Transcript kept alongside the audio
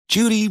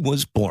Judy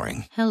was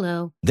boring.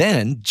 Hello.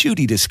 Then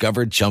Judy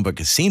discovered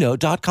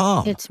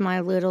ChumbaCasino.com. It's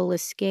my little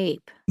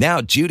escape. Now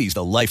Judy's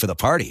the life of the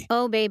party.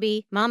 Oh,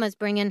 baby, mama's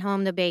bringing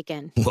home the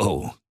bacon.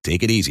 Whoa,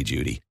 take it easy,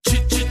 Judy.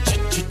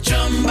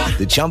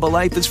 The Chumba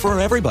life is for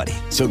everybody.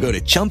 So go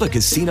to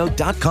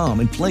ChumbaCasino.com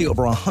and play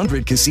over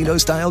 100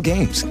 casino-style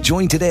games.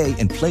 Join today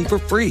and play for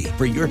free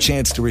for your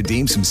chance to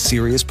redeem some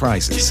serious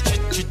prizes.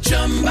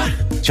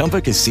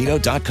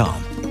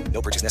 ChumbaCasino.com.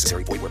 No purchase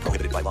necessary. Void where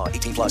prohibited by law.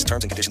 18 plus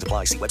terms and conditions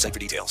apply. See website for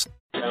details.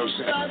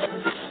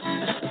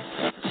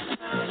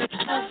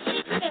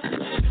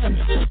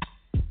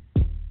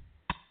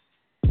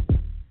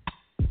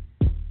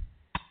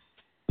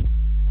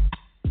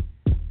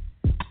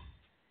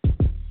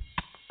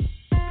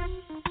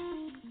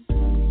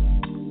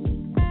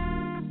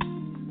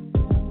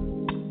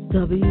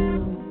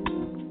 WJBR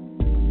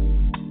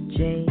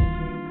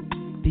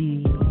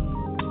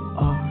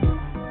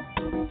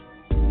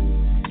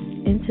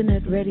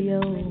Internet radio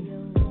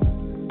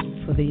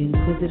for the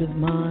inquisitive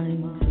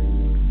mind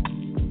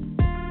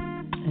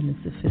and the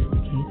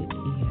sophisticated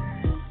ear.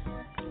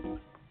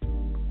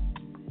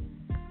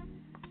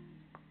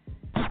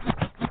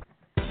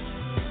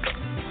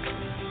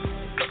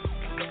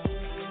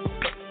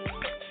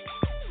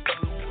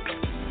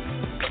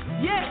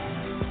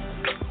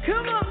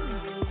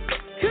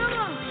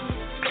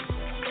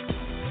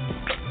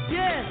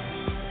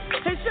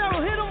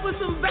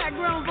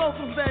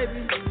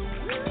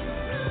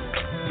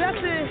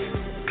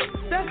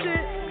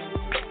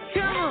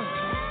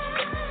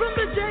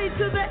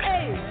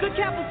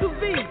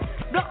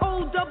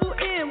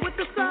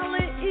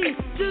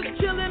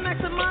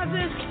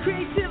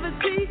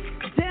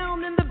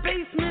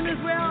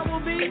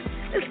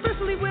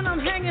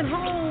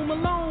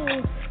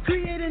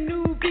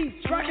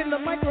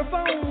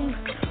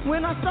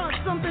 When I start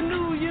something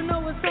new, you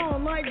know it's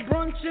on, like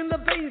Brunch in the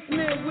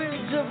basement with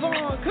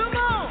JaVonne. Come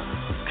on!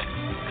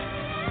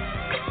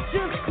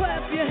 Just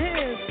clap your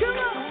hands, come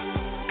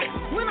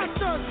on! When I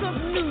start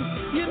something new,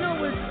 you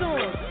know it's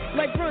on,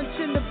 like Brunch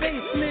in the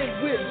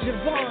basement with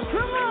JaVonne.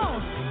 Come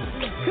on!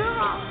 Come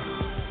on!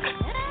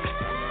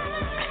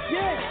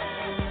 Yeah!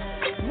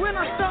 When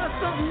I start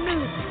something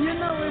new, you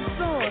know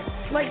it's on,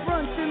 like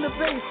Brunch in the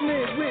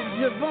basement with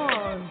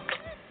JaVonne.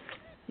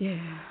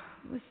 Yeah,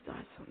 let's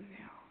start something new.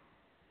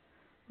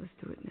 Let's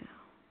do it now.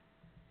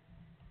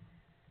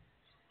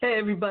 Hey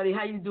everybody,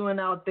 how you doing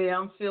out there?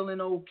 I'm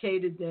feeling okay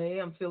today.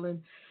 I'm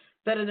feeling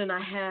better than I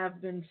have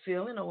been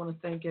feeling. I want to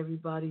thank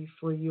everybody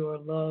for your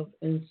love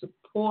and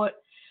support.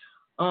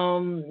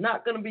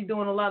 Not going to be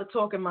doing a lot of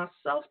talking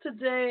myself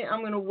today.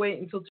 I'm going to wait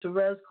until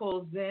Terez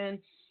calls in.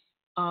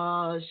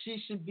 She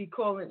should be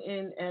calling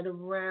in at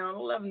around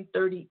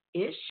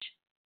 11:30-ish.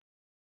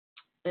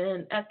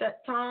 And at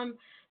that time,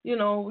 you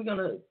know, we're going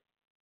to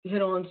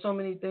hit on so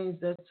many things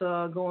that's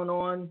going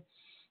on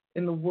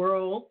in the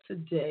world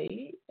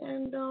today.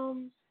 And,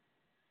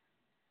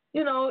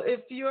 you know, if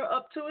you're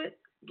up to it,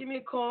 give me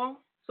a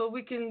call so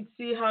we can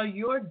see how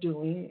you're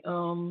doing,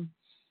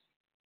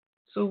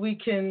 so we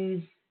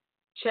can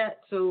chat,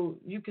 so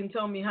you can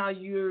tell me how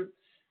you're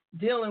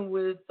dealing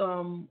with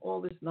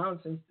all this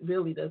nonsense,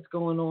 really, that's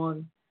going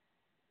on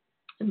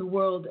in the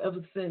world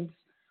ever since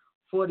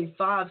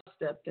 45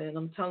 stepped in.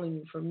 I'm telling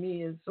you, for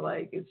me, it's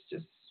like, it's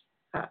just,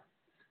 I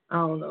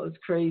don't know, it's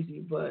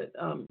crazy, but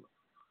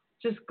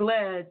just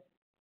glad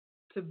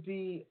to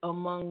be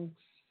amongst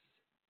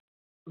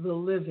the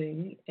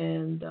living,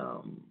 and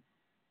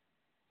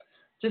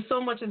just so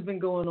much has been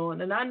going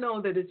on. And I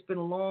know that it's been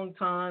a long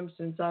time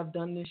since I've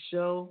done this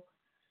show.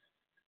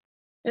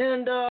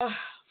 And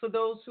for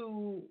those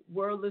who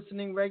were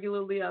listening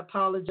regularly, I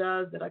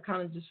apologize that I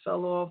kind of just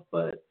fell off.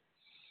 But,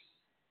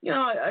 you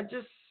know,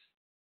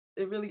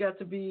 it really got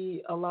to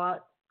be a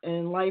lot,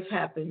 and life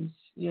happens,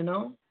 you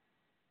know.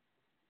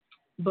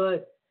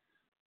 But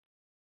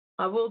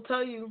I will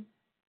tell you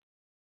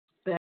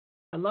that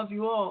I love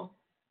you all.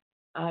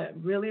 I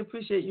really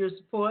appreciate your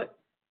support.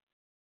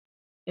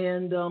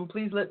 And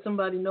please let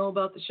somebody know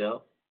about the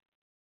show.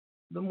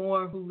 The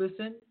more who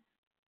listen,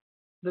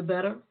 the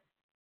better.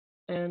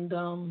 And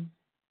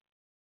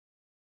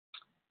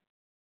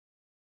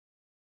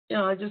you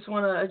know, I just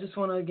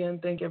wanna again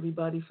thank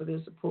everybody for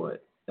their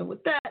support. And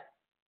with that,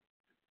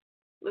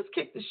 let's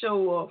kick the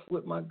show off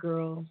with my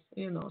girl,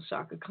 you know,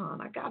 Chaka Khan.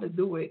 I got to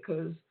do it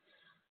because,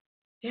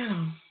 you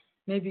know,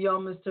 maybe y'all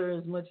missed her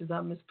as much as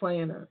I miss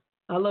playing her.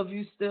 I love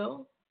you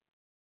still.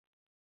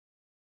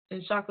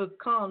 And Chaka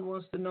Khan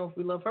wants to know if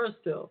we love her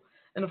still.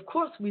 And of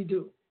course we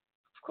do.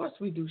 Of course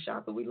we do,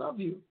 Chaka. We love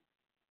you.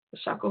 The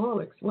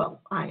Shakaholics.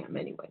 Well, I am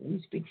anyway. Let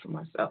me speak for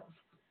myself.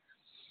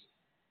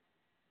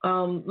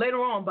 Later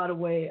on, by the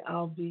way,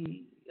 I'll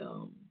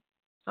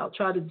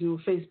try to do a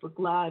Facebook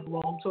Live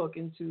while I'm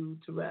talking to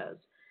Terez.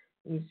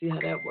 Let me see how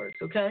that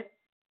works, okay?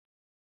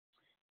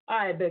 All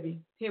right,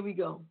 baby. Here we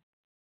go.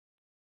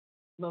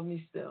 Love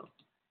Me Still.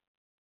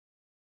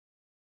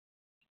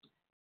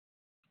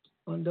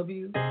 On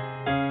W.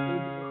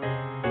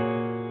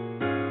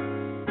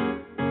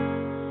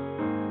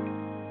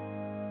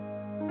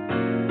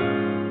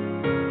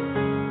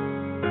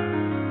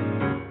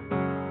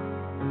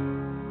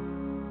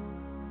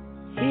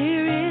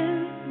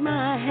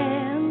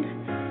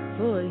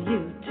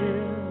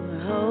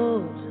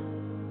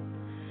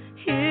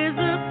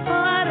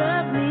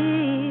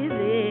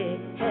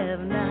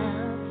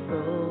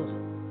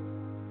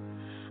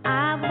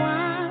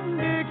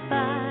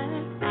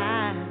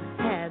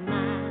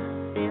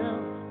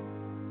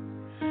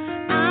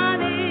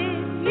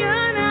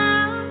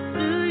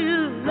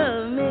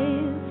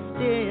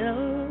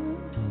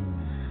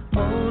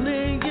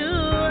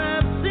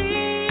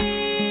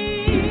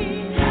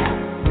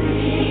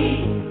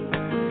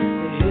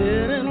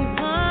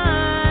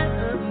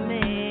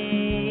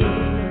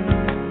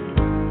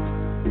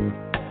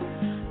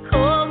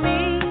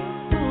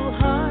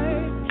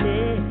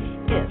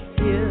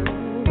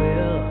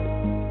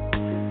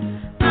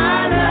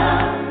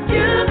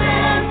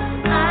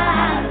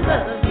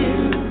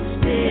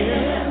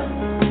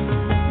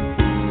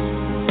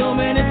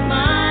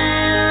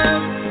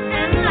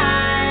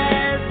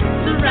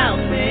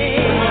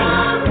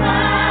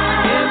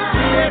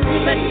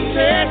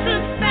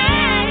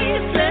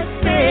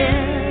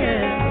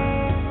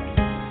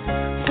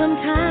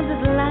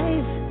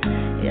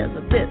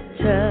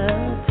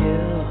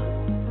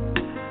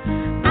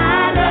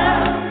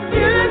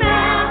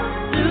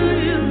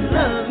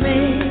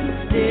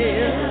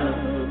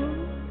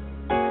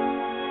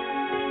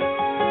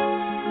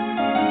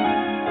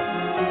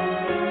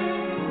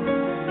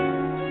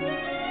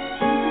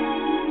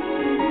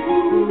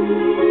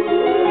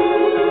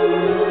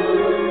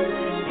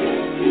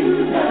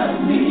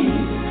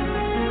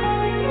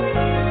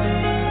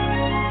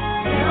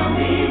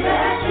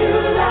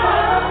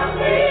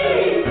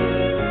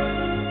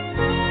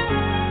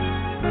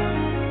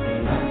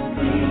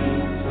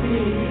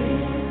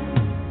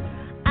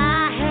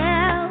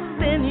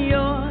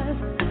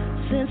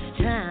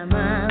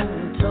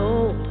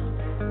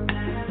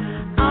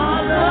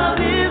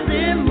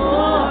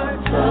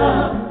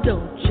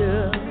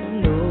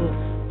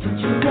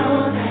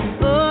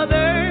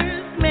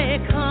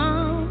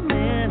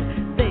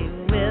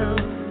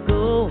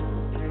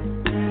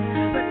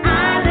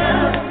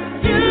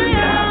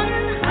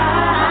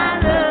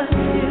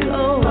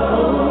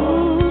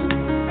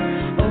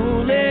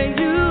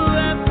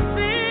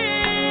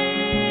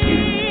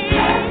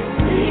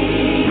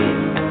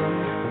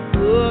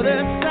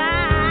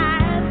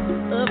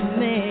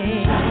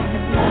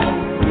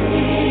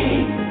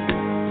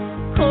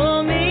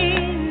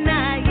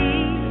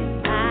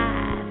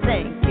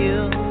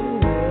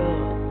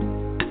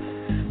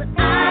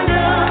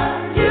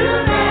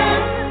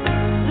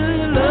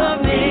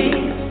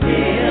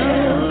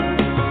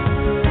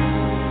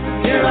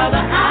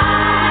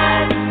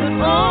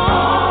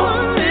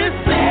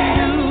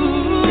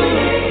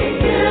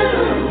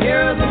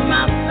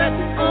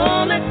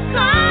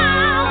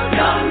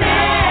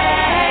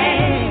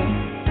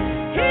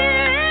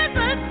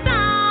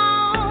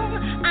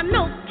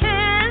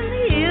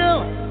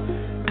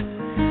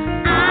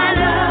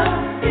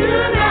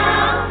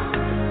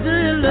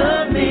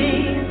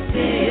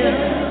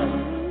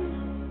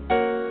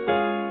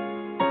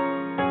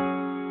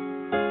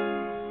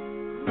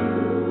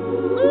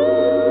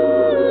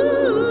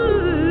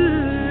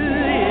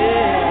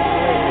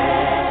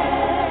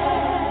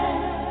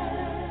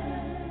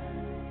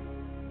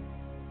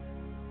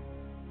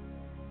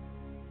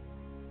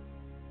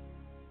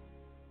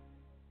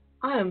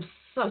 I am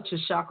such a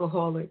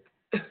shockaholic.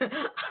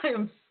 I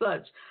am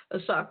such a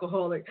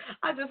shockaholic.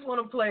 I just want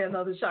to play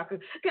another Shaka.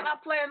 Can I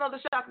play another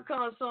Shaka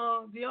Khan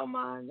song? Do y'all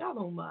mind? Y'all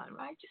don't mind,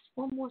 right? Just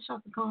one more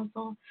Shaka Khan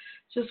song.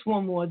 Just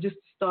one more, just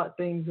to start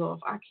things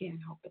off. I can't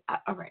help it.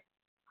 All right.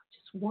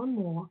 Just one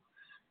more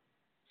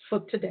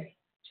for today.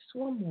 Just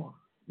one more.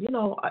 You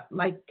know,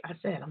 like I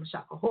said, I'm a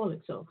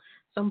shockaholic, so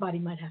somebody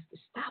might have to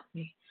stop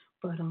me.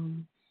 But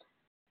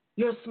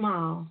your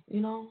smile, you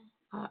know,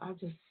 I'm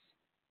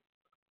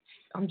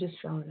just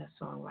feeling that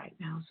song right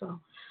now. So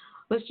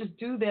let's just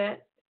do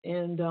that,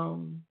 and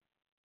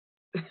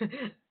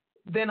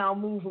then I'll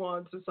move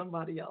on to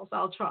somebody else.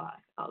 I'll try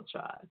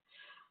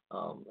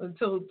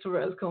until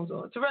Terez comes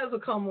on. Terez will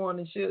come on,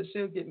 and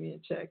she'll get me a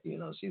check. You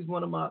know, she's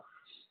one of my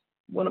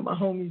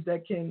homies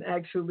that can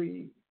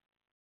actually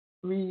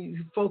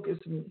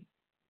refocus me.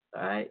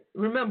 All right.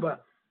 Remember,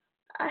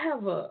 I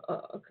have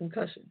a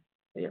concussion.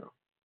 You know,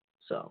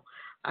 so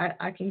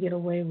I can get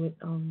away with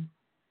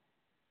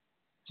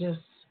just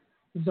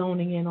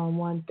zoning in on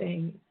one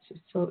thing. It's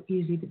just so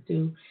easy to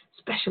do,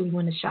 especially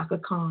when it's Shaka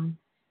Khan.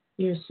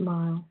 Your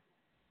smile.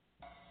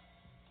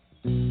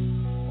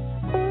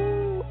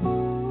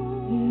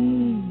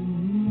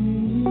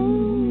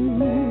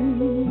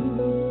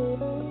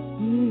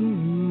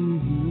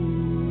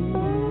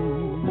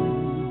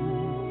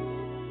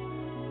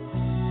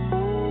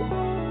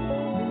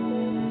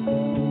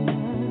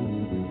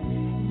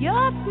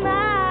 Your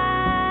smile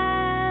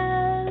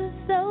is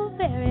so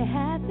very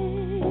happy.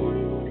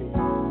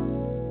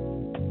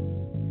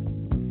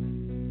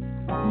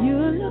 You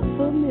look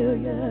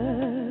familiar.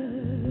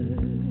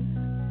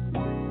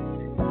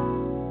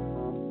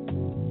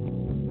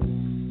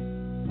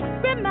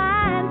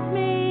 Reminds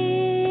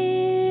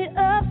me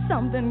of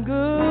something good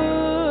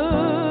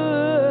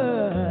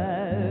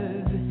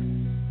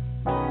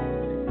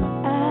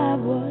I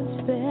once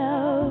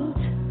felt.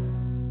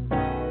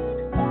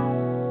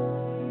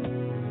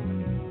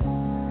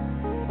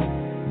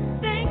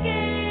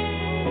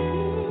 Thinking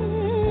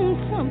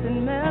something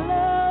mellow.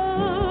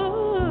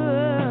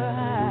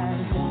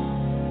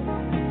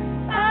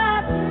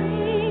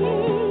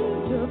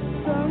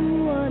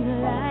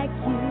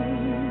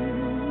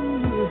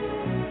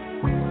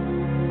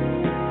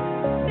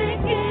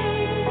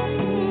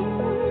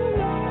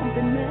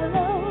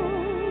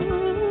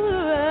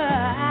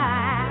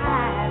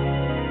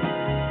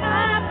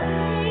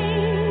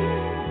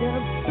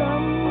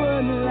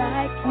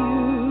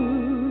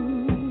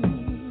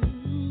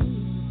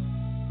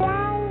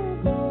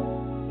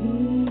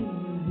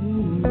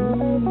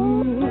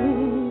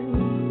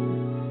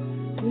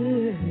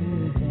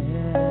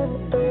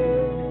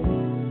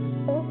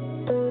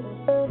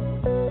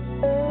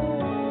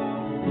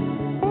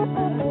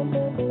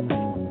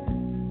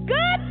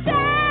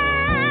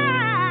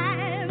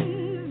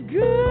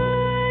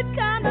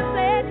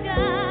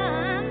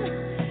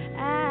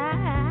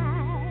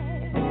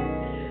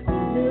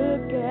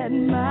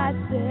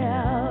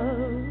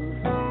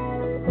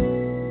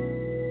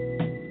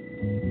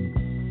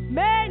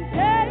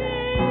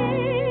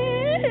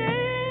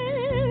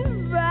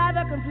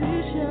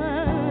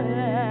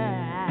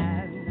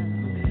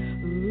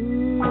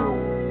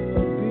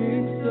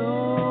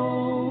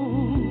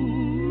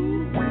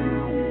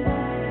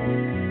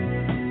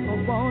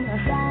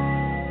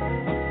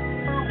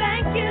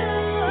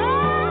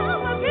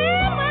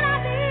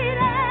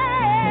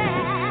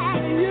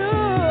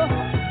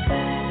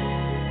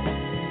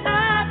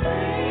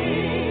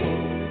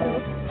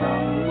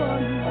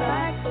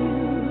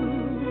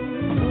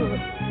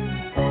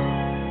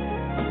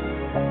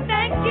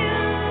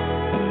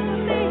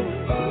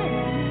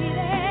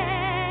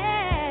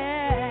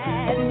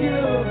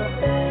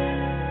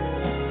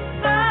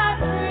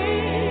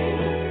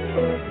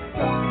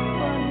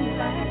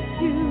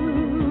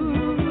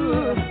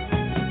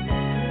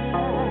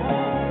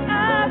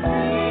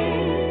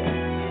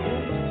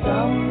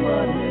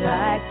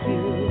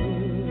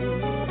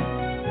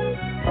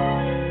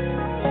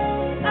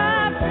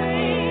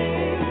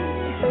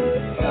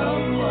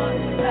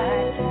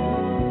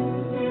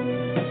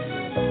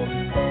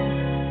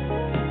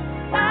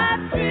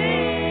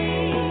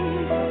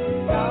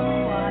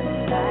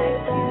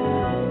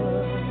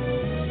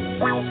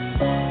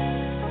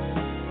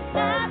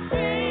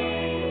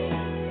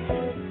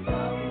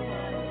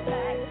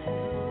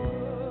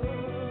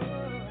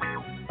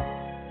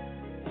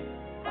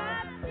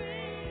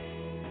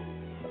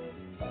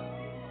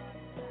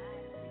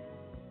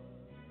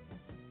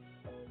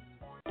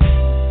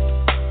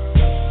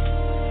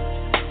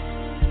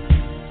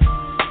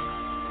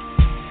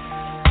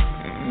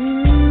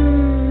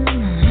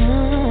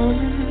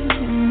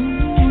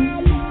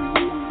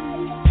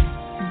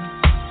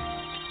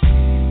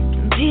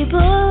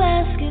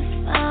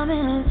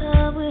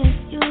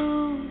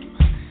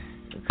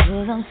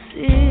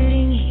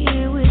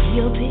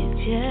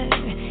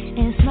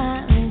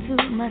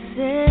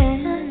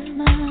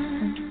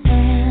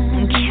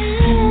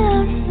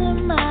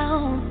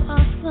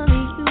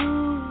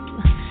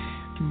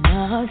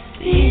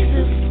 Speaks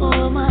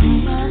before my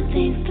mind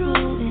thinks through,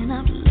 and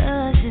I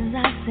blush as I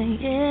say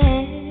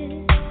yes.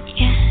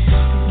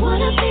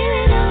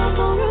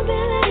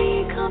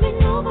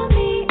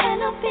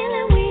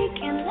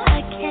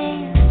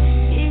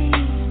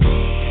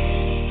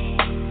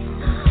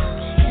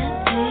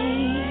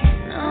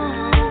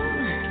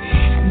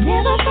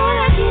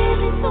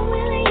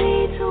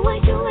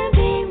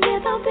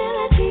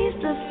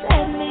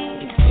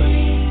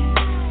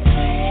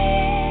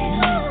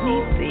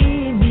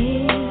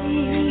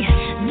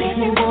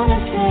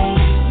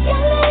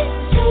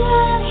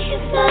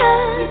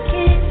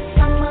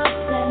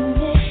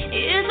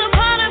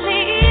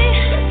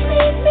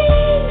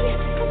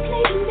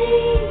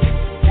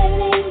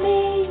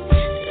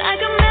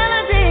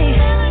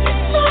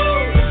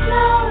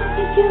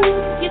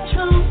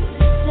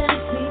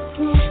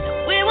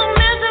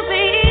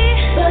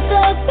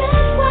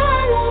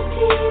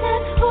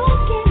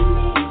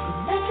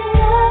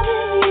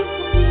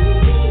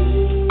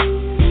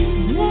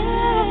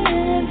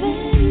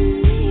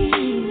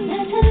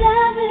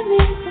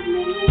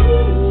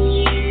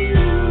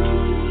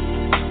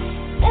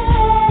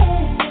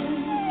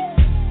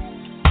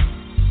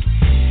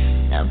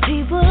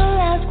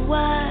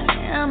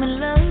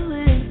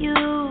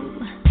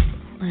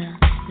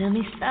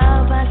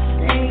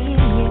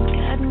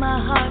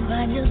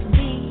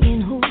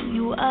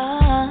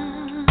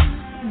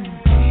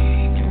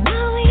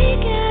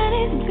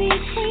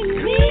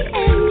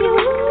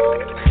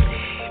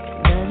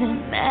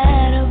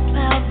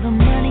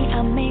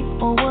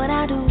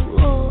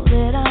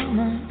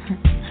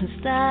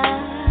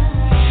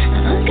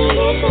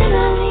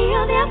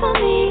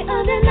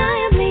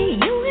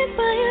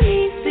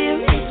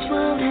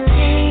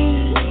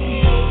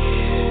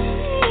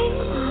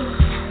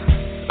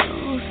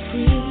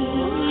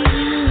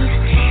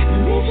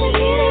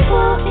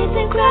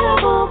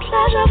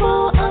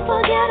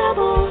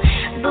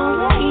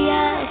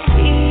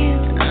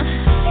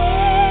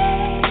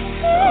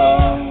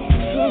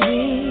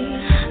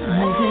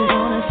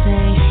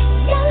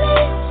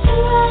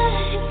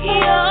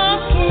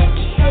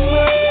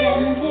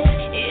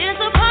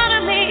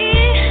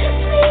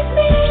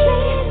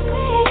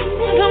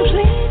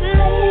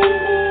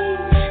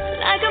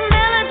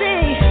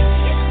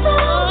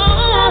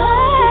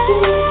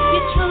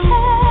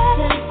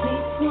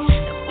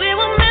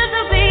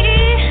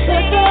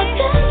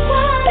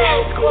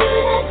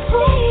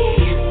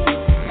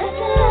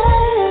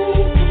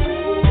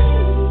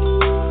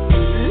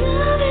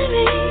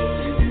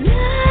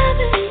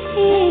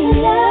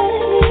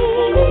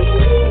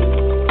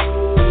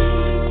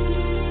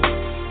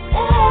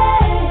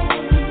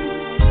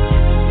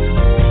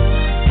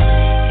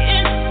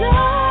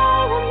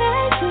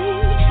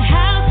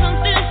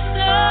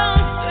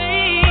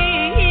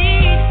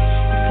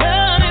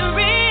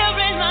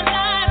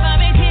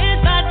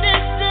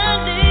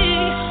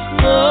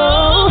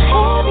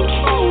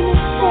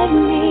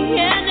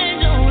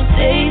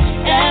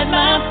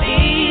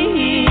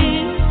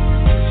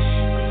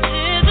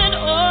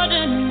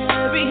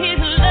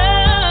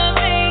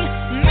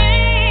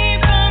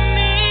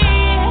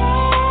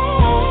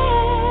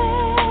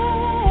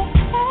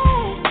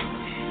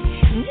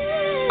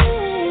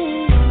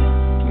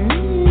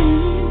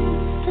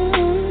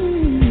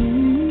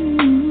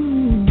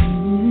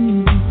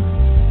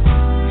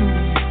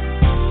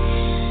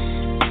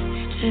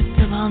 stripped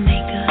of all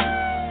makeup.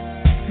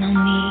 No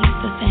need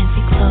for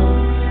fancy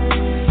clothes.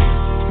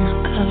 No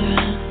cover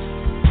up,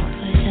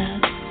 push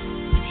up.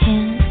 With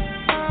him,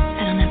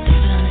 I don't have to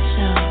put on a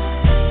show.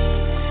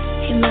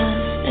 He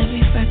loves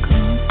every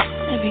freckle,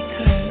 every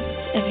curve,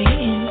 every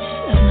inch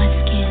of my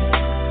skin,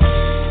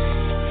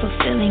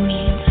 fulfilling me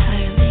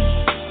entirely,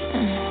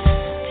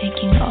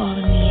 taking all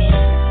of me in.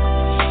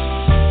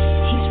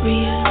 He's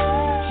real,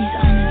 he's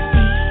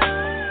honesty,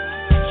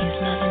 he's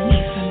loving me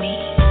for me.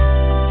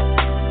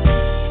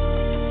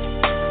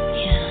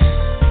 Yeah.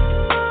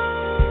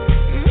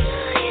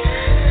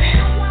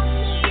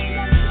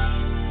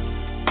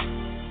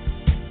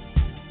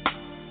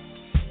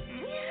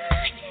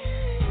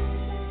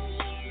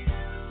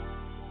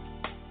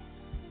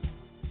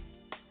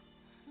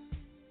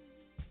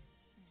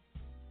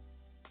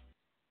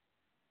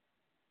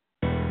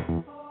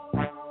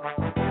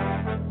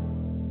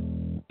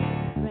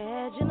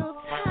 Reginald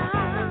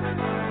Time.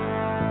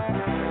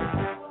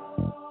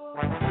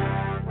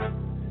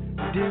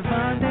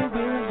 JaVonne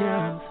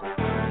Williams,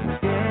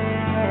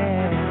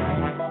 yeah.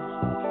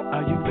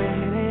 Are you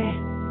ready?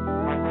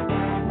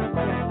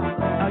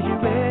 Are you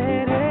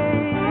ready?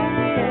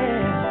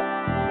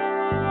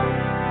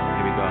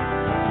 Here we go.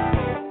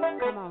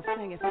 Come on,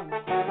 sing it for me.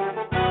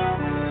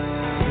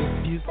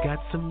 If you've got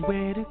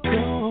somewhere to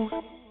go,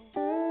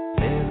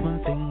 there's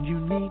one thing you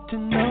need to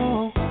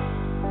know.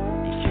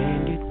 You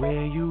can't get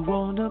where you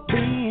wanna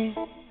be.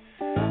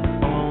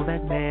 All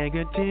that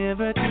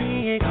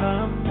negativity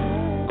comes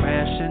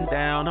crashing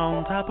down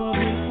on top of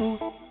you,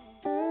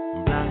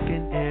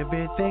 blocking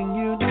everything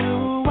you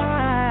do.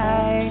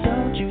 Why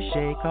don't you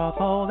shake off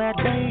all that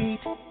weight?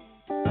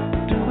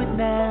 Do it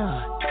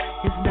now,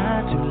 it's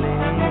not too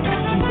late.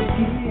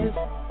 It is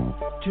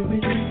to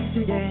release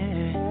it,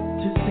 yeah,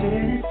 to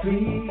set it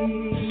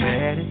free.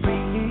 Set it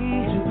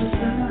free.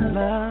 Superstar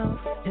love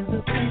is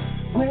the place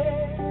where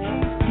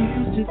he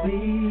used to be.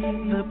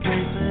 The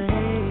place where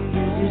he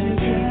used to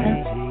be.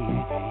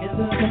 In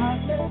the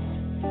darkness,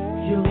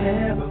 you'll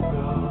never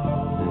go.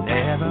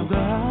 Never go.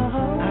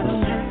 I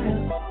don't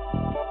have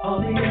all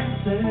the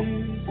answers.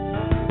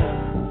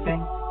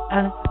 Think I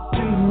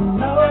do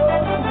know.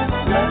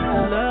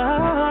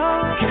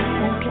 Love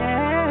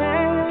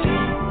can't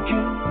take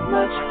you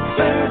much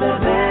further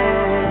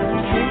than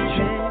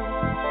hatred.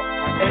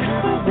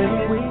 Every day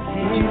we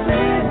hate you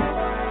let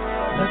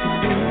nothing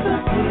but the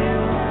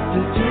pill to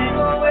take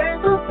away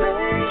the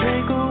pain.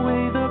 Take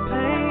away the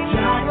pain.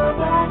 Dry up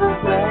all the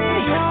pain.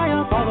 Dry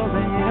up all the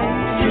pain.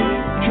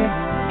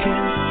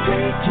 Can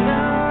break you,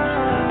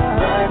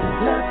 but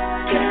love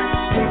can't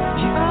take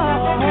you.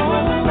 You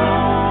a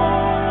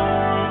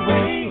long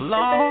way,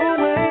 long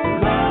way,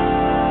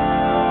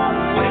 long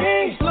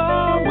way,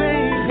 long way,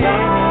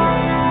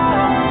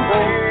 long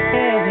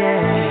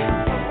way.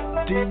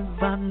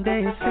 JaVonne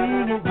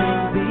sing it,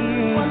 baby.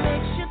 What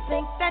makes you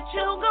think that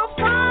you'll go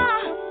far?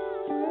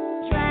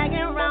 Dragging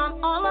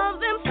around all of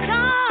them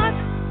scars.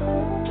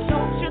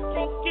 Don't you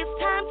think it's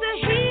time to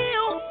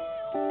heal?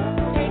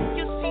 Take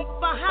your seat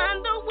behind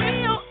the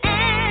wheel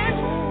and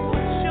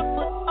put your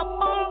foot up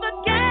on the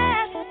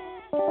gas.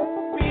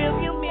 Rear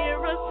view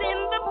mirrors in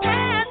the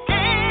past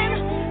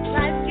and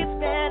life gets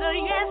better,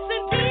 yes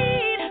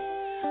indeed.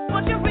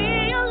 But you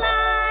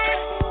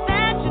realize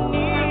that you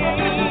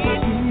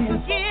need to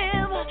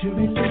give, To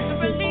release to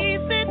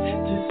release it,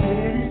 to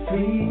set it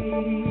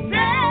free.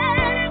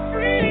 set it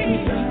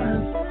free.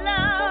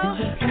 Love,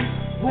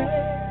 Where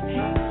he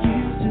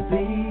used to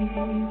be.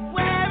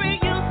 where it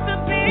used to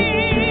be.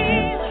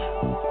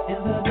 In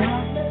the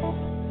darkness,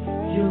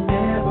 you'll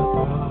never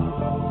go.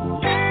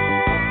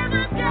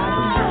 Never go.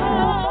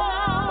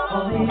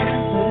 All the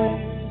answers,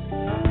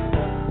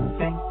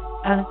 think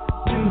I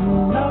do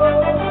know.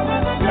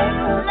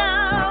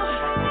 Love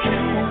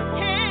can't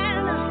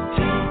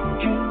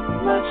take you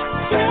much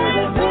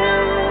further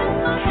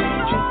than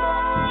hatred.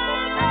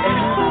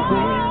 Every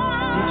way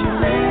did you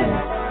let it?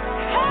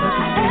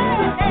 Nothing but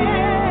the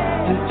pill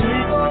to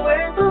take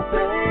away the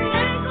pain.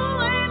 Take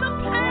away the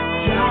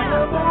pain. Dry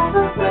up all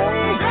the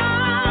pain.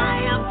 Dry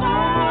up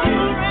all the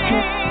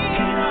rain.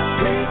 Can't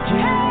break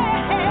you,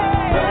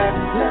 but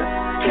love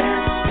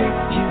can't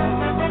take you.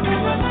 You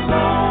a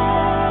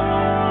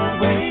long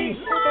way,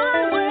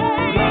 Long way.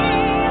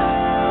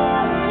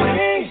 long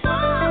way,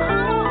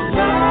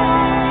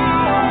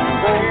 long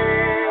way.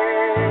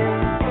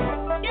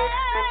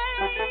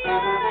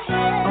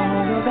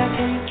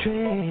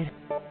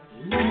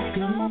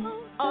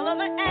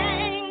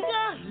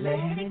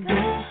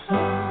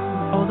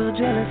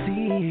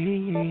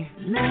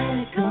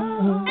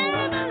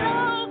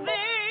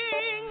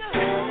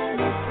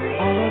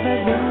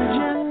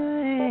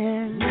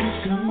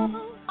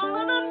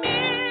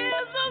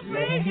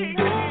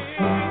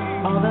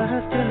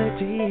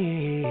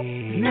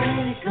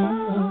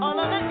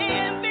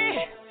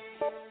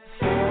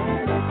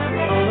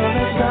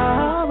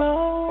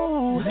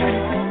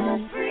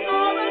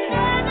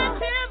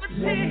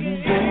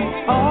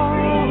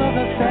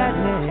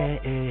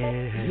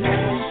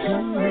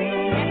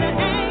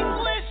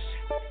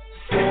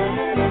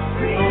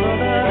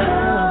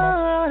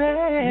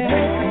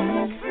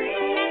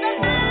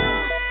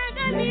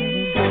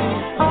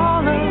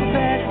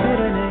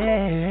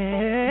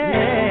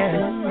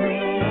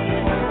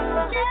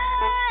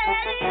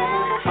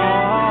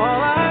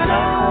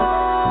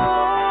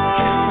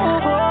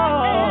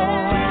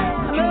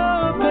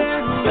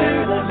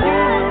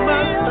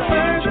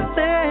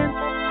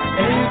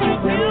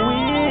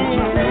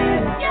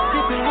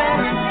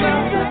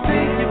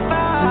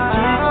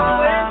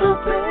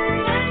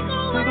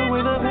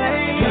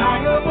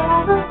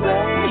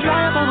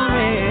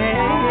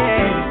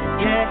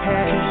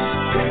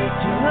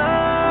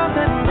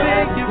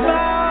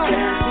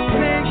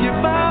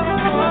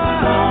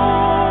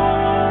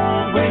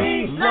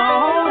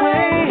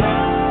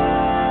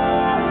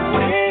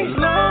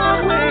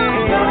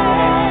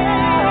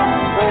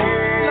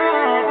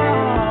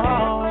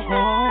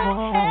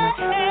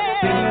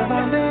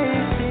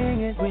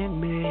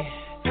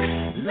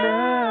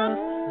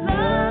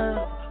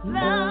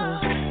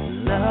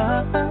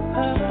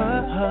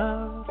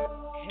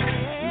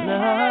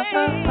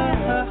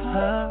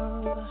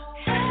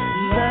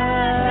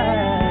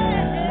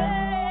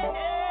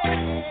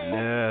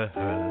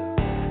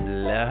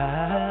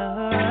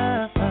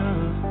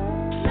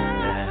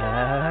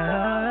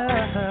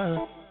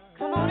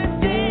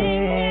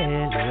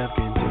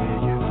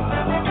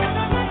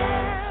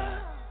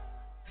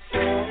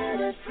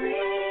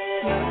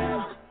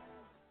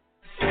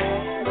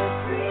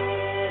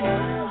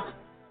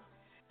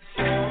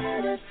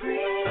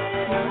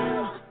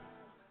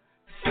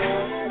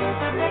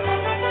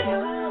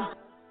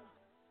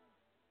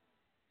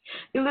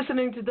 You're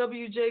listening to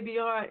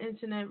WJBR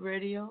Internet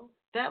Radio.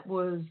 That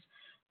was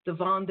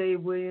JaVonne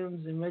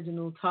Williams and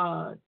Reginald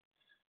Todd.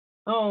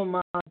 Oh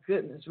my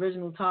goodness,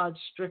 Reginald Todd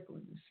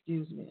Strickland,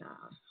 excuse me.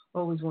 I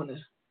always want to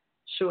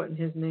shorten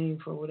his name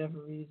for whatever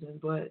reason,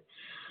 but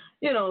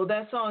you know,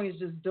 that song is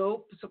just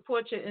dope.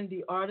 Support your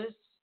indie artists.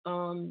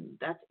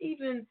 That's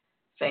even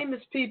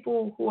famous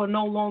people who are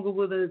no longer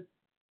with a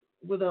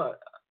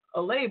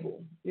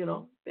label, you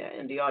know, they're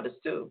indie artists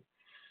too.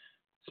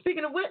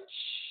 Speaking of which,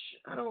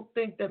 I don't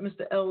think that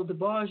Mr. L.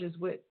 DeBarge is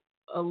with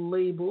a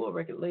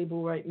record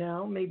label right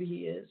now. Maybe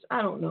he is.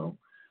 I don't know.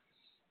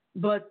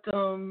 But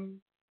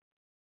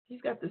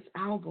he's got this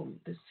album,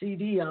 this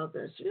CD out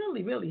there. It's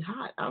really, really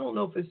hot. I don't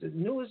know if it's his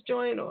newest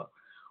joint or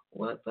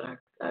what, but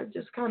I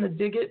just kind of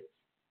dig it.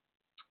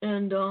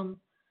 And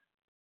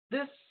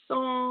this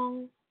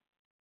song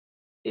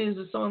is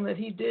a song that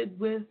he did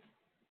with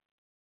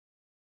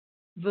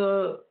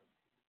the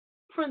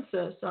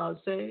princess, I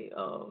would say,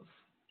 of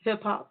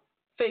hip-hop,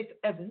 Faith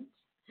Evans.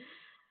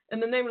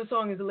 And the name of the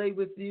song is Lay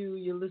With You.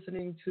 You're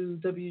listening to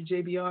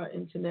WJBR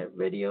Internet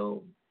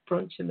Radio,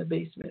 Brunch in the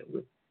Basement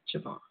with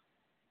JaVonne.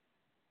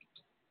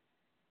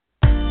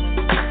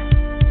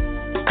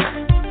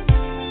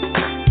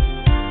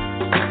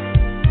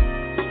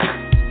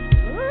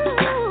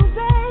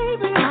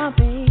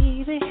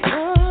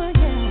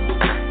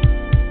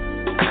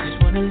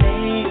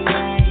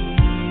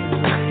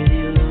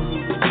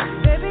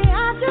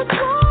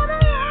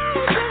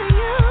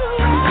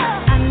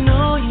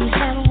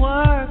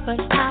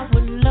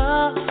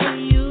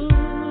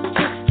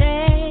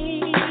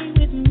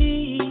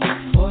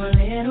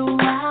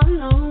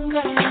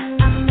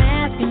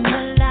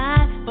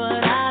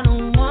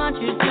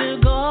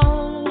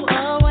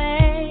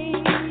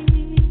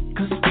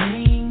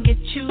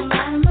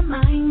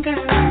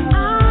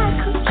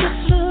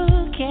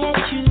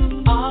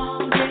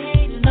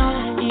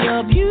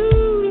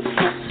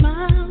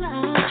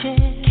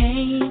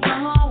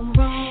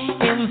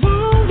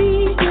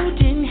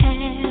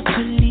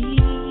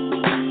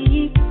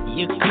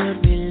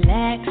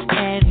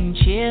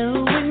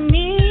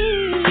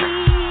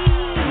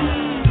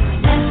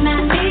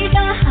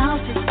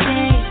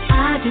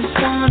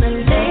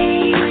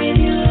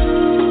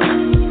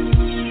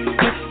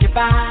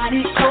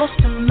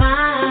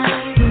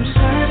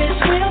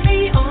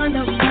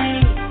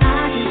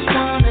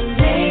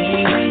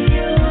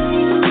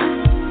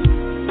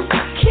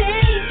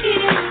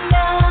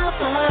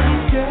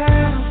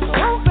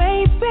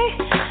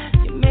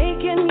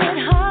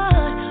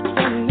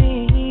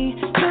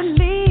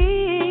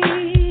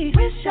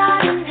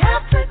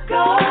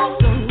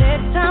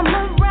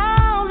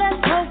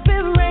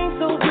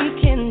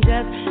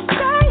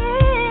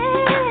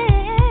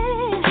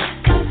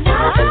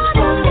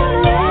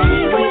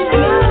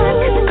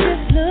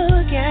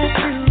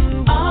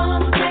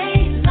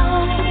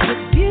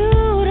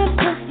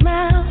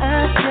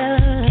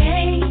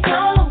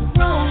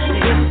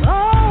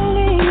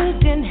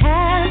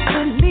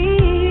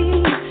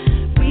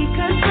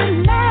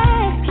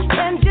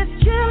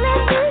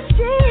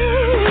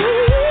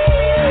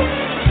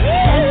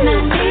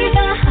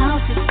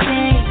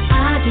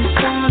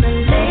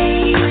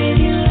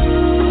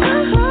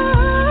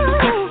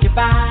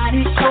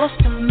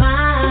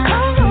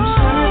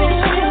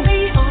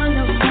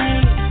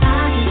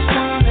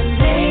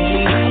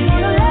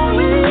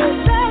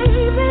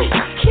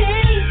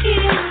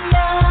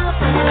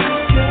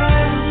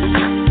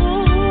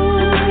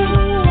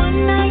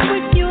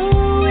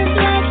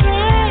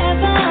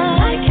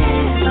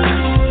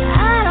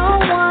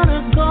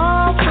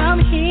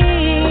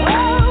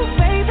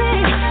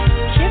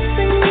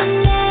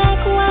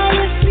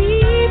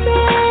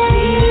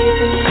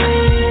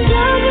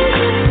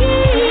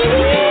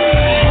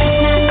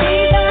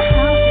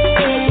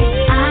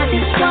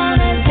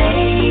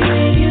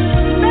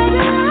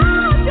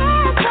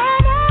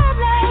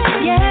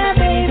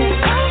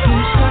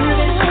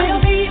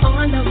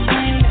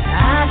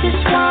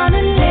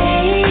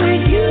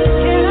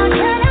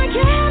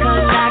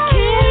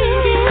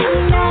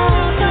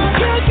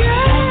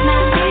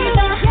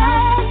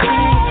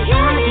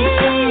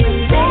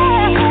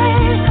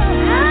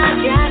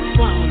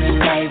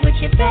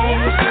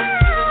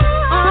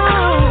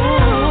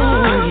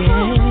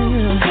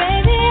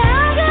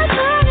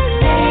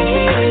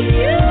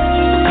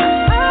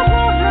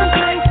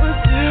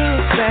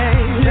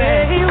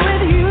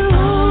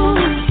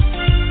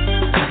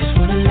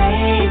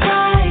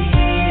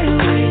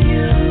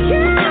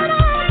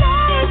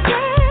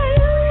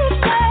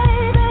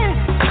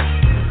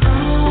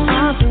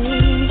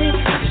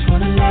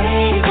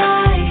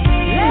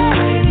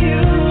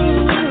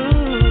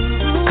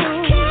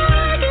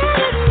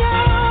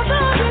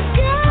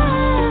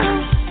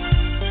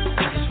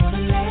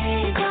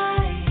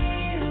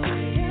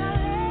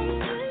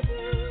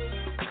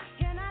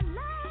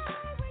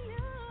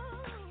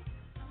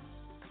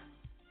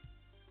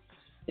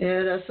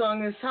 Yeah, that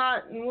song is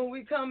hot. And when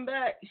we come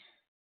back,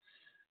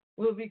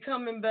 we'll be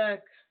coming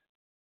back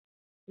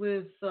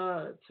with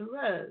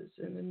Terez.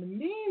 And in the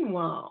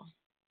meanwhile,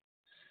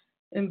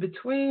 in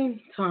between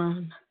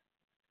time,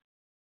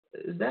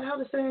 Is that how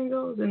the saying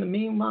goes? In the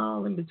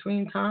meanwhile, in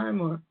between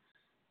time, or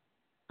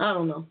I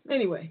don't know.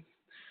 Anyway,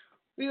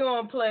 we're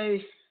going to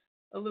play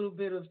a little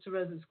bit of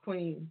Terez's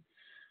Queen,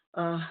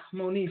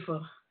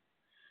 Monifa.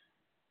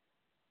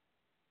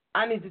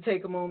 I need to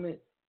take a moment.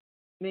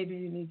 Maybe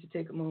you need to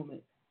take a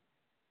moment.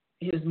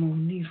 Here's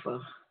Monifa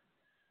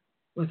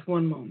with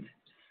One Moment.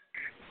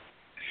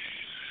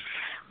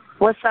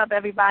 What's up,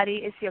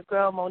 everybody? It's your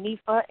girl,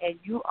 Monifa, and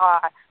you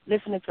are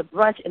listening to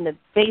Brunch in the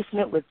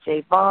Basement with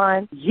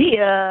JaVonne.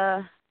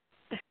 Yeah.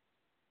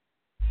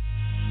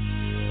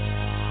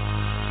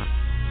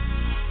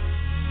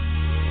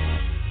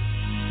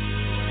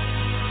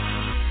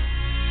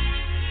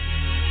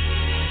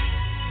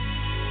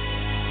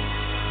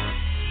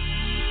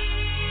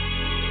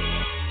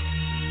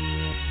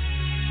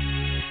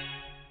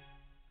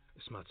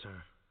 It's my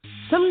turn.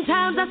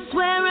 Sometimes I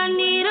swear I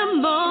need a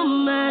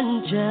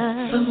moment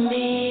just for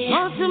me.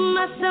 All to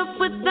myself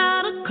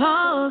without a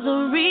cause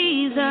or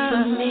reason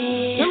for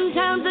me.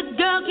 Sometimes a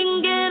girl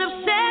can get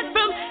upset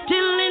from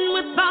dealing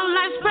with all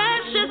life's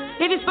pressures.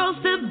 If you're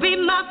supposed to be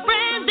my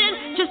friend, then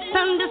just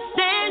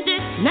understand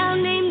it. Now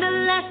name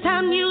the last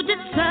time you did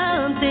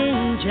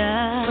something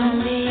just for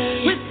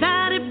me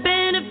without it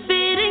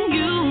benefiting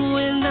you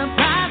in the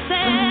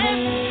process.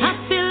 I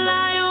feel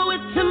I owe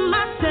it to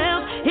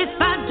myself. If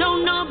I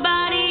don't know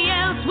about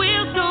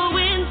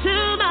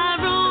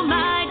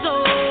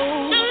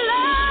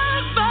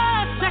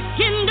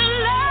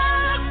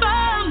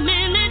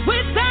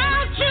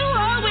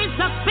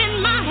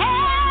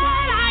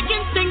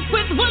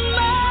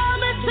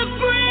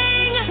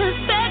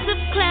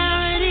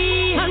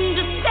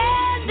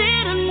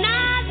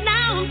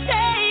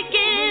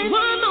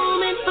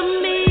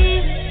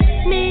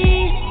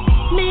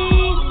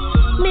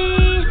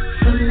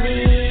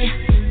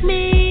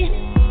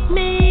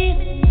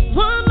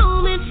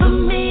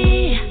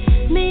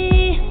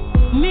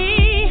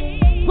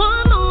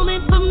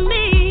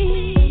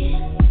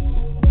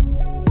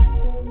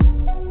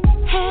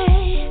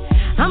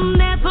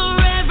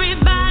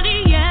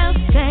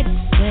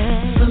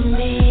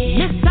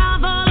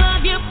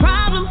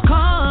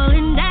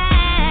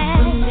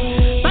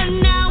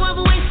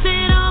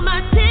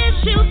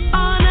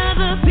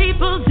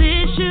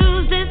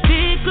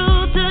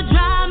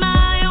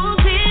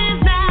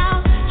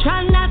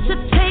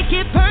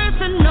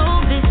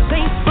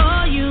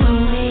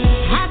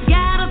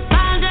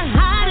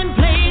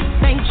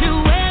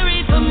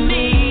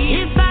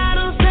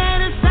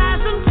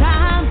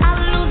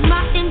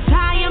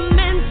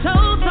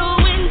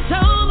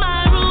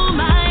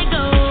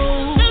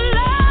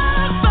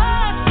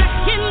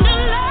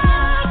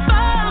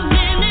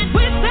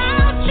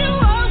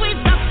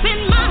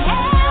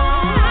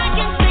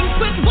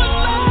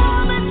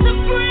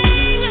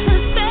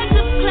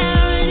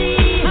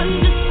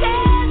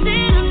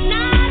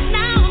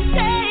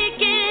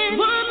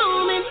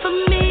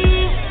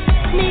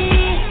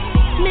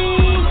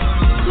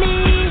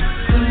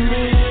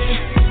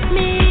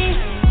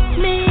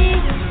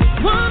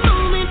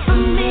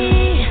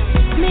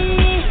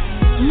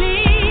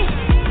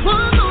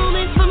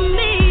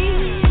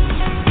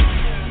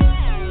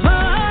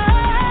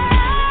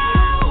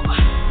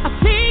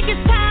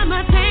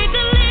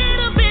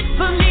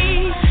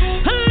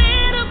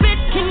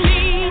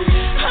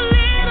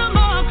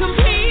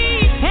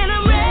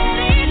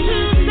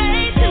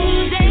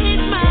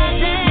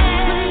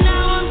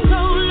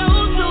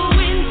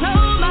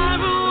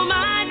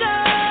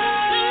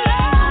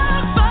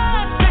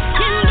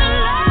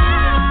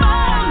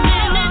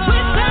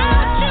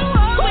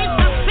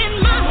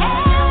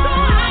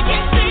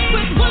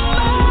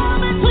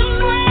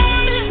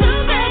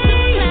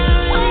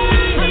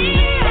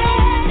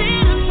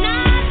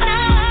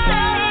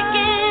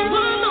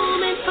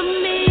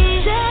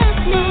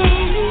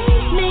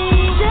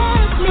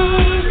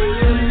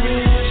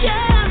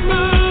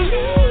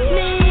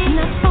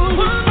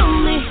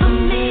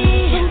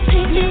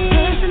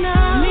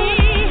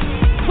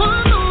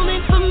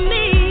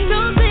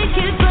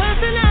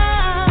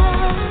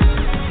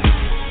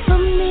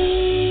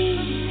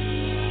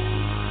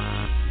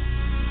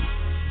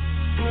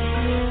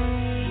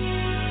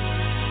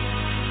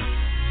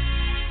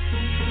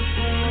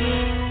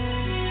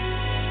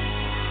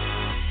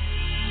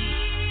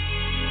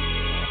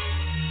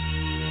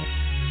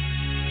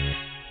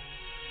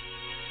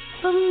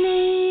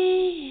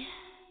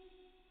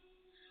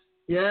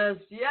Yes,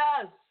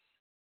 yes.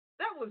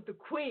 That was the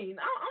Queen.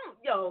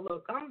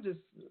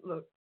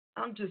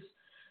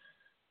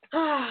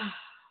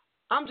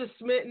 I'm just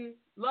smitten.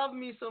 Love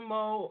me some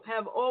Mo.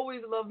 Have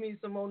always loved me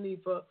some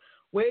Monifa.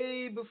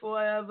 Way before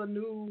I ever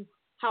knew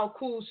how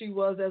cool she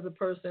was as a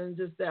person.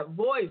 Just that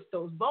voice,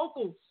 those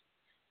vocals.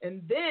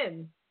 And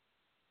then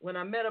when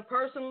I met her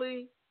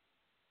personally,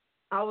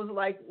 I was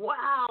like,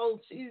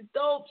 wow, she's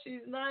dope.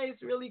 She's nice,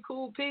 really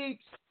cool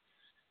peeps.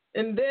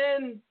 And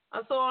then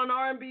I saw an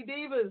R&B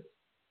Divas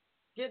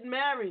getting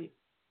married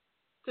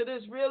to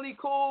this really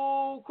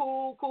cool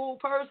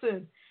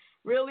person.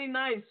 Really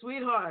nice,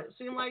 sweetheart.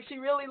 Seemed like she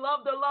really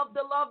loved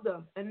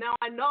her. And now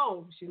I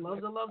know she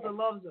loves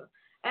her.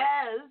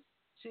 As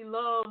She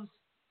loves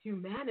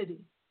humanity.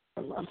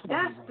 I love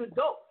That's that. the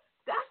dope.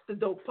 That's the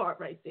dope part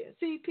right there.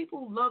 See,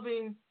 people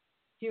loving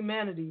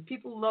humanity,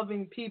 people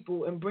loving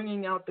people, and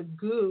bringing out the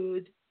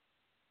good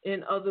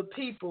in other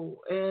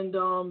people. And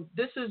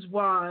this is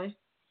why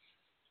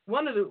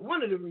one of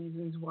the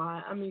reasons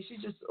why. I mean,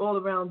 she's just all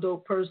around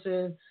dope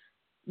person.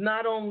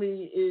 Not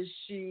only is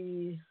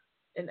she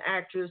an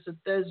actress, a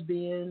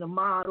thespian, a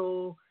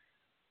model,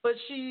 but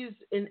she's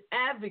an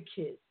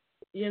advocate,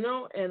 and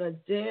a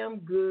damn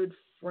good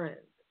friend.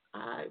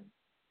 I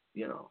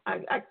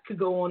could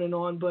go on and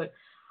on, but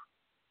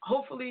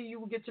hopefully you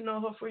will get to know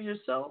her for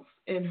yourself.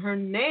 And her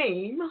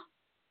name,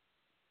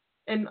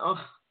 and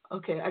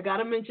okay, I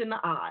gotta mention the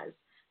eyes.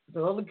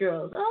 All the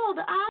girls,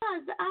 the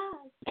eyes.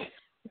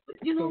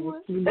 You know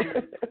what? It's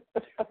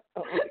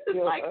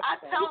like I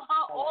tell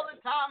her all the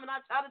time, and I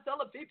try to tell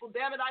the people,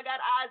 damn it, I got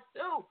eyes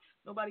too.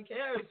 Nobody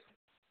cares.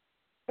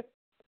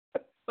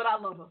 But I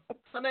love her.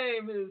 Her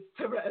name is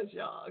Terez,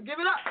 y'all. Give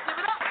it up. Give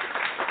it up.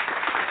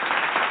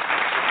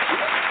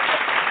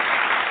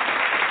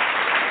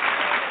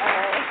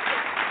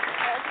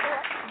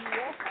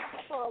 I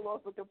thought I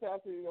lost the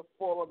capacity to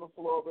fall on the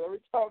floor, but every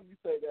time you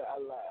say that, I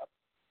laugh.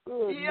 Good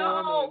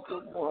morning.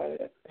 Good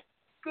morning.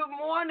 Good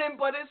morning,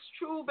 but it's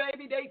true,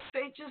 baby. They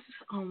just,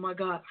 oh my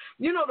God.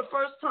 The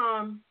first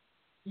time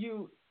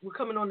you were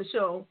coming on the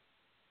show,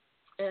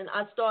 and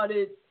I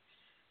started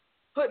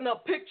putting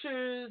up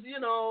pictures,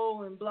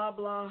 and blah,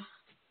 blah.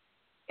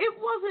 It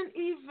wasn't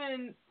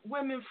even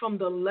women from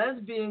the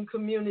lesbian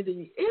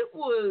community. It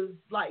was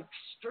like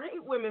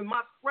straight women,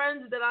 my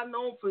friends that I've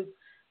known for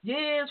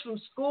years from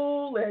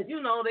school, and,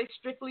 they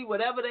strictly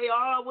whatever they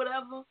are,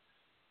 whatever.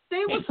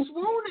 They were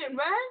swooning,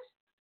 right?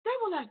 They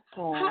were like,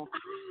 her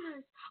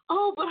eyes.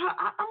 Oh, but I'm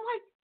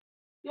like,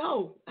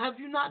 yo, have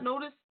you not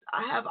noticed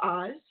I have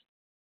eyes?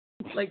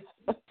 Like,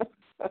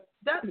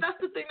 that's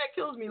the thing that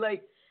kills me.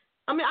 Like,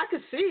 I mean, I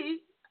could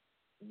see.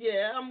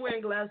 Yeah, I'm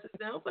wearing glasses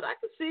now, but I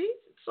could see.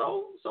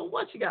 So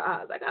what? You got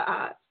eyes. I got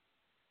eyes.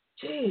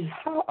 Gee.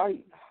 How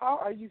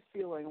are you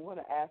feeling? I want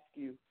to ask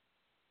you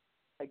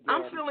again.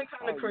 I'm feeling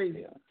kind of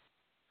crazy.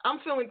 I'm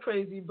feeling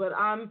crazy, but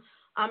I'm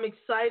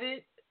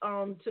excited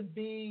to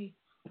be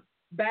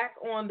back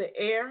on the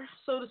air,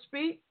 so to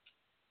speak.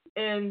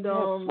 And yes,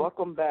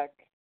 welcome back.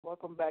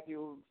 Welcome back. You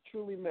were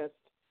truly missed.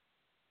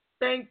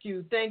 Thank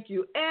you.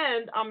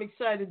 And I'm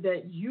excited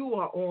that you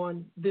are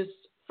on this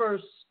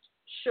first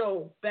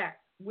show back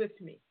with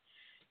me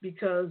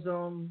because,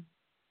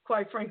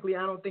 quite frankly,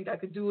 I don't think I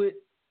could do it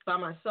by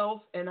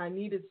myself, and I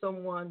needed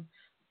someone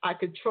I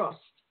could trust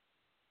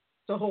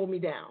to hold me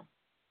down.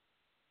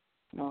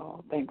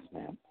 Oh, thanks,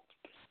 ma'am.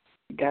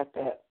 You got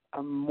that.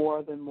 I'm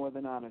more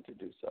than honored to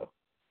do so.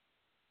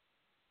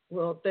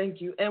 Well, thank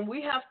you. And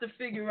we have to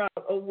figure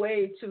out a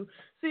way to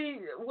see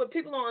what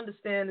people don't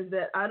understand is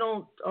that I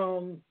don't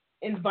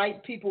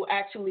invite people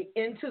actually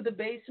into the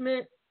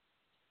basement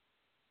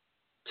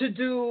to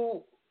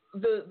do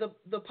the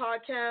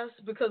podcast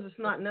because it's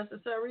not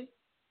necessary.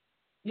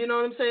 You know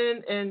what I'm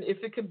saying? And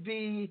if it could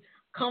be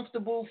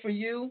comfortable for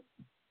you,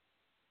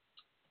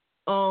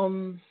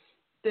 then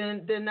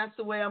that's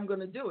the way I'm going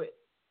to do it.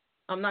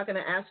 I'm not going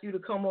to ask you to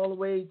come all the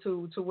way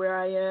to where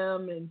I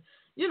am and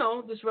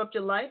disrupt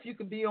your life. You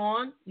could be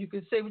on, you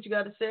could say what you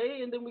got to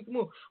say, and then we can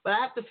move. But I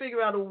have to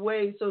figure out a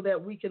way so that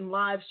we can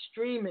live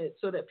stream it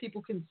so that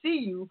people can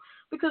see you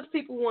because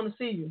people want to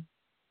see you.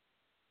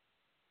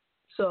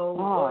 So,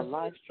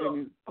 live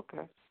streaming.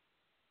 Okay.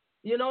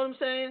 You know what I'm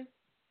saying?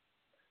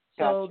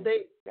 Gotcha.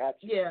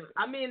 Yeah.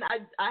 I mean,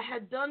 I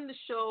had done the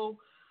show.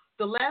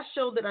 The last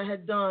show that I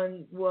had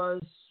done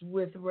was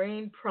with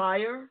Rain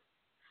Pryor.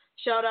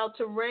 Shout out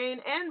to Rain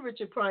and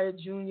Richard Pryor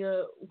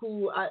Jr.,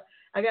 who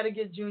I got to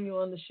get Junior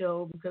on the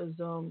show because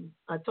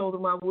I told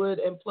him I would,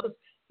 and plus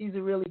he's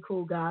a really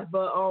cool guy.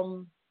 But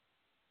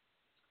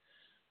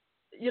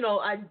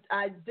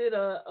I did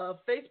a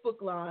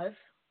Facebook Live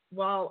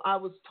while I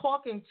was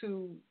talking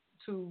to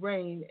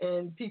Rain,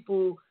 and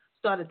people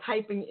started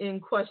typing in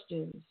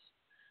questions.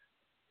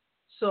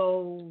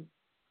 So,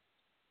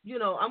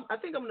 I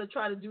think I'm going to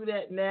try to do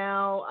that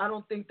now. I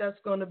don't think that's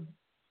going to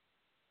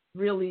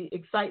really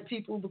excite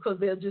people because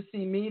they'll just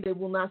see me. They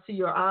will not see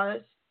your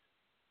eyes.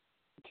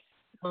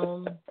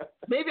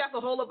 Maybe I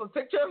can hold up a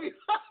picture of you.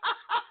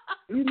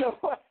 You know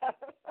what?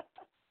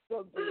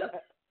 Don't do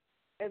that.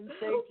 And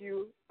thank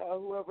you,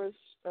 whoever's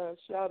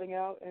shouting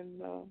out,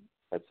 and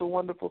that's a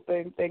wonderful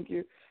thing. Thank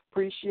you.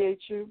 Appreciate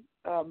you.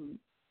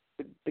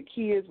 The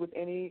key is with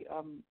any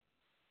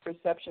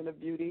perception of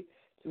beauty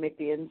to make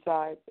the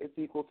inside is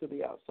equal to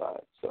the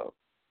outside. So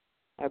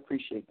I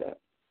appreciate that.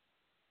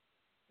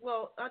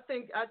 Well, I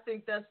think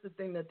that's the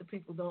thing that the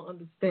people don't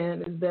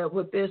understand is that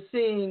what they're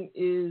seeing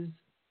is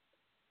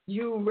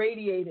you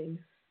radiating,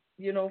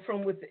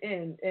 from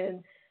within,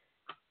 and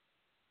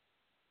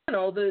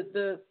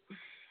the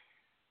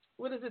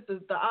what is it?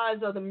 The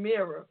eyes are the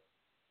mirror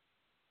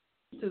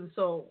to the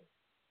soul,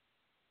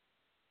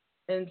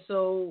 and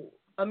so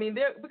I mean,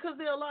 because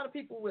there are a lot of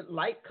people with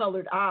light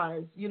colored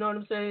eyes. You know what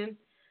I'm saying?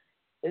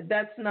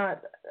 that's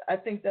not. I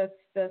think that's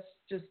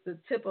just the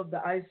tip of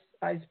the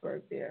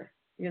iceberg there.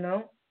 You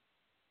know.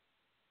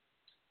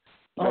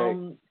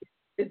 Right.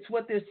 It's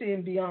what they're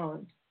seeing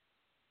beyond.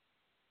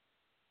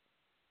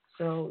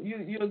 So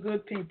you're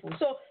good people.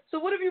 So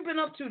what have you been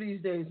up to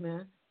these days,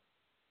 man?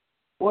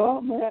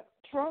 Well, man,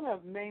 trying to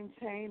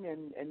maintain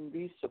and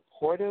be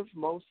supportive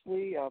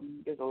mostly.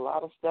 There's a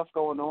lot of stuff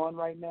going on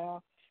right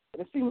now.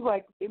 And it seems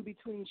like in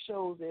between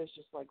shows there's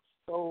just like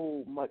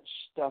so much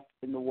stuff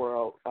in the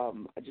world.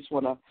 I just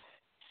want to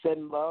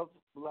send love,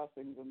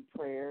 blessings, and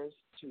prayers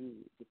to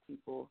the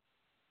people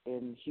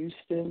in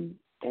Houston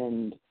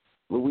and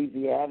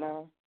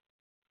Louisiana,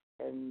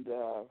 and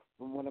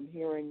from what I'm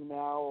hearing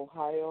now,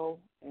 Ohio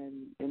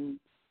and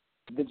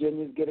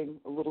Virginia's getting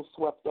a little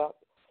swept up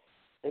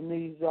in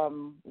these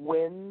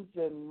winds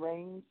and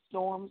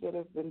rainstorms that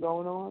have been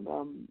going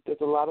on.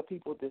 There's a lot of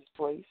people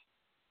displaced,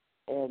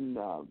 and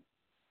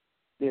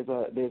there's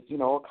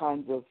all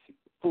kinds of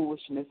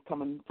foolishness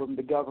coming from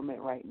the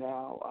government right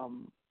now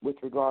with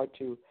regard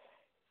to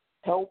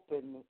help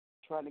and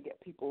trying to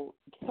get people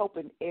help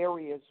in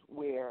areas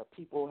where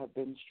people have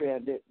been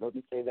stranded. Let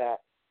me say that.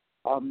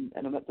 And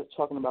I'm not just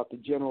talking about the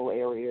general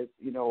areas,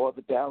 or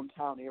the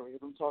downtown areas.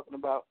 I'm talking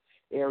about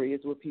areas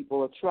where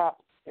people are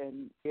trapped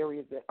and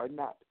areas that are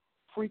not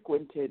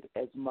frequented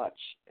as much.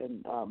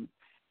 And,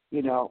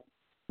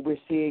 we're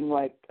seeing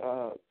like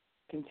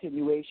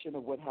continuation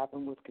of what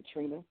happened with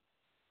Katrina,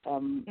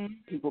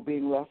 people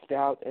being left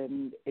out,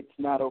 and it's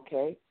not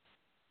okay.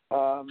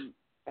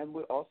 And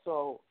we're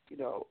also,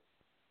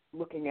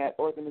 looking at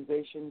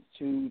organizations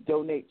to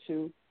donate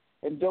to.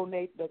 And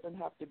donate doesn't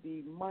have to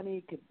be money.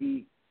 It could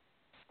be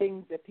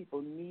things that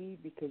people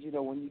need because,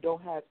 when you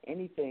don't have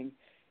anything,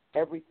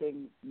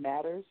 everything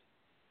matters.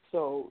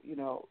 So,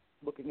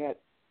 looking at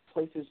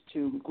places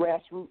to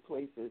grassroots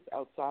places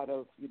outside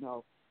of,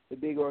 the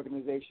big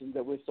organizations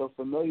that we're so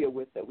familiar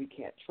with that we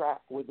can't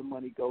track where the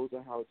money goes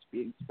or how it's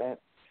being spent.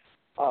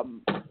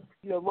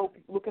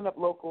 Looking up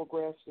local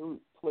grassroots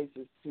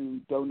places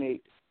to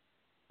donate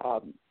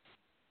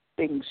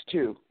things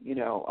to,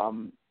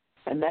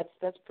 and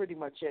that's pretty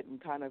much it.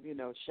 And kind of,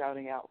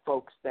 shouting out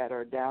folks that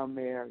are down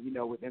there,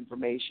 with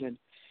information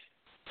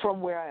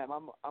from where I am.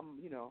 I'm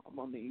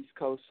on the East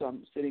Coast, so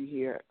I'm sitting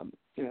here,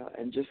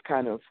 and just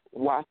kind of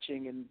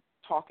watching and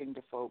talking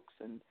to folks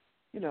and,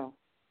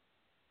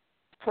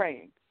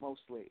 praying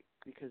mostly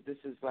because this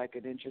is like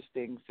an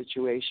interesting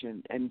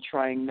situation and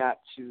trying not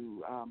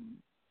to,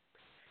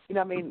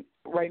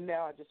 right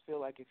now I just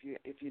feel like if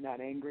you're not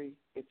angry,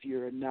 if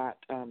you're not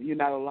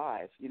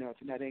alive, if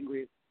you're not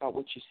angry about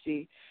what you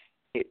see,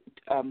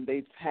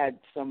 they've had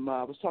some,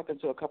 I was talking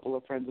to a couple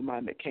of friends of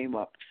mine that came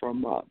up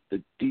from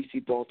the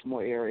D.C.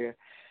 Baltimore area,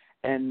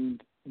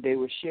 and they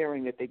were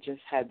sharing that they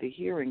just had the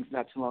hearings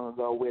not too long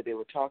ago where they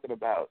were talking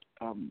about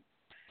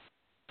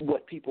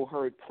what people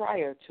heard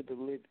prior to the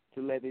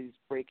levees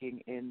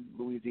breaking in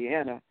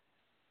Louisiana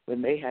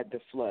when they had the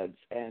floods.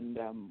 And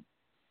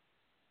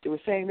they were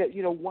saying that,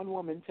 one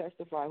woman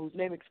testified, whose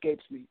name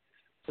escapes me,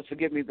 so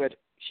forgive me, but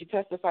she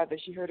testified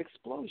that she heard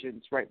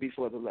explosions right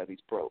before the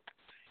levees broke,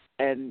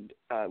 and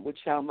which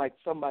sound like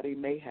somebody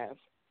may have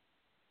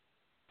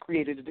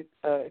created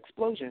an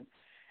explosion.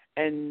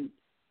 And,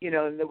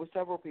 and there were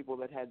several people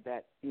that had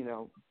that,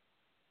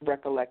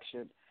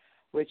 recollection,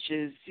 which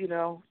is,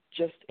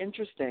 just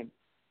interesting.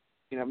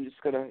 I'm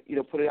just going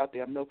to, put it out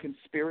there. I'm no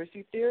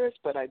conspiracy theorist,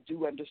 but I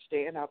do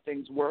understand how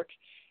things work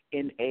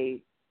in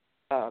a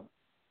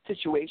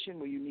situation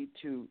where you need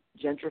to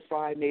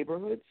gentrify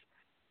neighborhoods.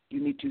 You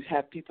need to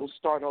have people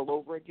start all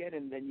over again,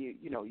 and then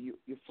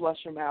you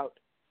flush them out.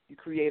 You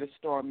create a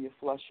storm, you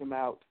flush them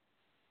out,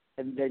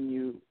 and then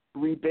you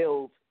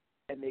rebuild,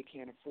 and they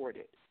can't afford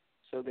it,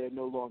 so they're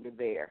no longer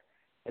there.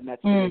 And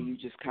that's the way you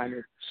just kind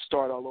of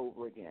start all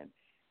over again.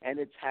 And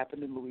it's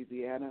happened in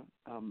Louisiana.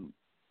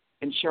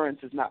 Insurance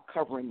is not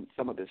covering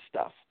some of this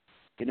stuff,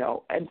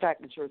 In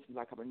fact, insurance is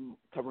not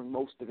covering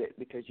most of it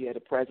because you had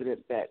a president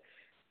that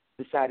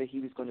decided he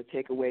was going to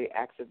take away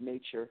acts of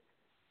nature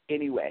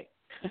anyway.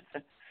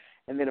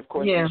 And then, of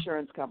course,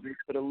 insurance companies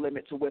put a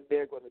limit to what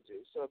they're going to do.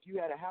 So if you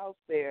had a house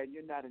there and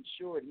you're not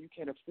insured and you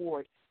can't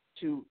afford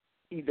to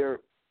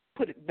either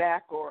put it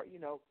back or,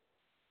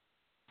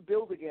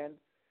 build again,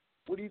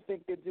 what do you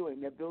think they're doing?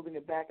 They're building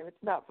it back, and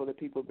it's not for the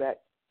people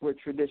that were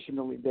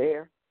traditionally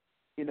there,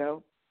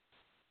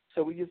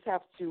 So we just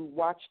have to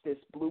watch this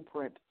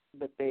blueprint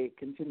that they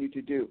continue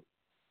to do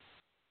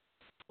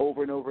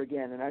over and over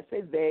again. And I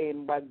say they,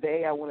 and by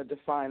they I want to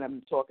define,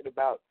 I'm talking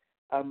about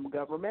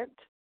government.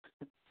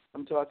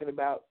 I'm talking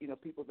about,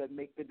 people that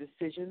make the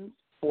decisions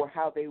for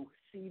how they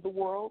see the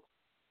world.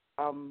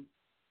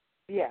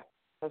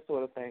 That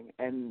sort of thing.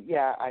 And,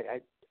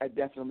 I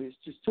definitely, it's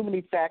just too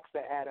many facts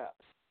that add up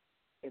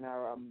in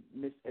our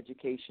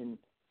miseducation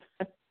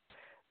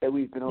that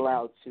we've been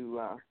allowed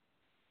to,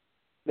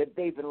 that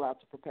they've been allowed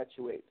to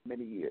perpetuate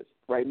many years.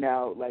 Right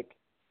now,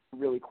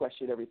 really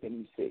question everything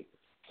you see.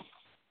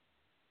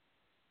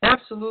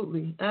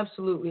 Absolutely,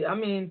 absolutely. I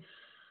mean,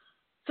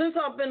 since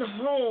I've been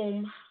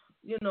home,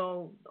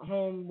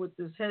 home with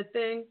this head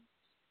thing,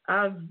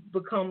 I've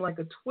become like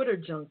a Twitter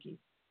junkie,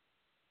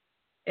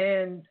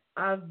 and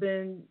I've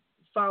been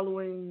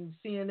following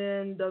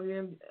CNN,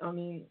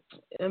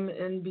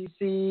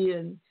 MNBC,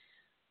 and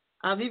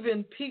I've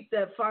even peeked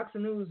at Fox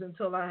News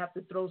until I have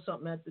to throw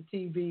something at the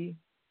TV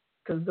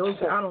because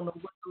I don't know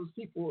what those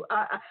people.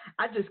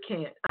 I just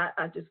can't.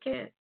 I just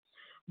can't.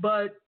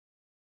 But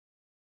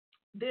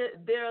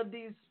there are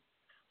these.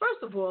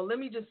 First of all, let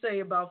me just say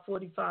about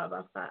 45.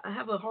 I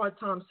have a hard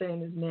time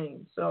saying his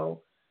name,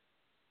 so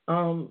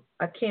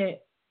I can't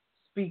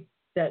speak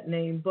that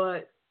name.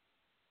 But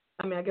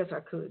I mean, I guess I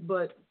could,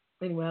 but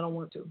anyway, I don't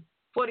want to.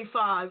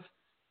 45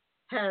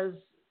 has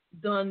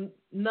done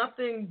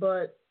nothing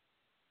but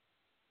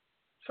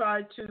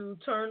try to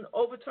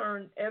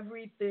overturn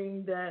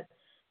everything that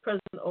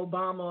President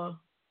Obama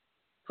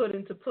put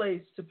into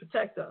place to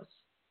protect us,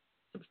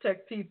 to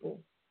protect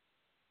people.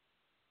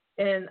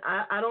 And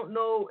I don't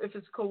know if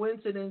it's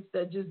coincidence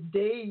that just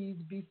days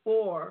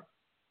before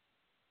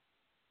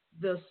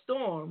the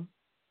storm,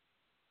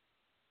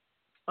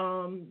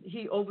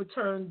 he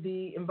overturned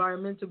the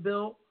environmental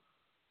bill,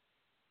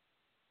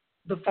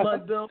 the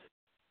flood bill.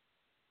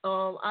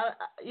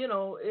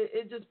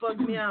 It just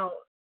bugs me out.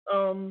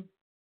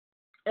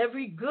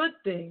 Every good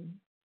thing,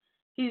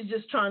 he's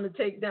just trying to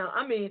take down.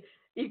 I mean,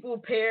 equal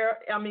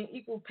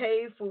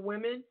pay for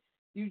women.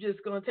 You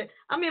just gonna take?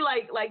 I mean,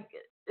 like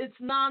it's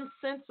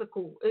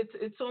nonsensical.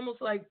 It's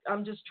almost like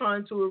I'm just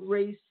trying to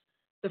erase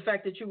the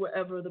fact that you were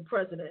ever the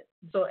president.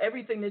 So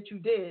everything that you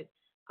did,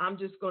 I'm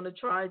just going to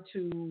try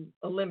to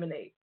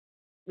eliminate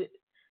at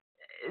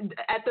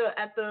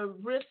the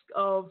risk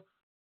of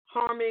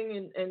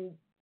harming and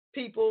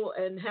people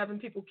and having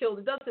people killed.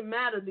 It doesn't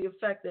matter the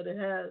effect that it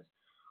has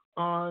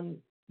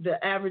on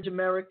the average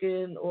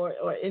American or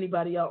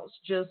anybody else.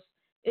 Just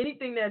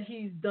anything that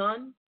he's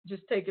done,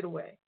 just take it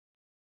away.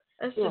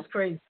 That's just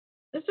crazy.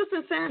 It's just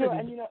insanity. Sure,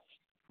 and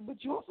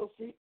but you also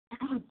see,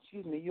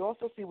 you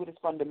also see what his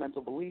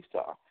fundamental beliefs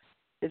are.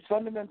 His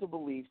fundamental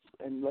beliefs,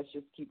 and let's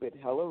just keep it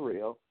hella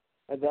real,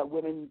 are that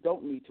women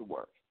don't need to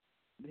work.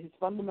 His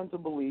fundamental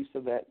beliefs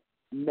are that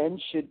men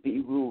should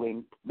be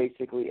ruling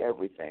basically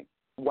everything,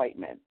 white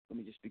men, let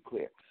me just be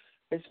clear.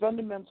 His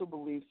fundamental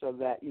beliefs are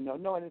that, and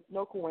it's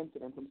no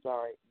coincidence,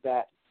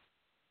 that,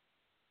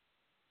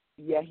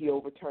 he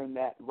overturned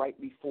that right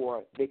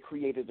before they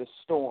created a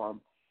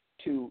storm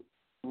to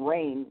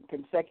rain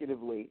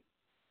consecutively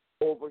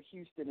over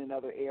Houston and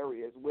other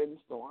areas,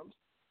 windstorms,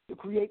 to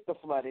create the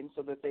flooding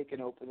so that they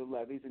can open the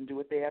levees and do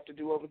what they have to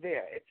do over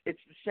there. It's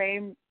the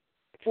same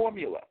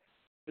formula,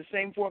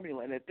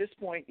 And at this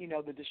point,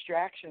 the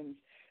distractions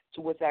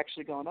to what's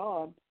actually going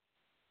on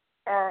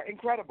are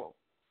incredible.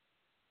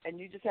 And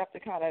you just have to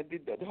kind of,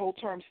 the whole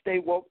term stay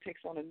woke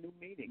takes on a new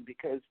meaning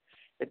because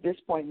at this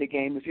point in the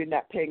game, if you're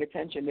not paying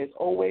attention, there's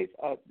always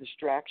a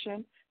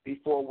distraction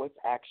before what's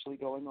actually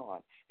going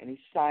on. And he's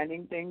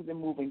signing things and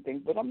moving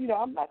things. But, I'm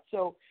not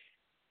so –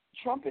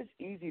 Trump is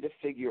easy to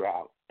figure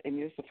out. And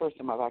it's the first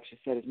time I've actually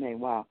said his name,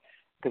 wow,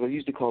 because I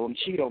used to call him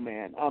Cheeto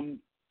Man.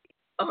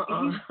 He's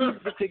easy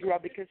to figure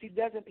out because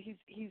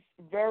he's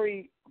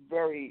very,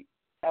 very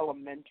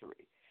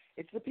elementary.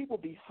 It's the people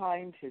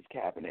behind his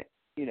cabinet,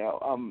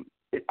 I'm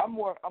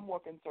more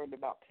concerned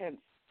about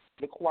Pence,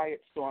 the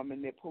quiet storm,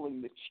 and they're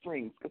pulling the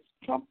strings. Because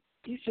Trump,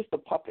 he's just a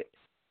puppet,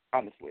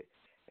 honestly,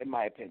 in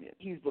my opinion.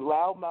 He's the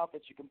loudmouth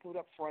that you can put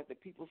up front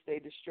that people stay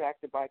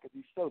distracted by because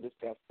he's so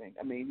disgusting.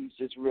 I mean, he's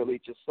just really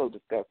just so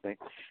disgusting.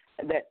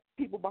 And that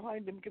people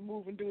behind him can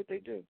move and do what they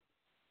do.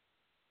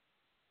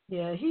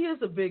 Yeah, he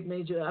is a big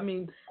major. I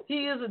mean,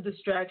 he is a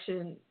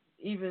distraction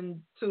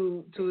even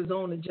to his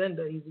own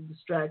agenda. He's a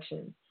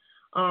distraction.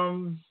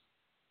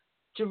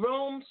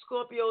 Jerome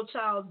Scorpio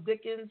Charles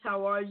Dickens,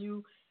 how are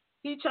you?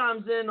 He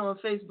chimes in on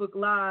Facebook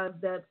Live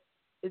that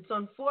it's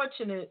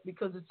unfortunate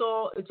because it's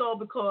all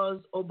because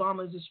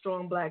Obama is a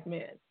strong black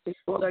man.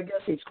 So I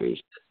guess he's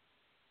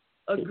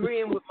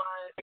agreeing with my,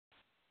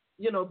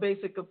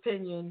 basic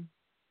opinion.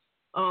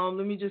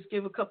 Let me just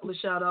give a couple of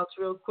shout outs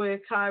real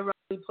quick. Hi,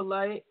 Riley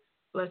Polite.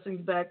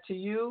 Blessings back to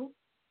you.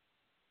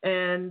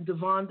 And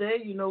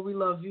JaVonne, we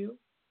love you.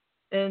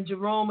 And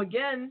Jerome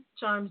again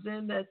chimes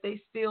in that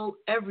they steal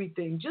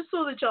everything. Just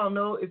so that y'all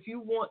know, if you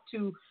want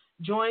to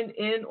join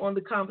in on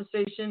the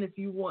conversation, if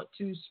you want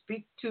to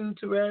speak to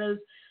Terez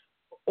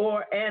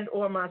or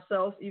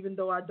myself, even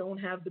though I don't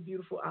have the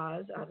beautiful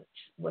eyes,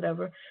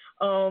 whatever,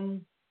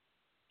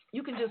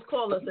 you can just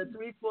call us at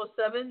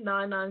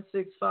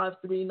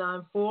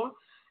 347-996-5394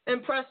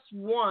 and press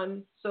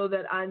 1 so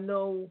that I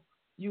know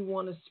you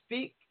want to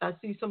speak. I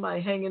see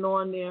somebody hanging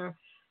on there,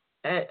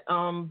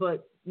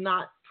 but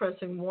not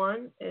pressing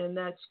 1, and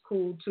that's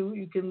cool too.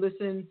 You can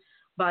listen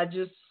by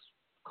just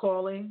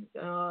calling.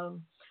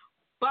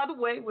 By the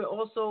way, we're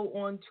also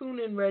on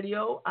TuneIn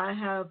Radio. I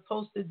have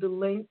posted the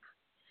link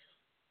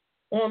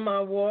on my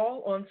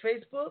wall on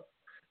Facebook,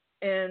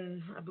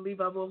 and I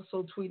believe I've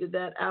also tweeted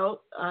that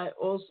out. I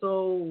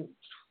also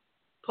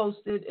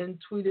posted and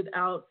tweeted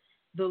out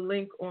the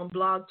link on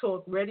Blog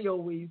Talk Radio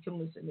where you can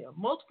listen. There are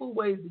multiple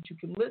ways that you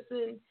can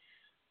listen,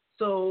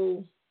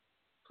 so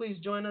please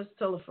join us.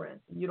 Tell a friend.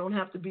 You don't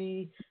have to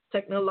be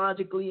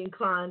technologically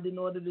inclined in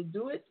order to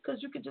do it,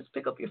 because you can just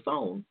pick up your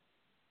phone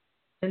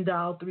and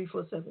dial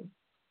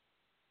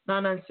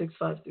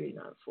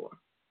 347-996-5394.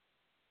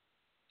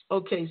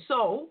 Okay,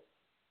 so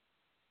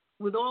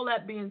with all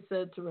that being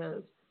said,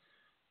 Terez,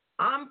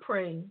 I'm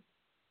praying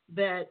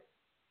that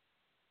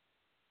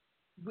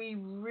we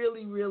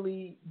really,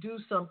 really do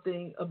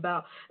something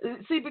about,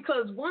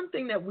 because one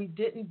thing that we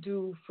didn't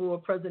do for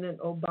President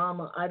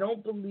Obama, I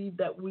don't believe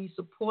that we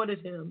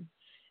supported him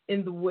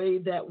in the way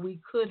that we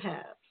could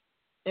have.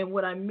 And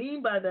what I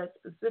mean by that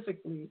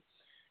specifically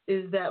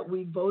is that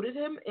we voted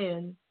him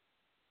in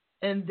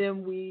and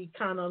then we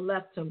kind of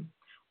left him.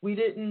 We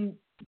didn't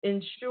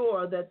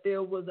ensure that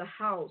there was a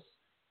House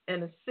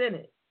and a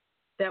Senate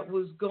that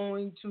was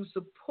going to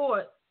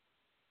support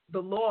the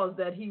laws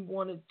that he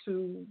wanted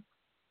to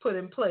put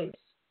in place.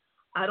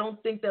 I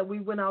don't think that we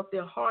went out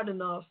there hard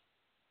enough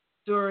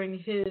during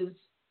his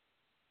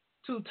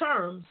 2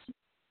 terms.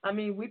 I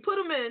mean, we put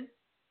him in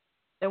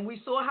and we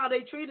saw how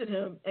they treated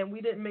him, and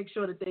we didn't make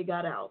sure that they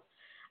got out.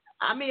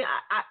 I mean,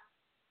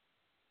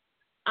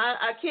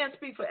 I can't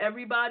speak for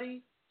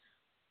everybody,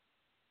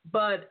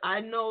 but I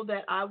know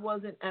that I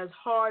wasn't as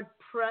hard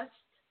pressed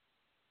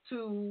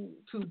to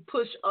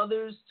push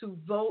others to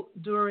vote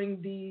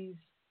during these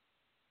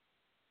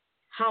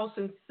House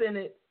and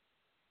Senate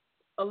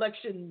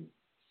election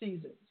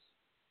seasons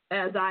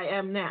as I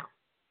am now.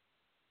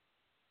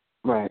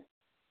 Right.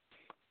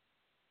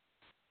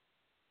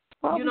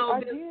 Well, you the know,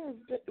 idea is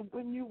that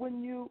when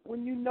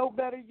you know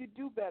better, you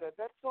do better.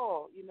 That's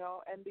all, you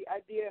know. And the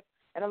idea,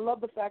 and I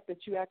love the fact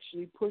that you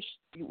actually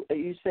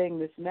you're saying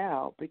this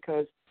now,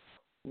 because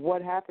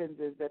what happens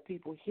is that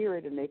people hear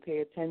it and they pay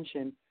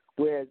attention,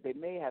 whereas they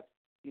may have,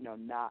 you know,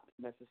 not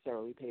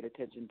necessarily paid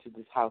attention to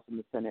this House and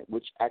the Senate,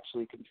 which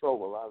actually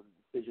control a lot of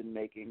the decision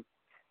making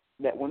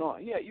that went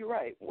on. Yeah, you're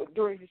right.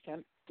 During his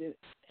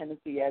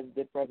tendency as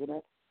the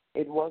president,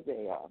 it was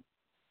a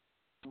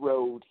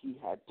road he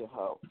had to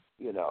hoe.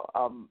 You know,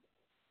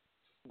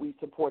 we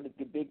supported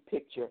the big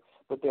picture,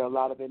 but there are a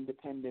lot of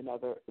independent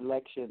other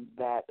elections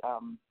that,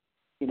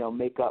 you know,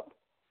 make up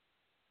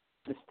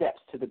the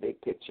steps to the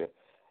big picture.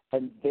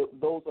 And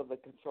those are the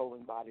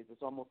controlling bodies.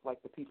 It's almost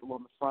like the people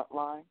on the front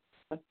line.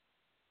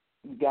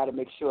 You got to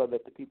make sure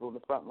that the people in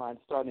the front line,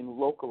 starting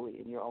locally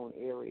in your own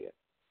area,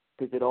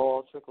 because it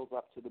all trickles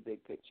up to the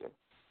big picture.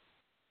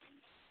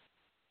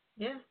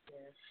 Yeah,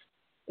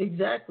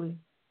 exactly.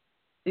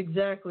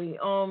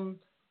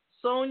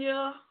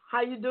 Sonia,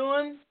 how you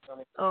doing?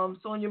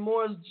 Sonia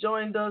Moore's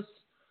joined us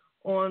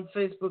on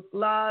Facebook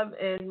Live,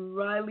 and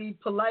Riley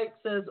Polite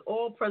says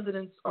all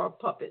presidents are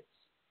puppets.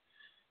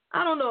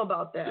 I don't know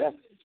about that. Yes.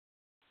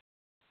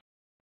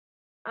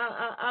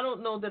 I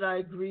don't know that I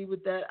agree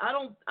with that. I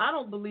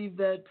don't believe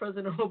that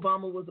President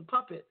Obama was a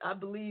puppet. I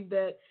believe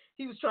that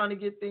he was trying to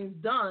get things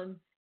done,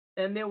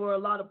 and there were a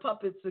lot of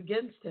puppets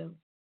against him.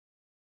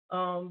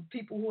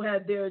 People who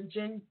had their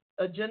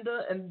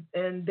agenda,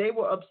 and they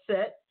were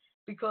upset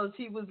because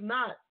he was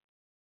not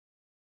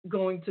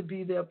going to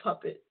be their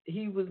puppet.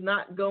 He was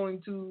not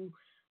going to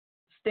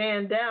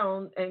stand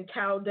down and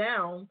cow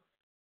down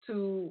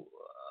to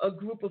a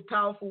group of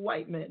powerful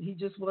white men. He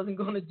just wasn't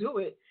going to do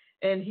it.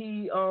 And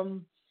he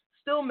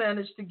still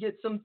managed to get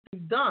some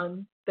things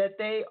done that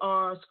they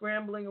are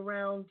scrambling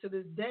around to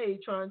this day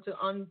trying to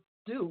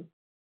undo,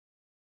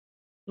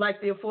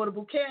 like the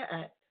Affordable Care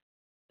Act.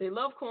 They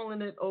love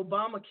calling it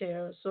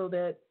Obamacare so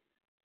that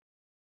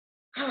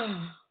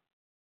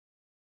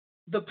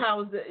the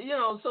powers that, you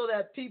know, so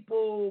that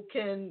people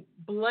can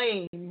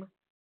blame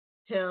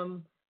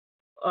him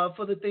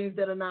for the things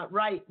that are not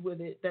right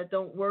with it, that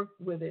don't work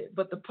with it.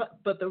 But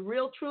the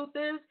real truth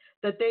is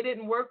that they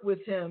didn't work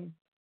with him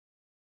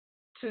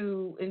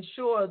to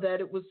ensure that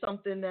it was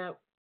something that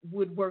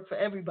would work for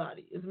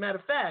everybody. As a matter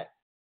of fact,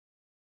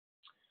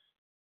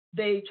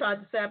 they tried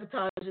to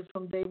sabotage it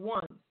from day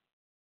one.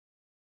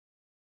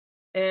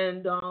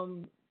 And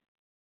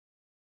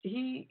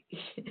he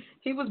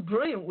was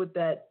brilliant with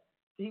that.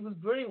 He was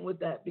brilliant with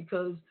that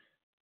because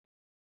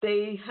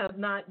they have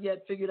not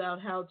yet figured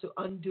out how to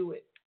undo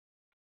it.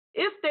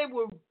 If they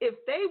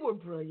were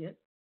brilliant,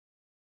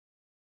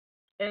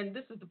 and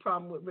this is the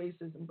problem with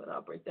racism, but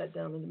I'll break that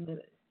down in a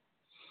minute.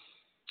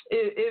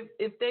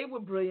 If they were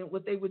brilliant,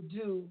 what they would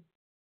do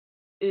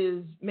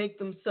is make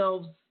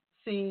themselves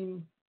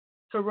seem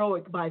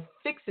heroic by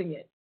fixing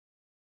it,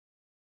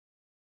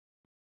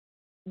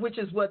 which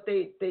is what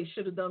they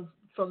should have done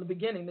from the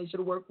beginning. They should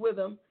have worked with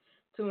them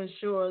to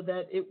ensure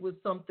that it was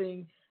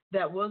something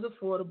that was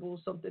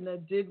affordable, something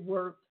that did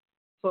work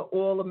for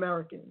all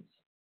Americans.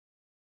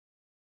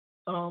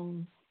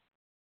 And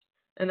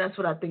that's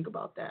what I think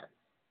about that.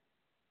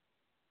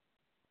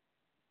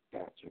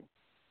 Gotcha.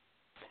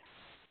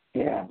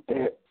 Yeah,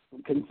 they're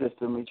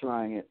consistently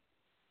trying it,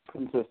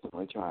 and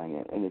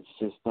it's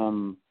just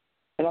and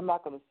I'm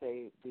not going to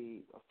say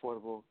the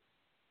affordable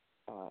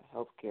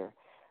health care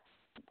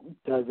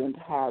doesn't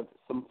have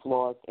some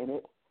flaws in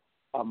it.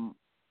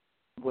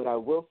 What I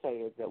will say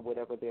is that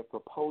whatever they're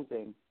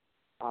proposing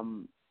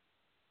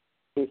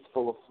is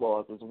full of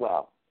flaws as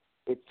well.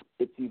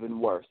 it's even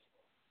worse.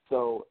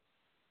 So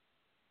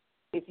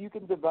if you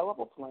can develop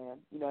a plan,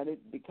 and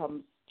it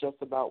becomes just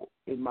about,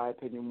 in my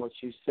opinion, what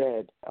you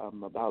said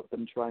about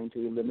them trying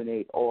to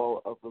eliminate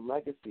all of the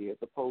legacy, as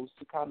opposed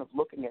to kind of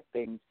looking at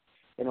things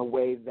in a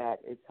way that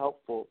is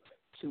helpful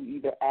to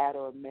either add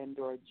or amend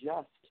or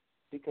adjust,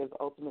 because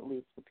ultimately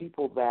it's the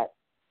people that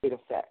it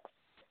affects.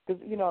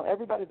 Because,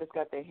 everybody that's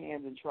got their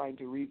hands in trying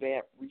to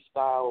revamp,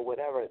 restyle, or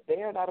whatever,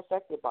 they are not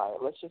affected by it.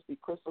 Let's just be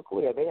crystal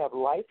clear. They have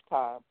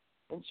lifetime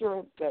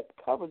insurance that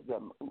covers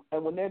them.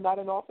 And when they're not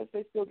in office,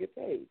 they still get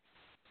paid.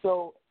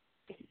 So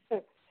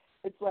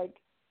it's like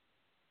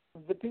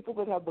the people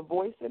that have the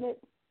voice in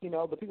it,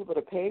 the people that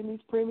are paying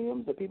these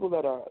premiums, the people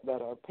that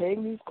are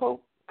paying these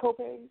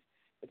co-pays,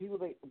 the people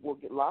that will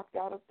get locked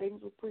out of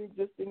things with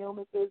pre-existing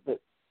illnesses that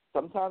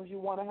sometimes you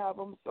want to have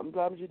them,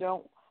 sometimes you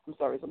don't.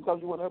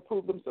 Sometimes you want to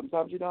approve them,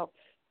 sometimes you don't.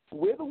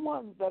 We're the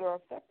ones that are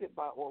affected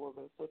by all of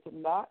this. So to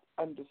not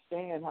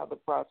understand how the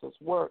process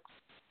works,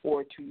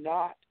 or to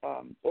not,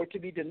 or to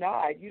be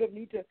denied, you don't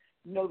need to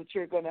know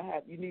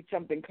that you need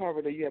something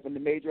covered, or you have a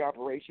major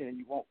operation and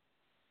you won't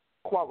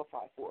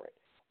qualify for it,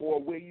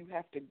 or where you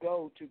have to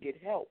go to get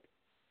help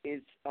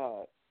is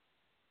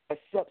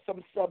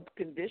some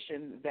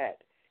sub-condition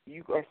that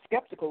you are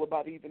skeptical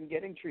about even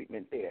getting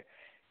treatment there.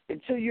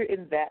 Until you're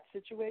in that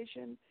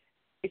situation,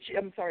 it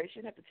shouldn't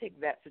have to take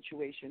that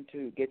situation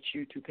to get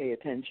you to pay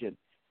attention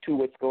to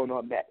what's going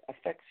on that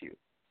affects you,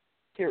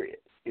 period.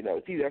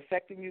 It's either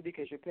affecting you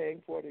because you're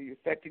paying for it, or you're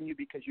affecting you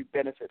because you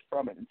benefit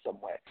from it in some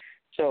way.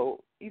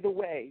 So either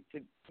way,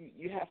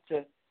 you have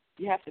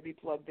to be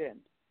plugged in.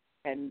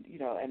 And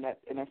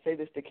I say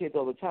this to kids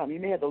all the time. You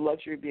may have the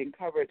luxury of being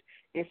covered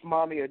if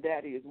mommy or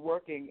daddy is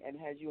working and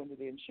has you under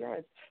the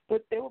insurance,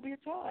 but there will be a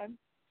time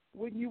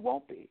when you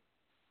won't be,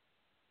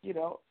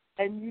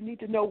 and you need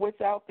to know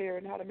what's out there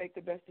and how to make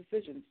the best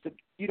decisions. So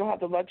you don't have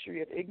the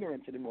luxury of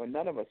ignorance anymore.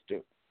 None of us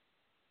do.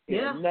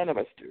 None of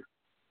us do.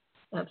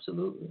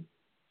 Absolutely.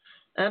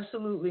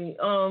 Absolutely.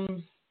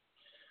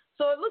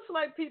 So it looks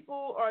like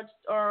people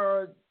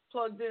are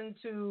plugged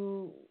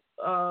into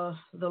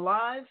the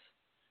live.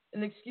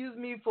 And excuse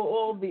me for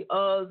all the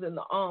uhs and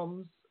the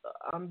ums.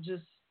 I'm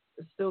just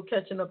still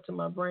catching up to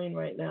my brain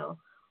right now.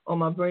 Or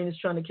my brain is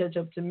trying to catch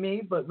up to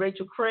me. But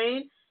Rachel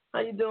Crane, how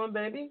you doing,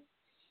 baby?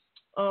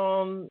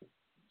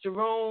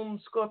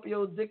 Jerome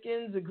Scorpio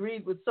Dickens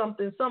agreed with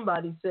something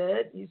somebody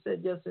said. He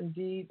said, yes,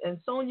 indeed. And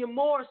Sonia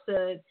Moore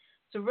said,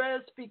 Terez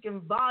speaking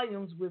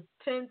volumes with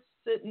Pence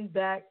sitting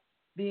back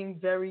being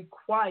very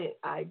quiet.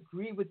 I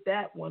agree with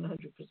that 100%.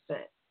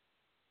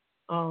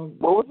 What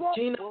was that?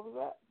 Gina, what was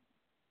that?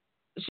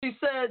 She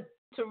said,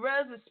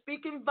 Terez is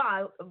speaking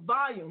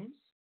volumes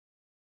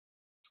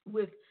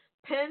with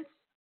Pence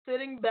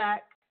sitting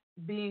back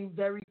being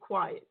very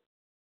quiet.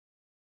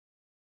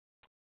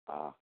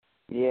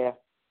 Yeah.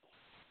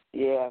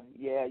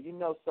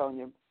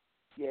 Sonia.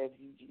 Yeah,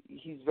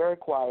 he's very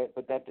quiet,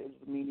 but that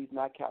doesn't mean he's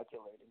not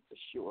calculating for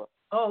sure.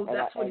 Oh,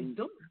 that's what he's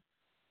doing.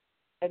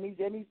 And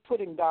he's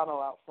putting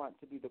Donald out front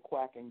to be the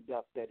quacking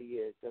duck that he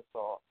is. That's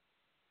all.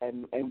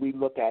 And we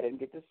look at it and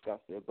get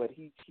disgusted. But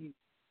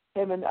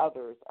him and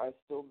others are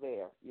still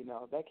there.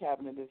 That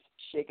cabinet is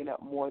shaken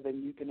up more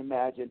than you can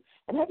imagine.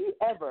 And have you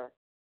ever,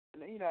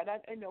 and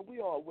I know we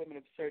all are women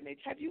of a certain age,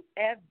 have you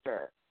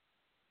ever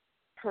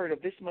heard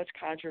of this much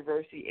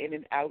controversy in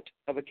and out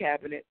of a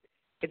cabinet?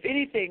 If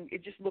anything,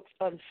 it just looks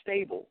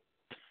unstable.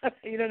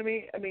 You know what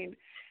I mean?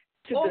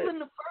 Within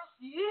the first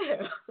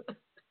year.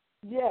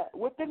 Yeah,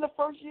 within the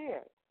first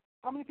year.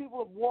 How many people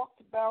have walked,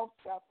 bounced,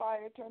 got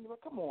fired, turned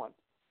around?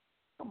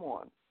 Come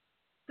on.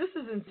 This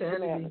is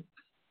insanity.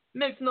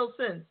 Makes no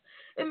sense.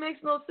 It makes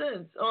no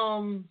sense.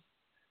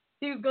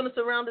 He's going to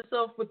surround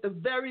himself with the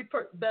very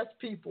best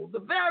people,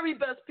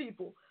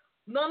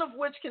 none of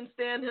which can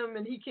stand him,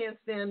 and he can't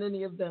stand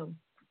any of them,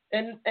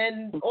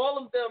 and all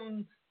of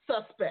them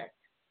suspect.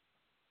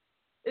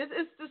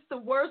 It's just the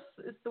worst.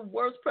 It's the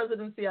worst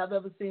presidency I've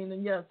ever seen.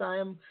 And yes, I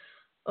am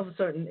of a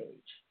certain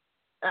age.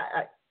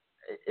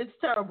 It's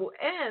terrible,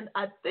 and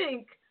I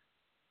think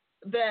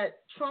that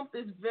Trump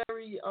is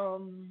very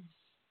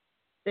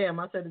damn,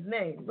 I said his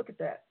name. Look at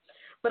that.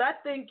 But I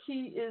think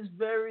he is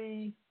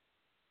very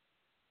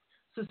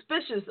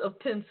suspicious of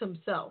Pence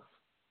himself,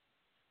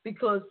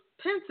 because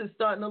Pence is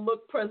starting to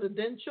look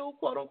presidential,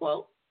 quote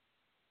unquote,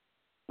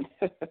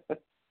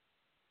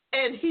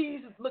 and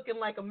he's looking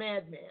like a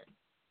madman.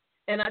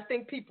 And I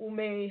think people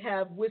may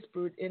have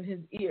whispered in his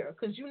ear,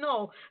 because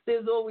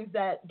there's always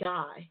that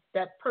guy,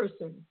 that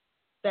person,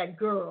 that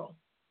girl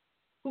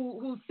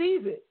who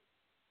sees it.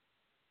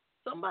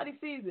 Somebody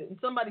sees it, and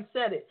somebody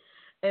said it.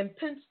 And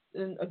Pence,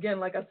 and again,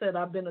 like I said,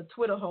 I've been a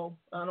Twitter hoe.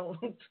 I don't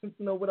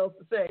know what else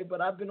to say,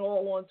 but I've been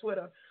all on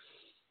Twitter.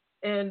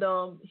 And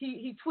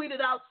he tweeted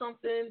out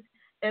something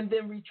and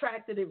then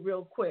retracted it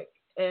real quick.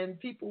 And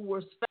people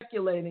were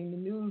speculating, the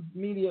news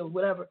media,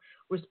 whatever,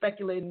 were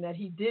speculating that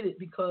he did it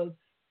because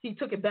he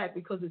took it back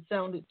because it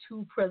sounded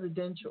too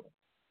presidential.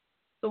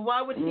 So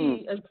why would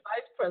he, as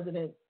vice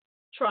president,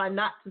 try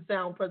not to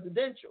sound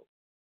presidential?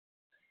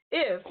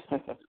 If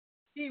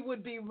he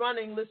would be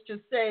running, let's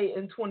just say,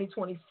 in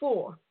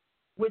 2024,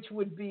 which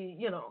would be,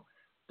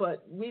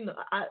 but we know,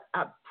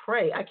 I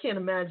pray, I can't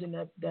imagine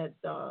that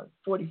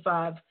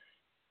 45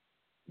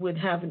 would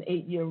have an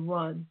 8-year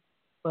run,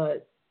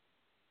 but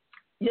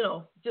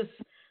just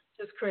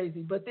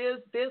crazy. But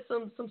there's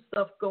some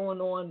stuff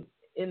going on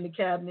in the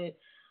cabinet.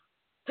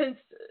 Pence,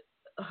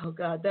 oh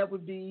God, that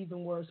would be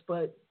even worse.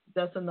 But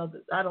that's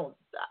another. I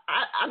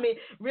mean,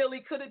 really,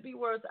 could it be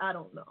worse? I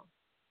don't know.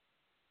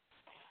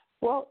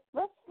 Well,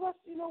 let's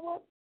you know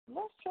what?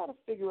 Let's try to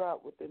figure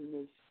out within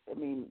this. I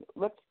mean,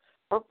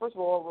 first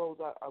of all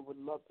roads I would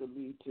love to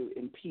lead to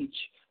impeach,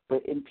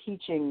 but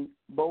impeach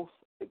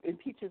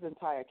his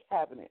entire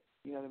cabinet.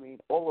 You know what I mean?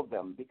 All of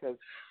them, because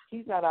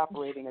he's not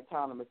operating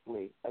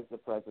autonomously as the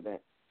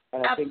president.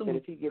 And I think that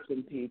if he gets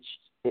impeached,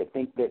 I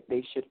think that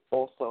they should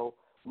also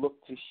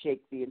look to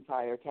shake the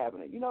entire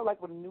cabinet.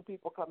 Like when new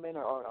people come in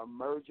or a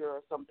merger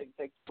or something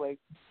takes place,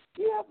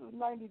 you have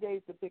 90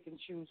 days to pick and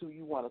choose who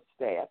you want to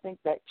stay. I think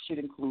that should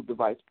include the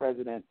vice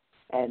president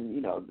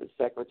and, the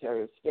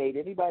secretary of state,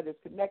 anybody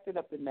that's connected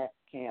up in that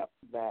camp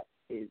that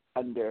is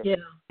under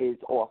his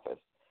office.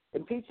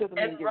 Impeach doesn't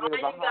mean get rid of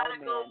a high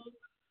man.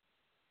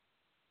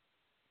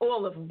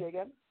 All of them. Say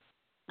again?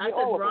 I said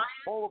all Ryan.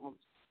 All of them.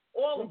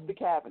 All of them. The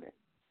cabinet.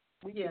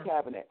 The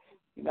cabinet.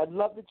 I'd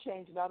love to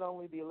change not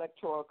only the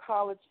electoral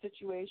college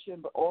situation,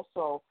 but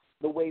also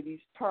the way these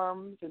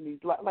terms and these,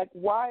 like,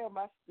 why are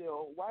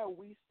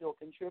we still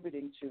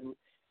contributing to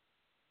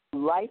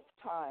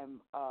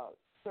lifetime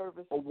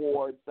service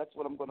awards? That's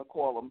what I'm going to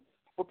call them,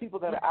 for people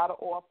that are out of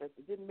office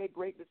that didn't make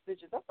great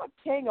decisions. That's like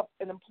paying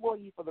an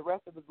employee for the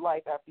rest of his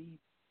life after he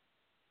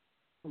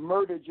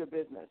murdered your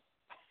business.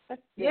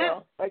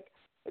 Like,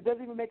 it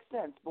doesn't even make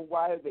sense. But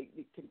why are they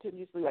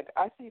continuously, like,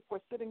 I see for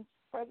sitting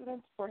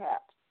presidents,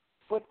 perhaps.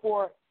 But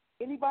for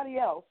anybody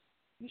else,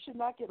 you should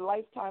not get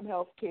lifetime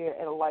health care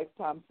and a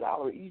lifetime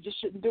salary. You just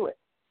shouldn't do it,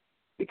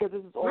 because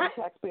this is all the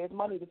taxpayers'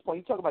 money at this point.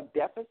 You talk about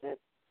deficit,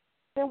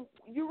 then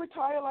you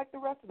retire like the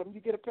rest of them.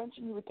 You get a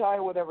pension, you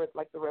retire, whatever,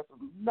 like the rest of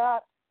them.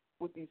 Not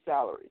with these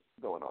salaries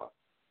going on.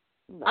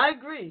 No. I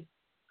agree.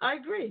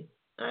 Let's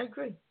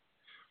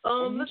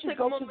take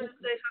a moment to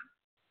say.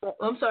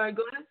 I'm sorry.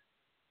 Go ahead.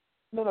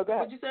 No, go ahead.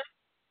 What'd you say?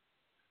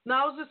 No,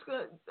 I was just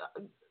going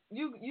to.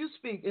 You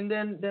speak, and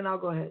then I'll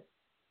go ahead.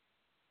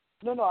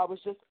 No, I was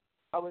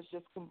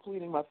just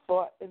completing my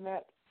thought in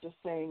that, just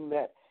saying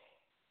that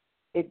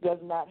it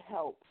does not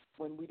help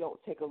when we don't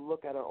take a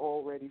look at our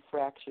already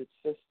fractured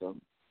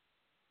system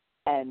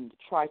and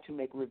try to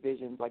make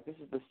revisions. Like, this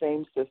is the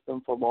same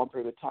system for a long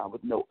period of time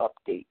with no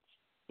updates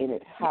in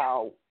it,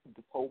 how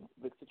the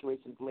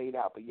situation is laid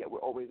out, but yet we're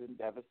always in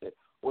deficit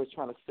or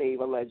trying to save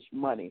alleged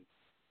money.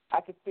 I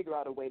could figure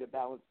out a way to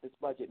balance this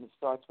budget, and it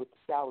starts with the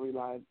salary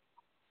line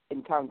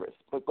in Congress.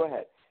 But go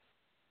ahead.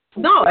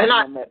 No, and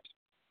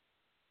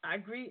I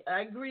agree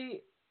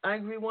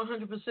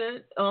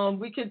 100%.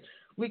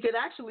 We could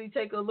actually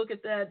take a look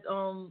at that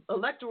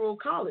electoral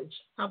college.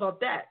 How about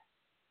that?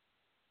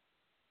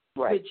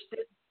 Right. Which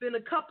there's been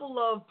a couple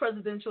of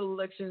presidential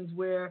elections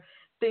where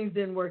things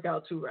didn't work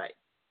out too right.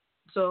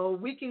 So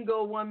we can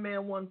go one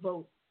man, one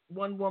vote,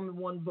 one woman,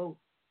 one vote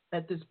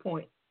at this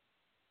point.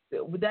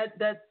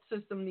 That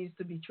system needs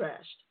to be trashed,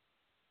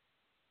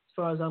 as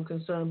far as I'm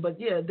concerned. But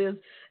yeah,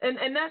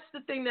 and that's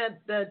the thing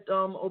that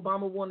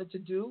Obama wanted to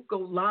do: go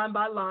line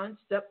by line,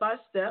 step by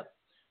step.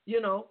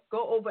 Go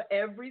over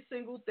every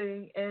single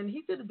thing, and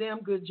he did a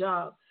damn good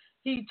job.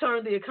 He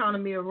turned the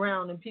economy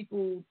around, and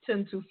people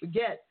tend to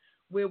forget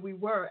where we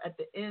were at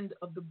the end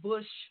of the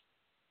Bush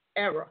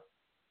era,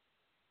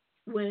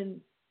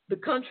 when the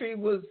country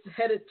was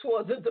headed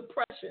towards a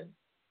depression.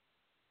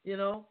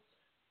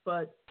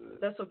 But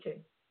that's okay.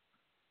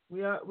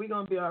 We're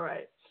gonna be all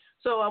right.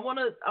 So I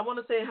wanna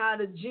say hi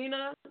to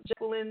Gina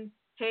Jacqueline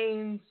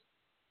Haynes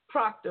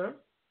Proctor,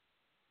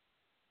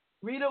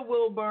 Rita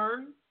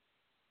Wilburn,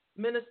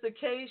 Minister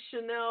K.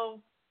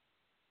 Chanel.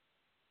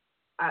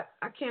 I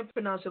can't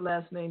pronounce your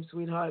last name,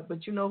 sweetheart,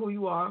 but you know who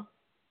you are.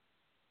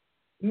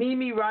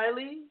 Mimi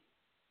Riley,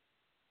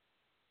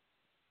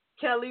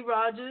 Kelly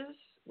Rogers,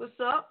 what's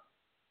up?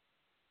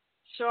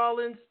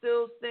 Charlene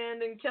Still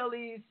Standing,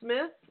 Kelly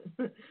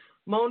Smith,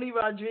 Moni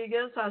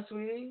Rodriguez, hi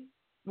sweetie,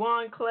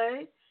 Juan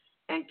Clay,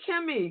 and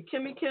Kimmy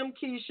Kim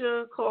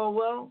Keisha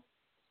Caldwell,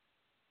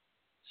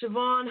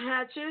 Siobhan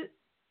Hatchett,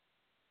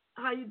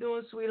 how you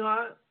doing,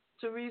 sweetheart?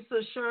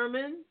 Teresa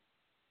Sherman.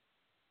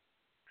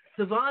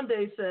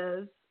 Devonde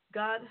says,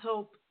 God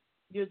help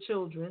your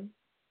children,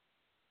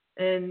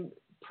 and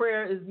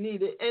prayer is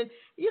needed. And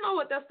you know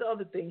what? That's the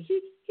other thing.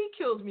 He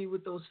kills me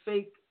with those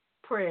fake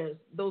prayers,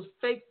 those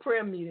fake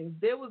prayer meetings.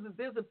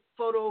 There's a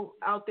photo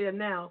out there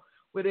now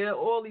where there are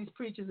all these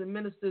preachers and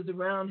ministers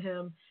around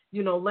him,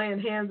 laying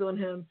hands on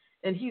him,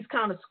 and he's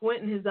kind of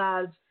squinting his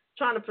eyes,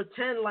 trying to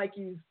pretend like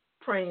he's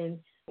praying.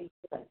 He's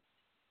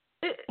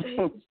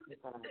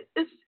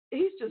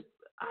just,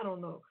 I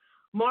don't know.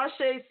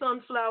 Marsha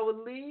Sunflower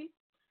Lee,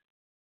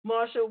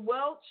 Marsha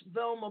Welch,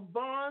 Velma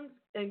Barnes,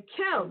 and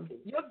Kim,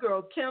 your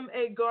girl, Kim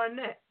A.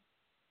 Garnett.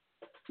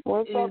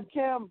 What's up,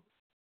 Kim?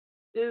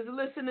 is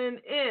listening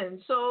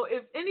in. So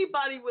if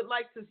anybody would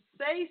like to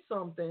say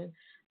something,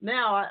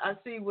 now I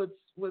see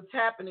what's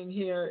happening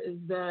here is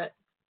that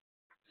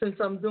since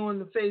I'm doing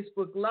the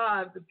Facebook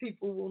Live, the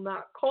people will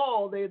not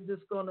call. They're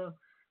just gonna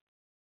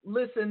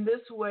listen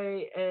this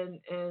way,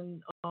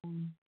 and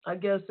I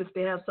guess if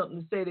they have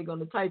something to say, they're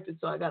gonna type it.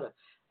 So I gotta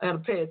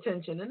pay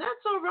attention, and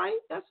that's all right.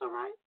 That's all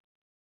right.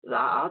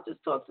 I'll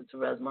just talk to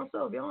Terez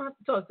myself. You don't have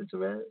to talk to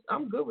Terez.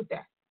 I'm good with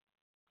that.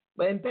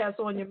 And pass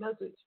on your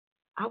message.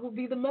 I will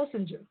be the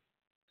messenger.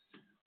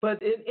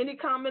 But any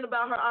comment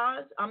about her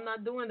eyes, I'm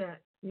not doing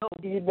that. No.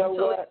 You know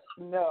what?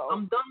 No.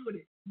 I'm done with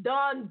it.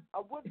 Done. I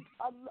would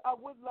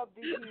love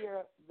to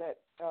hear that.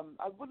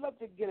 I would love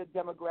to get a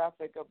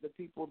demographic of the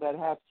people that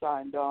have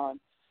signed on,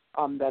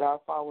 that are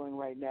following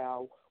right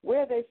now.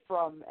 Where are they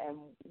from, and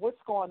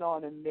what's going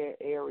on in their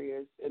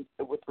areas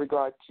with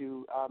regard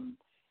to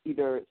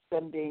either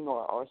sending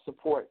or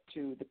support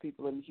to the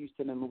people in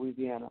Houston and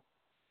Louisiana?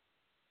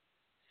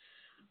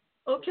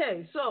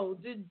 Okay, so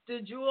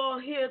did you all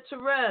hear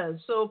Terez?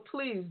 So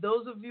please,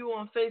 those of you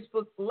on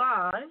Facebook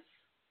Live,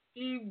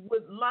 she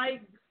would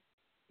like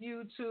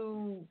you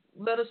to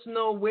let us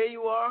know where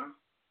you are,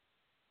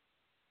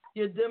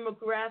 your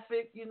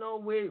demographic,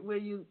 where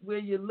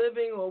you're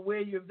living or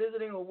where you're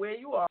visiting or where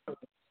you are,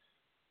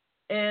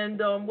 and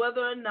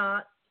whether or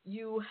not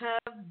you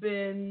have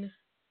been.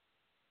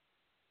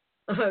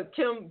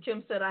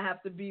 Kim said I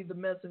have to be the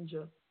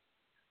messenger.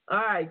 All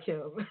right,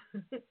 Kim.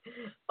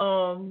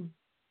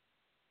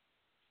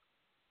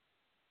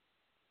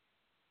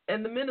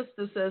 And the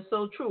minister says,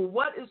 so true.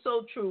 What is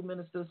so true,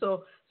 minister?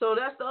 So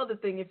that's the other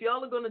thing. If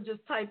y'all are going to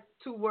just type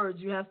 2 words,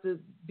 you have to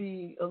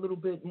be a little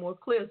bit more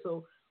clear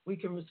so we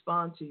can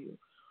respond to you.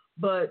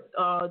 But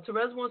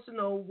Terez wants to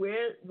know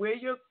where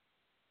you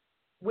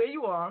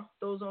are,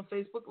 those on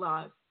Facebook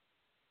Live.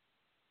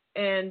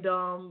 And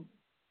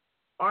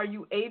are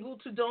you able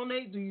to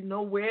donate? Do you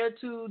know where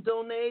to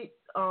donate?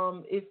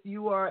 If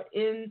you are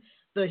in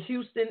the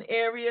Houston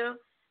area,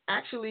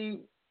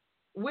 actually,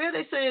 where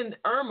they saying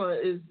Irma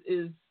is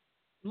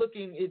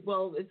looking,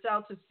 it's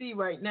out to sea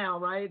right now,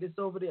 right? It's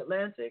over the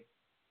Atlantic,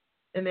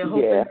 and they're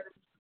hoping that it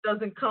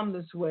doesn't come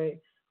this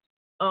way.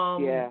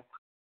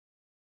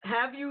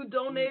 Have you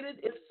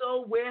donated? If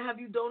so, where have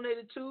you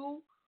donated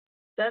to?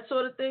 That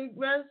sort of thing,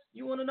 Rez,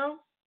 you want to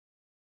know?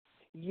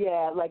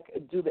 Yeah, like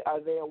are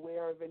they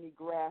aware of any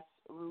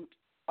grassroots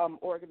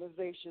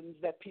organizations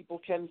that people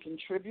can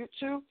contribute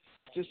to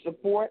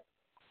support?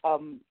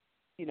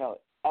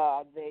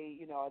 Are they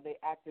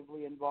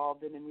actively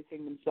involved in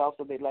anything themselves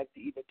that they'd like to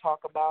either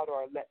talk about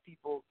or let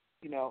people,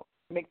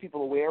 make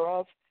people aware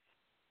of?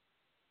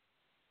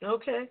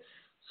 Okay.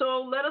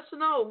 So let us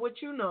know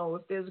what you know.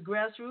 If there's a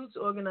grassroots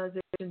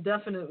organization,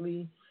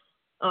 definitely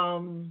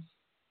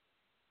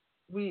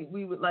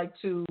we would like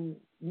to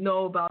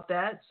know about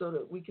that so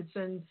that we could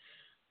send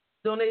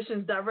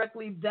donations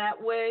directly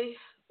that way.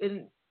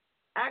 And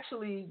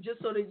actually,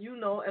 just so that you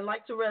know, and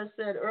like Terez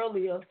said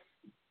earlier,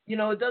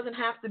 it doesn't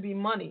have to be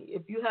money.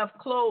 If you have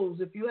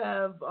clothes, if you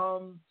have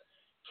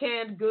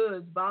canned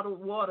goods, bottled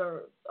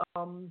water,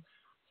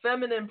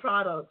 feminine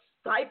products,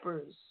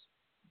 diapers,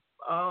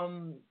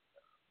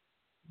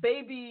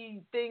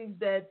 baby things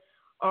that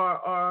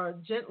are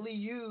gently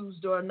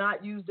used or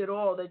not used at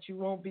all that you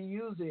won't be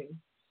using.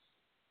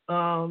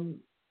 I'm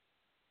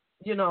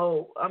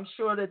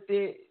sure that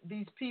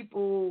these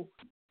people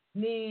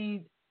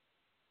need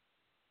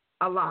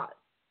a lot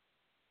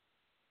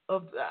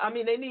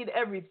they need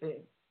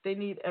everything. They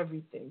need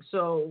everything.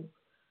 So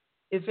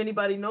if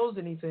anybody knows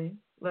anything,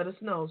 let us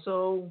know.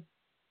 So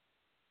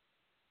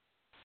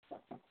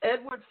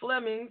Edward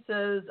Fleming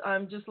says,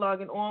 I'm just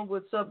logging on.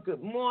 What's up?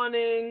 Good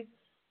morning.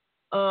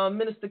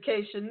 Minister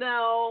K.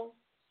 Chanel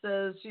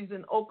says she's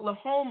in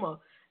Oklahoma.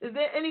 Is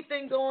there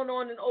anything going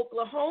on in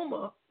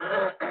Oklahoma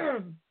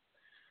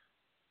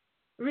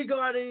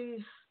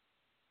regarding,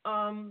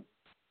 a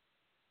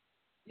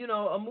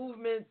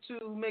movement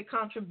to make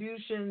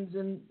contributions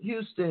in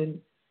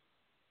Houston?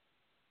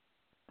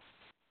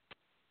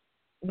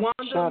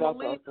 Wanda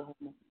Molina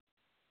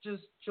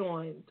just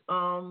joined.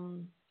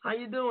 How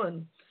you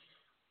doing?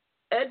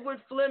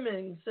 Edward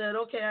Fleming said,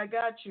 okay, I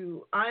got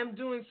you. I am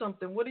doing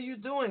something. What are you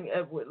doing,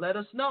 Edward? Let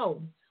us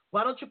know.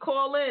 Why don't you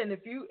call in?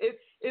 If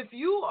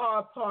you are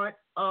a part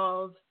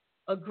of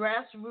a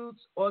grassroots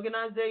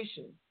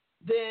organization,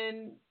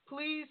 then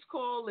please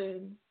call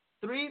in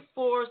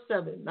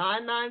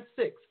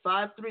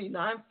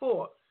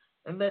 347-996-5394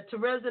 and let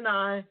Terez and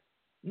I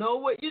know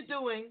what you're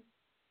doing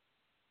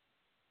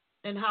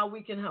and how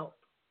we can help.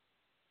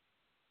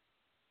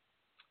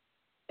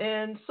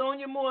 And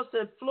Sonia Moore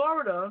said,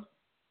 Florida,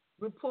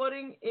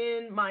 reporting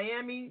in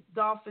Miami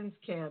Dolphins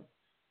camp,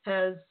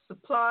 has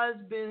supplies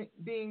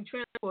being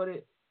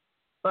transported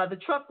by the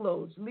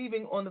truckloads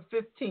leaving on the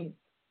 15th.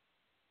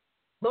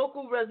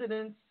 Local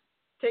residents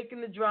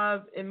taking the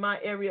drive in my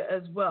area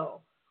as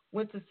well.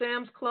 Went to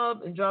Sam's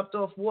Club and dropped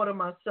off water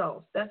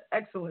myself. That's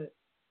excellent.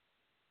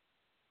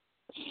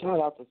 Shout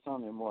out to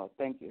Sonia Moore.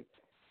 Thank you.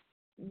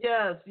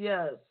 Yes.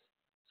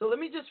 So let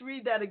me just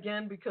read that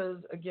again because,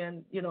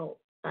 again,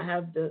 I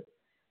have the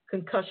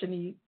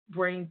concussion-y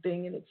brain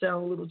thing, and it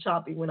sounded a little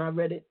choppy when I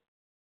read it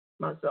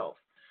myself.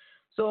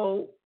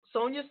 So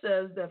Sonia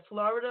says that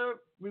Florida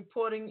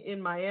reporting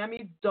in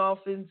Miami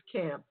Dolphins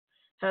camp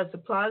has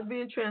supplies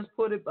being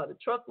transported by the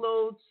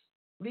truckloads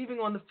leaving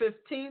on the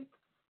 15th.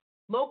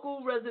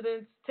 Local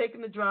residents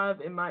taking the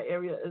drive in my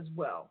area as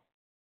well.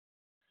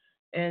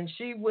 And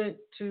she went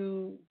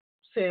to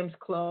Sam's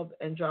Club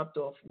and dropped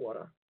off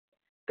water.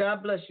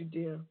 God bless you,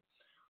 dear.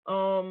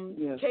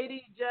 Yes.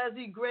 Katie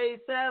Jazzy Gray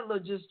Sadler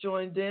just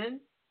joined in.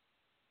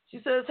 She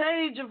says,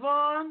 hey,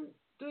 JaVonne,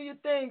 do your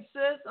thing,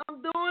 sis.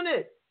 I'm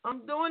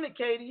doing it,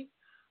 Katie.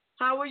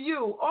 How are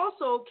you?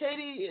 Also,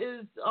 Katie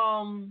is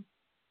a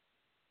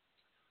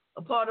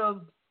part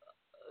of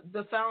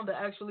the founder,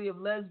 actually, of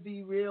Let's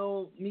Be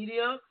Real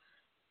Media.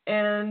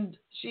 And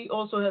she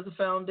also has a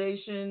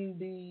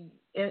foundation.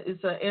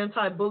 It's an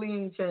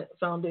anti-bullying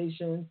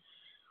foundation.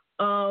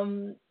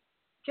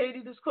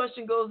 Katie, this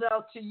question goes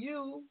out to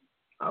you.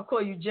 I'll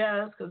call you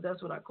Jazz because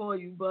that's what I call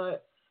you.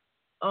 But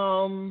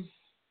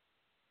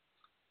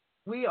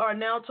we are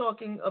now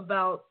talking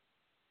about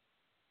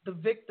the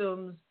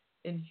victims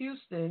in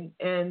Houston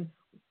and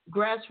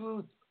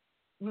grassroots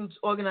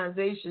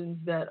organizations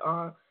that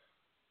are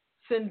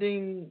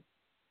sending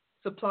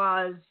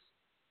supplies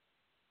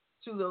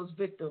to those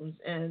victims.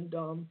 And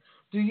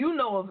do you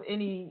know of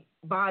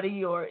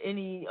anybody or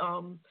any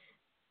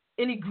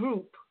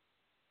group,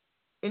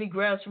 any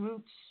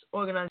grassroots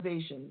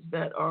organizations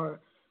that are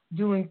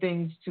doing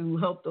things to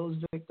help those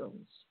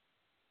victims?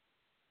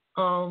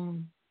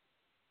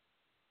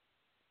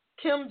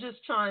 Kim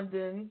just chimed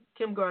in,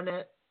 Kim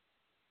Garnett.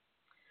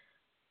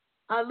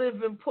 I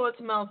live in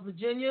Portsmouth,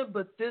 Virginia,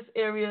 but this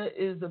area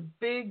is a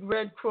big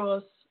Red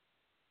Cross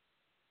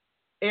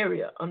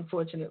area,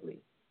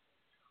 unfortunately.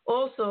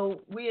 Also,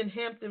 we in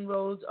Hampton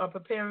Roads are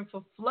preparing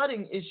for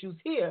flooding issues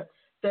here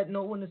that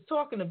no one is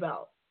talking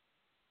about.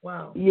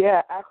 Wow.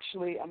 Yeah,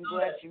 actually, I'm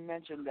glad you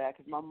mentioned that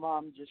because my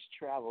mom just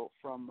traveled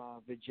from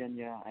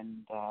Virginia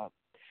and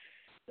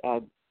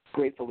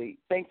thankfully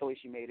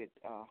she made it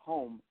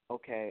home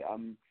okay.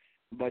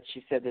 But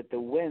she said that the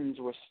winds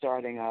were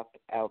starting up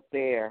out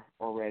there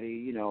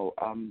already,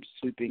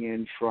 sweeping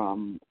in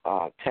from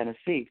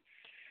Tennessee.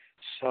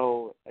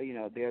 So,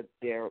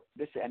 they're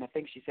this, and I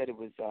think she said it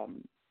was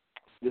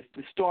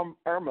the storm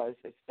Irma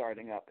is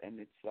starting up and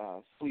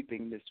it's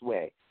sweeping this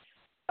way.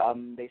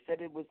 They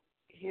said it was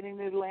hitting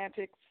the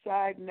Atlantic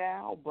side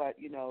now, but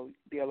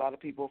there are a lot of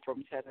people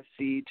from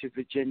Tennessee to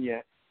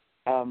Virginia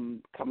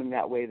coming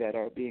that way that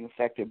are being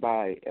affected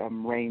by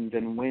rains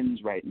and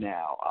winds right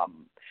now.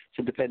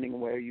 So depending on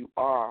where you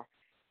are,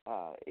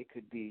 it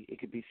could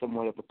be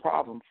somewhat of a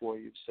problem for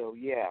you. So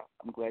yeah,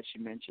 I'm glad she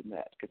mentioned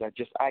that because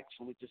I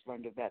actually just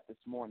learned of that this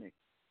morning.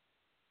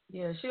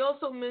 Yeah, she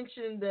also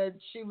mentioned that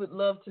she would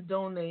love to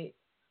donate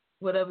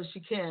whatever she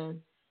can.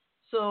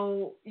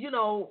 So you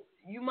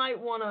might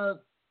want to.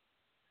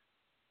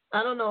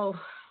 I don't know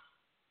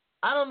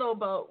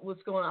about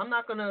what's going on. I'm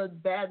not going to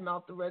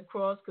badmouth the Red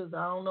Cross because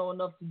I don't know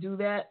enough to do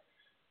that.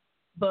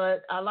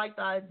 But I like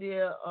the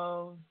idea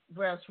of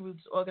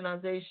grassroots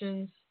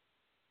organizations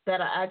that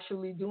are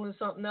actually doing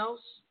something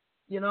else,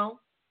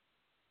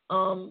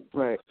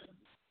 Right.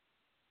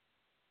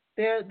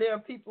 There are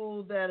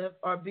people that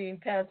are being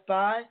passed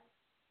by,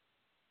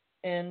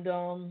 and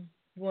you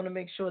want to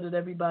make sure that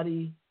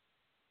everybody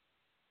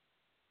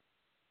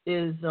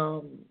is,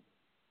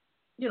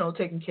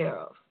 taken care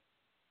of.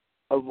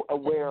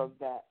 Aware of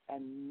that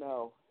and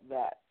know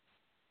that,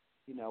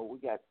 we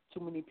got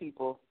too many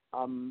people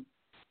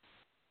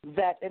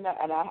that, and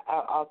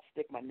I'll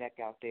stick my neck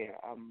out there.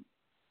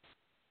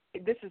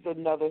 This is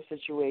another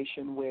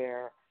situation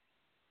where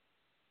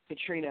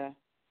Katrina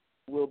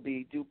will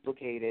be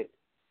duplicated,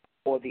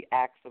 or the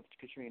acts of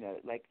Katrina.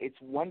 Like, it's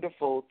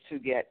wonderful to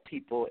get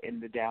people in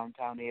the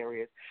downtown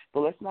areas,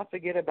 but let's not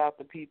forget about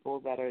the people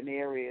that are in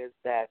areas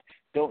that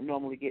don't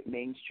normally get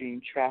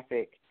mainstream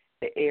traffic,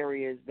 the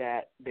areas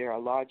that there are a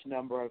large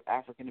number of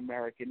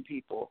African-American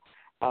people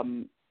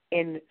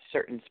in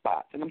certain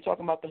spots. And I'm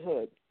talking about the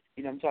hood.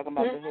 I'm talking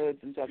about the hoods.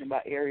 I'm talking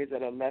about areas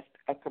that are less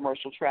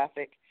commercial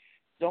traffic.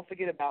 Don't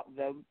forget about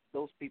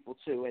those people,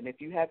 too. And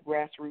if you have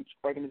grassroots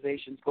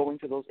organizations going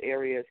to those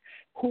areas,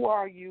 who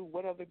are you?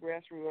 What are the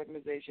grassroots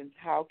organizations?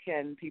 How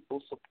can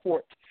people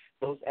support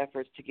those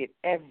efforts to get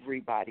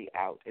everybody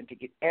out and to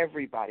get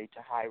everybody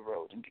to high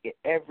road and to get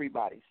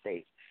everybody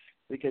safe?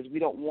 Because we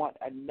don't want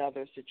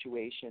another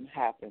situation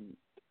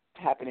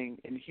happening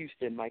in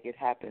Houston like it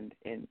happened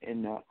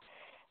in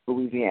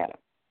Louisiana.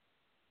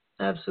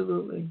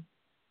 Absolutely.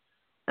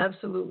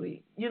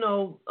 Absolutely.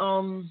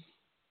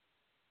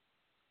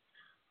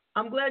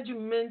 I'm glad you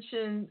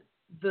mentioned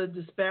the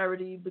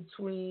disparity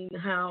between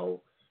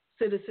how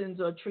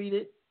citizens are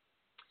treated.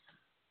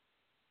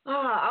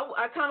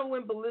 I kind of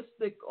went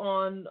ballistic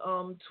on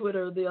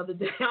Twitter the other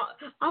day.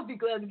 I'll be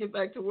glad to get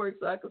back to work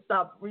so I can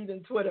stop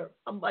reading Twitter.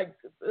 I'm like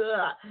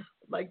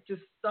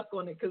just stuck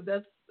on it because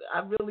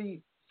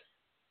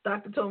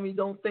doctor told me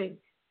don't think.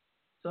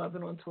 So I've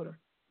been on Twitter.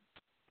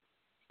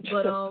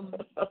 But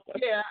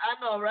yeah,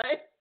 I know, right?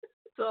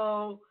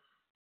 So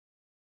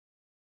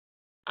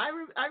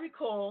I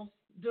recall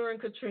during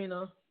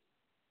Katrina,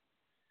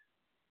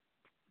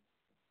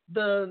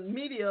 the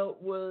media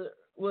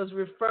was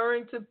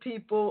referring to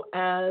people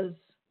as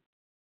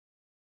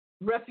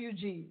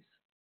refugees.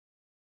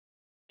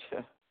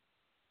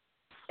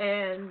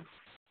 And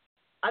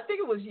I think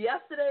it was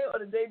yesterday or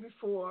the day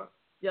before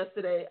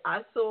yesterday,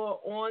 I saw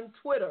on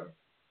Twitter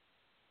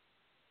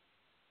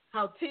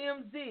how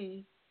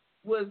TMZ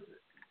was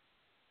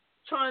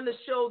trying to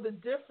show the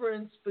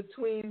difference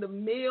between the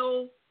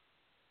meal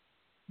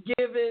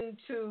given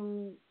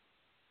to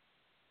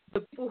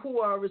the people who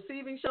are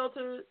receiving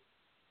shelter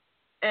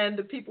and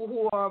the people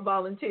who are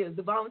volunteers.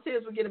 The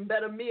volunteers were getting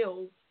better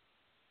meals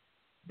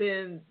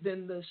than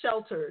the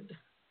sheltered,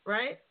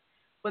 right?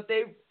 But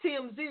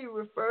TMZ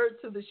referred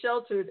to the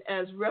sheltered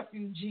as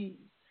refugees,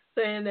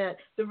 saying that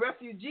the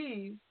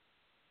refugees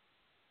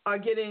are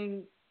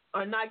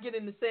not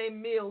getting the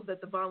same meals that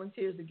the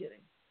volunteers are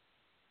getting.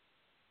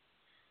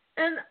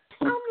 And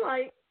I'm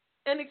like,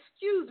 and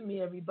excuse me,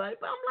 everybody,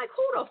 but I'm like,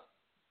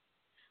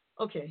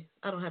 okay,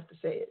 I don't have to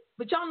say it,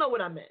 but y'all know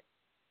what I meant.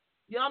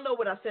 Y'all know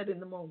what I said in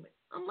the moment.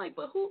 I'm like,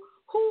 but who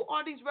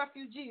are these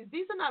refugees?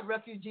 These are not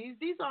refugees.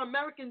 These are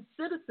American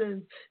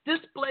citizens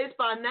displaced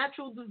by a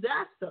natural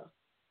disaster.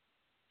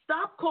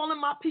 Stop calling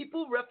my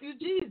people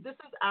refugees. This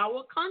is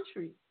our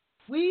country.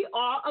 We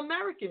are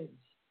Americans.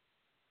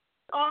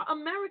 Are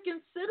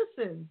American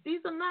citizens. These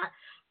are not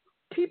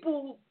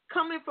people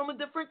coming from a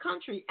different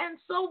country. And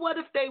so what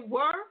if they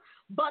were,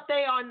 but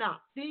they are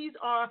not? These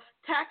are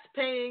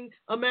tax-paying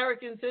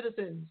American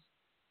citizens.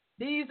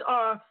 These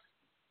are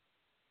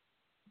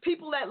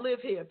people that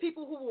live here,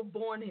 people who were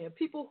born here,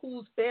 people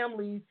whose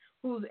families,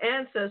 whose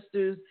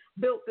ancestors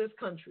built this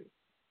country,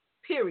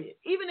 period.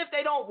 Even if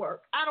they don't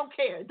work, I don't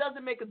care. It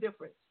doesn't make a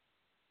difference.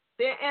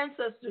 Their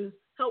ancestors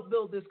helped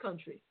build this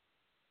country.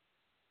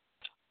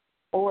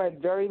 Or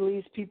at very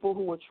least, people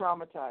who were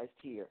traumatized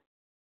here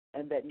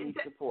and that need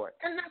support.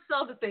 And that's the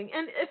other thing.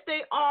 And if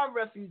they are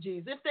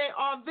refugees, if they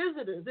are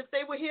visitors, if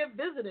they were here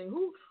visiting,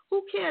 who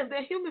cares?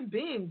 They're human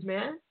beings,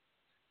 man.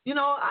 You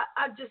know,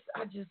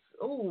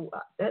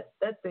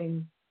 that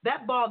thing,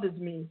 that bothers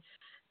me.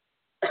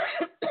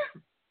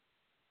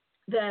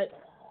 That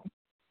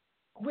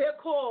we're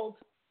called,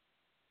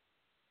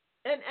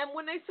 and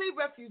when they say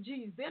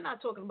refugees, they're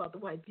not talking about the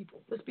white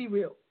people. Let's be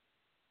real.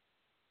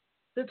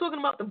 They're talking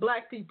about the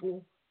black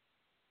people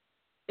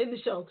in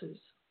the shelters.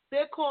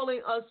 They're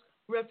calling us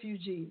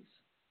refugees.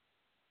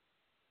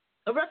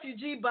 A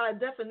refugee, by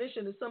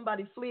definition, is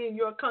somebody fleeing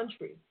your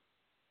country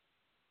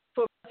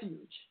for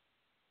refuge.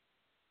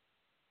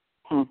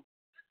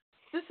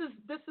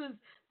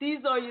 These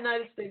are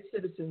United States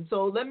citizens.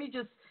 So let me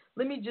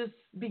just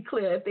be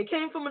clear. If they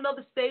came from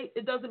another state,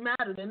 it doesn't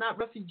matter. They're not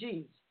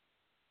refugees.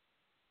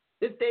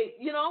 If they,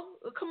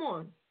 come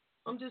on.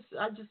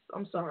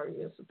 I'm sorry.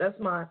 That's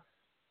my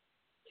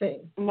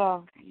thing.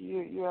 No,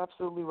 you're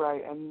absolutely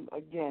right. And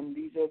again,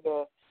 these are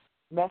the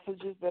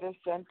messages that are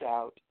sent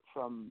out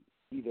from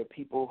either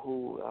people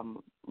who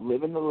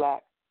live in the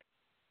lack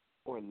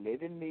or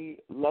live in the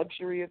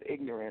luxury of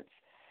ignorance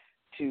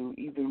to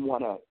even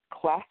want to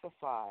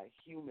classify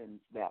humans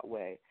that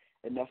way,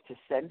 enough to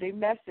send a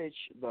message,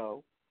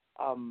 though,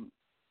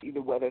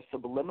 either whether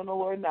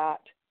subliminal or not,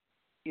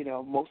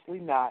 mostly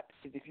not,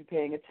 because if you're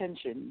paying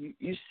attention,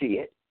 you see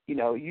it.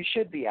 You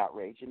should be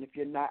outraged, and if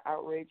you're not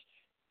outraged,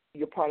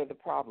 you're part of the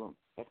problem.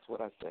 That's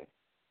what I say.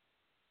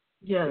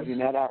 Yes. If you're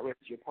not outraged,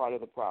 you're part of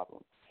the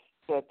problem.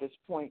 So at this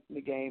point in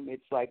the game,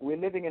 it's like we're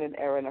living in an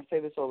era, and I say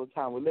this all the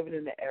time, we're living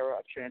in an era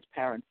of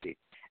transparency.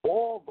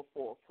 All the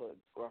falsehoods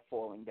are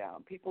falling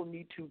down. People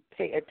need to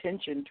pay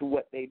attention to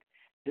what they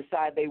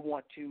decide they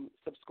want to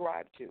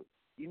subscribe to.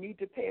 You need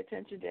to pay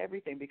attention to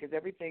everything because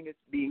everything is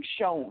being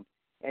shown.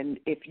 And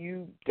if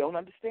you don't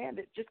understand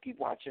it, just keep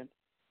watching.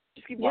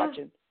 Just keep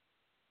watching.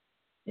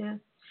 Yeah.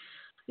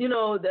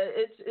 That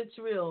it's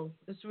real.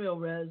 It's real,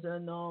 Rez.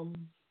 And I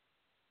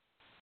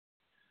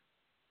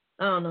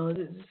don't know,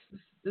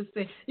 this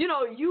thing.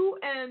 You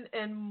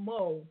and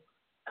Mo,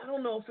 I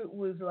don't know if it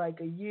was like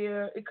a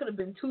year, it could have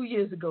been 2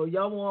 years ago,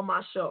 y'all were on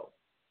my show.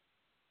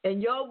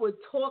 And y'all were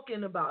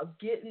talking about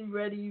getting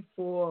ready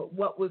for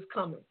what was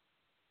coming.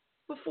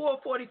 Before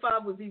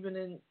 45 was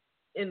even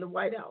in the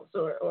White House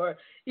or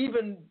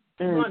even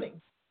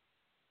running.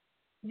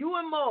 You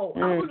and Mo,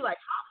 I was like,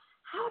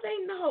 how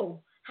they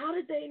know? How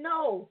did they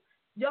know?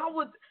 Y'all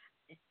was,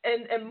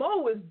 and Mo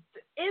was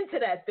into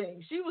that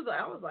thing. She was like,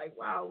 I was like,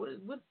 wow,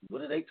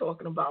 what are they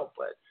talking about?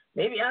 But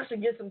maybe I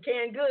should get some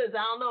canned goods.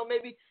 I don't know.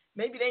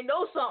 Maybe they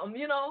know something,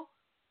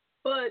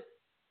 But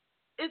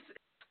it's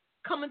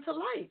coming to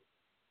light.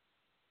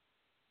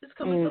 It's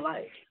coming to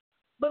light.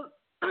 But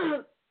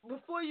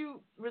before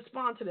you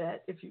respond to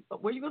that,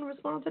 were you going to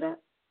respond to that?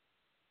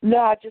 No,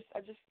 I just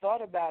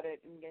thought about it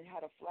and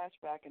had a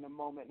flashback in a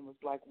moment and was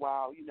like,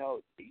 wow,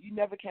 you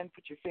never can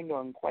put your finger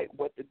on quite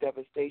what the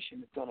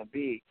devastation is going to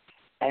be.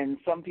 And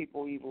some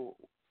people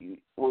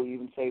will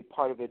even say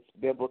part of it's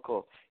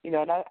biblical. And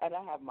I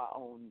have my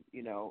own,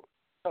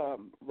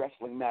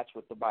 wrestling match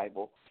with the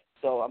Bible.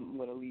 So I'm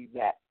going to leave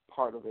that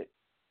part of it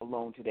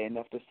alone today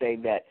enough to say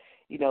that,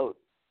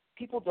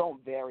 people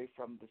don't vary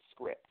from the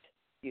script,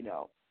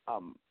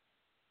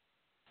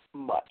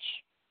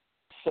 much.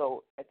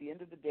 So at the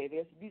end of the day,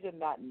 these are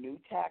not new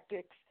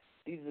tactics.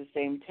 These are the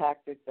same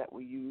tactics that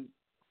we used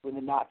when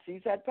the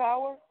Nazis had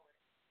power.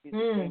 These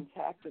are the same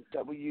tactics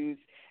that we use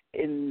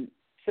in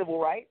civil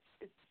rights.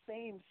 It's the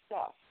same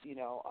stuff,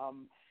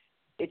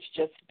 It's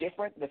just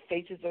different. The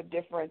faces are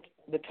different.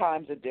 The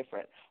times are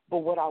different. But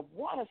what I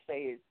want to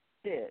say is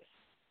this.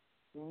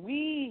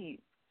 We,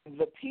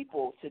 the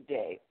people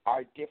today,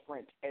 are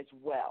different as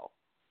well.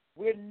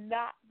 We're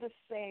not the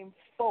same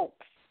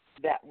folks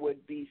that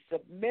would be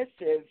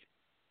submissive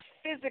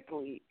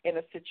physically in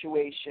a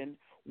situation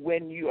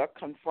when you are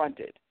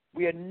confronted.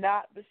 We are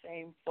not the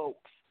same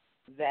folks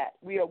that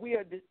we are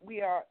the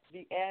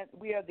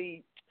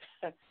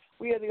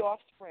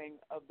offspring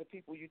of the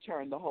people you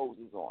turn the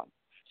hoses on.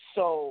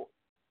 So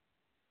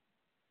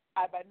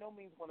I by no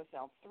means want to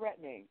sound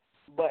threatening,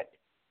 but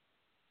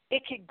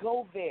it could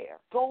go there,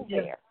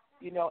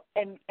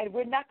 and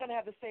we're not going to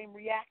have the same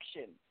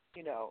reaction.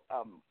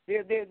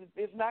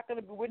 There's not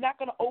going to be. We're not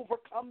going to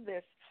overcome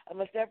this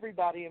unless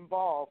everybody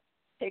involved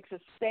takes a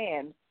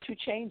stand to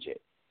change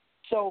it.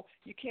 So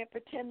you can't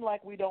pretend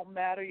like we don't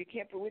matter.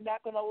 We're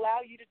not going to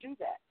allow you to do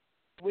that.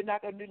 We're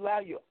not going to allow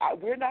you.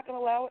 We're not going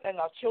to allow it, and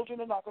our children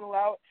are not going to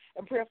allow it,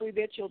 and prayerfully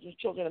their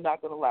children are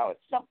not going to allow it.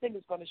 Something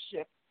is going to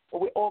shift, or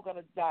we're all going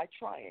to die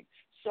trying.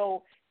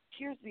 So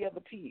here's the other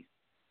piece.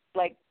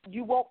 Like,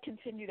 you won't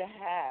continue to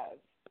have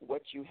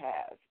what you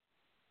have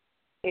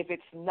if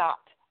it's not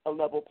a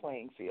level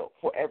playing field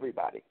for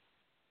everybody.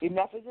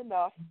 Enough is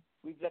enough.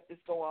 We've let this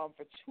go on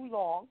for too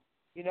long.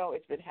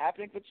 It's been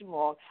happening for too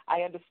long.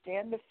 I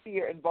understand the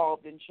fear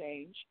involved in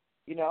change.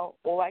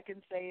 All I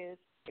can say is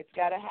it's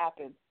got to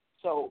happen.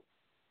 So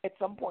at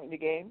some point in the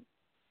game,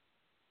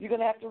 you're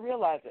going to have to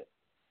realize it.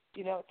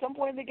 At some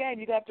point in the game,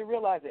 you're going to have to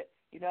realize it.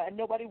 And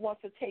nobody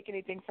wants to take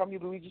anything from you,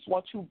 but we just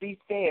want to be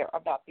fair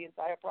about the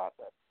entire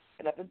process.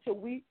 And up until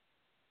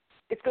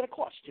it's going to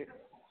cost you.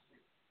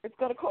 It's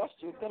going to cost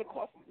you. It's going to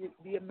cost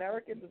the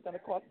Americans. It's going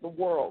to cost the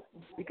world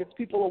because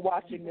people are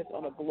watching this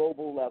on a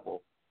global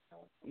level.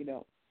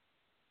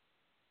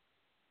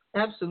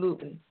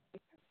 Absolutely.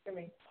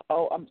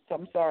 Oh,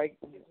 I'm sorry.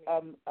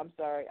 I'm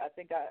sorry. I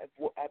think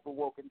I've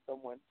awoken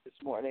someone this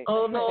morning.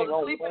 Oh no,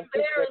 the sleeping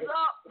bear is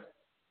up.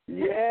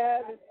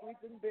 Yeah, the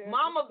sleeping bear.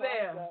 Mama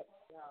bear.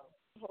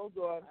 Hold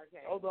on.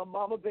 Okay. Hold on.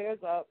 Mama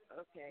bear's up.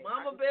 Okay.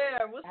 Mama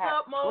bear. What's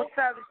up, Mo?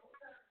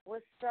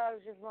 What's up,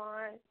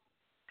 JaVonne?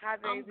 Hi,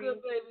 baby. I'm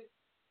good, baby.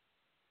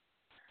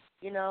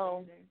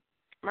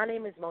 My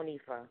name is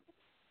Monifa,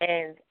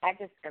 and I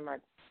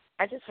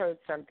just heard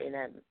something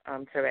that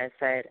Terez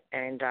said,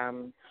 and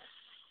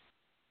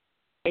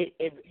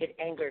it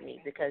angered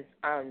me because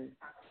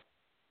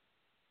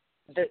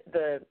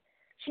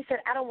she said,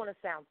 I don't want to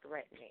sound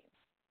threatening.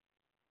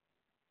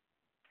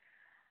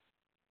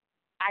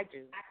 I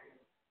do.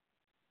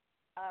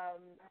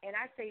 And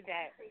I say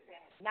that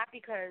not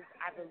because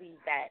I believe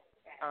that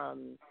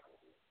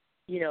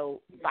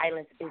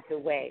violence is the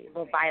way,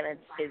 but violence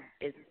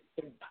is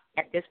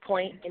at this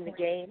point in the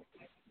game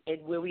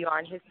and where we are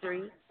in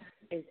history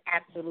is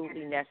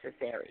absolutely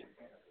necessary.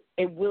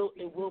 It will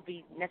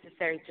be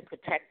necessary to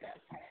protect us.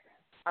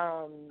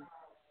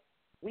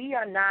 We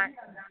are not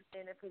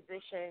in a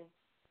position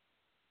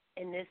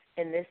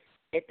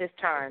at this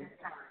time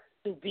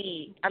to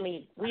be.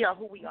 We are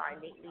who we are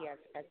innately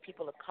as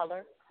people of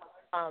color.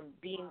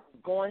 Having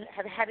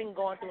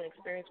gone through and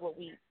experienced what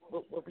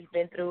we've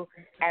been through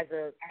as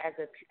a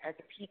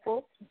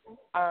people.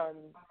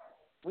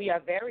 We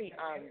are very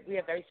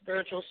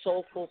spiritual,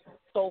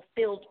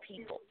 soul-filled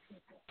people.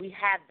 We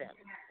have them.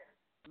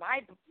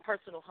 My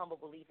personal humble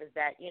belief is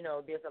that,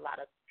 there's a lot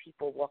of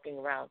people walking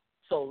around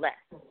soulless.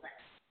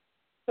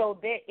 So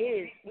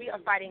we are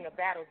fighting a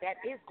battle that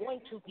is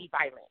going to be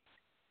violent,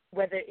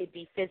 whether it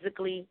be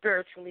physically,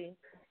 spiritually,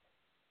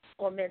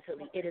 or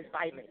mentally. It is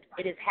violent.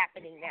 It is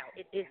happening now.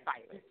 It is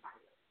violent.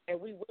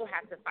 And we will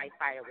have to fight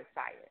fire with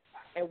fire.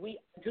 And we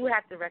do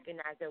have to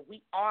recognize that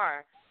we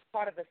are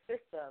part of a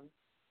system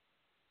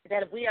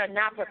that if we are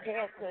not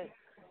prepared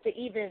to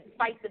even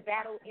fight the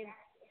battle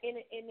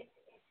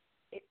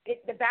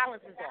the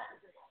balance is off.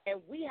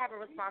 And we have a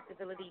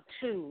responsibility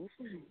to,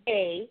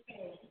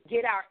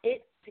 get our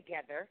it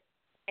together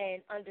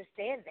and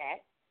understand that,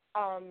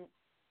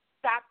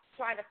 stop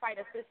trying to fight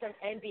a system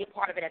and be a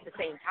part of it at the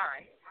same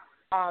time.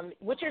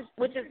 Which is,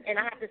 and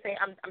I have to say,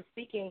 I'm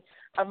speaking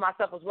of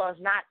myself as well.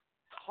 It's not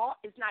hard,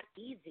 it's not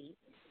easy,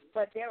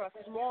 but there are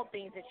small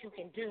things that you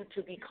can do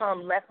to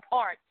become less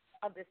part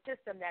of the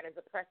system that is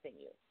oppressing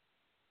you,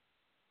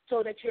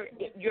 so that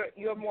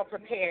you're more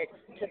prepared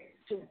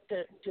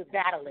to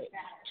battle it,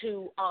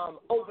 to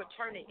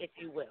overturn it, if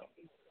you will.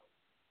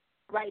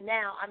 Right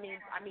now,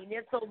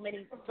 there's so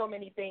many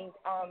things.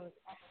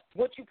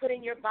 What you put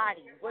in your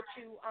body, what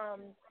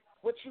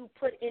you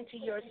put into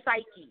your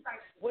psyche,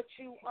 what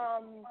you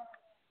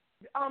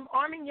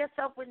arming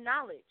yourself with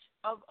knowledge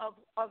of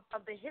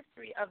the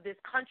history of this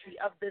country,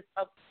 of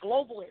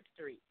global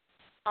history,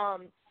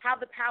 how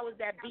the powers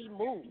that be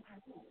move.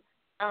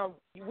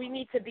 We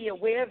need to be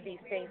aware of these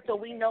things so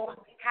we know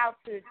how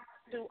to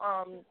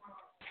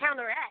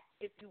counteract,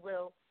 if you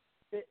will,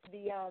 the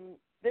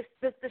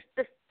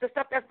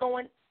stuff that's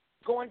going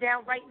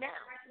down right now.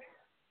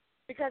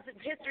 Because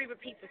history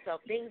repeats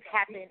itself. Things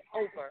happen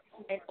over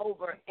and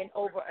over and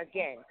over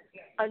again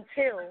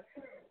until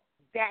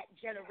that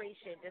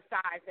generation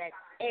decides that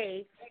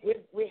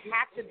we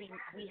have to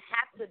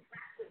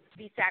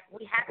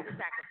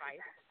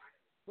sacrifice,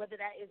 whether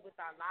that is with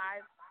our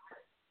lives,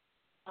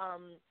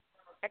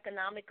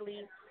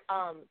 economically,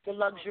 the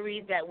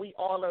luxuries that we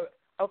all are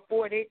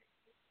afforded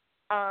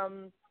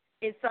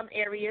in some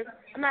areas.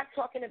 I'm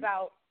talking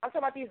about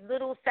these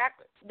little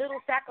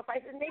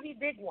sacrifices, maybe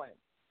big ones.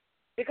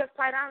 Because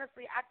quite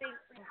honestly, I think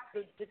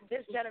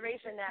this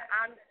generation that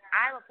I'm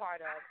a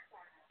part of,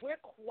 we're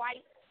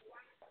quite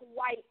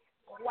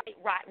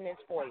rotten and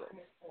spoiled,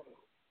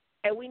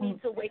 and we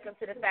need to wake up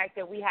to the fact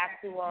that we have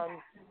to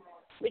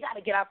we got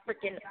to get our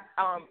freaking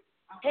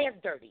hands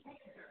dirty,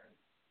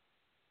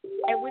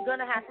 and we're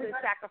gonna have to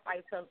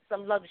sacrifice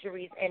some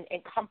luxuries and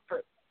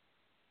comfort.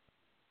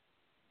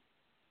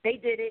 They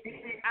did it.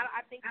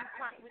 I think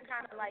we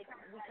kind of like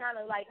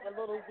a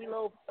little,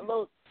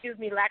 excuse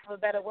me, lack of a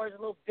better word, a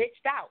little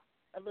bitched out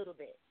a little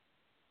bit.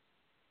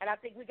 And I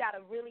think we got to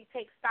really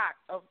take stock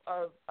of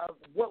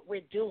what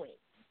we're doing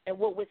and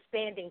what we're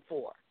standing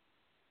for,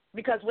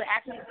 because we're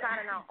actually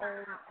signing our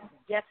own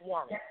death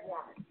warrant.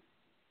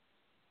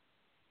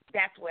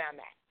 That's where I'm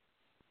at.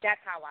 That's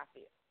how I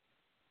feel.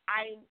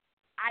 I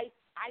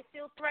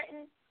feel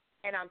threatened,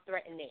 and I'm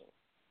threatening.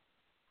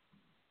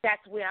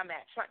 That's where I'm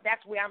at.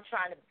 That's where I'm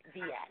trying to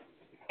be at.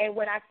 And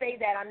when I say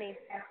that, I mean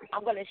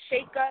I'm going to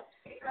shake up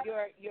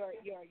your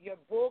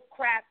bull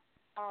crap.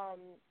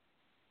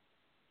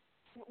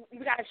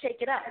 You got to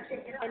shake it up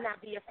and not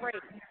be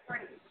afraid,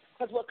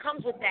 because what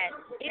comes with that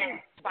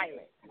is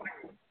violence.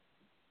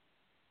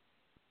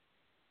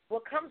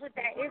 What comes with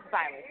that is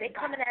violence. They're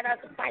coming at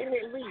us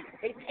violently.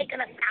 They're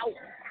taking us out.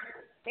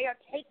 They are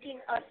taking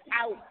us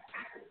out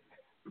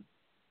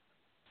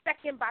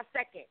second by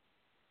second,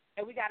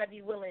 and we got to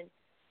be willing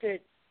to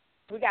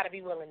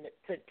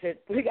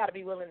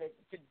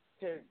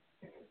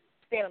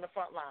stand on the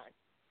front line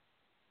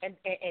and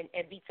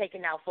be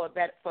taken out for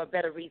a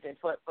better reason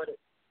for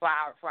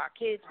our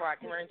kids, for our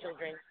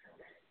grandchildren,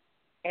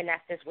 and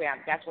that's where I'm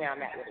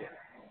at with it.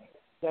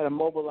 Got to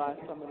mobilize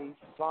some of these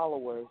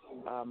followers.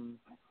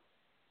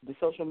 The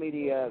social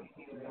media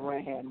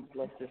brand,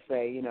 let's just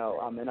say, and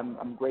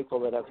I'm grateful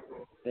that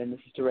and this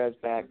is Terez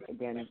back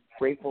again,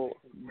 grateful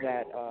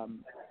that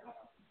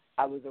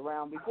I was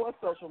around before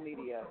social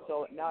media,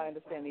 so now I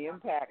understand the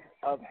impact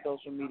of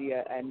social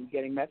media and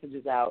getting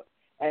messages out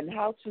and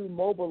how to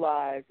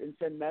mobilize and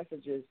send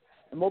messages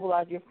and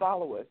mobilize your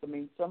followers. I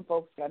mean, some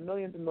folks got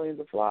millions and millions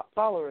of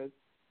followers,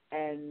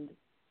 and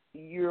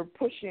you're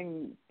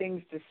pushing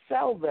things to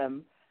sell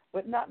them,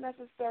 but not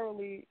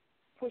necessarily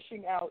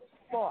pushing out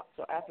thoughts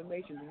or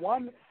affirmations.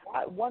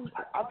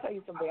 I'll tell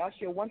you something. I'll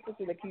share one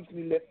sister that keeps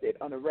me lifted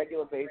on a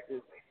regular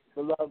basis,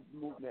 the Love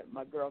Movement.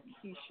 My girl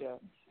Keisha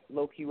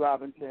Loki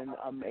Robinson,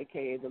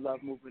 a.k.a. the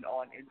Love Movement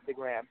on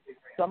Instagram.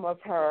 Some of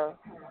her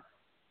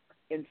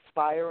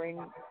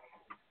inspiring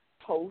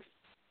posts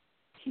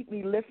keep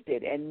me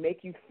lifted and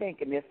make you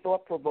think, and they're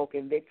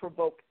thought-provoking. They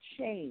provoke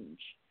change,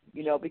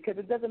 because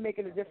it doesn't make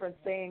any difference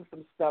saying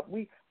some stuff.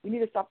 We need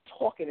to stop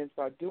talking and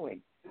start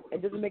doing.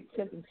 It doesn't make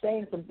sense in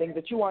saying some things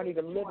that you aren't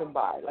even living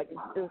by. Like,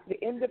 it's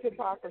the end of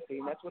hypocrisy,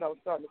 and that's what I was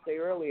starting to say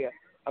earlier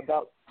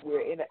about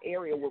we're in an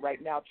area where right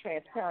now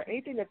transparent,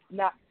 anything that's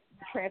not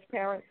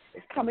transparent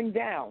is coming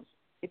down.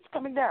 It's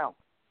coming down,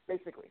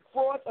 basically.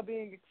 Frauds are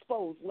being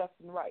exposed left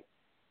and right.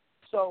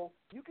 So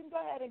you can go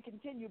ahead and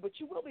continue, but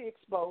you will be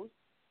exposed,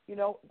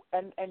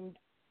 and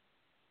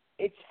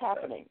it's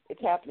happening.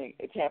 It's happening.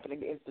 It's happening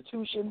to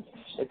institutions.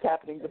 It's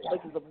happening to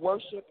places of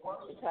worship.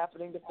 It's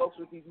happening to folks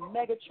with these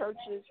mega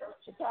churches.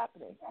 It's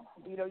happening.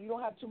 You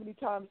don't have too many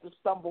times to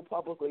stumble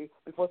publicly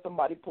before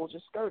somebody pulls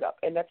your skirt up,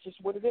 and that's just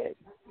what it is.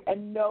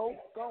 And no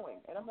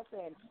going. And I'm not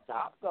saying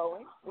stop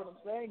going. What I'm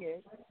saying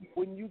is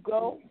when you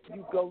go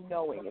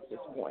knowing at this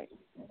point,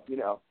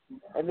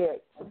 And there are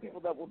some people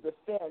that will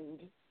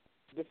defend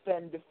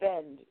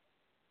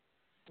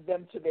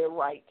them to their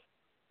right.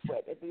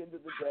 But at the end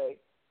of the day,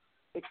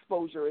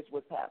 exposure is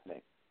what's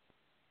happening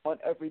on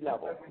every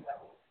level.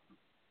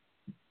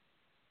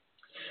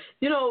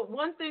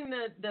 One thing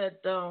that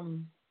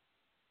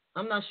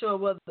I'm not sure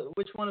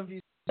which one of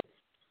you,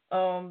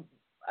 I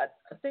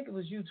think it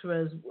was you,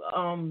 Terez,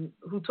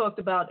 who talked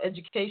about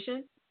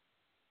education.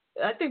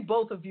 I think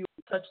both of you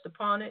touched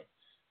upon it,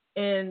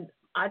 and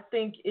I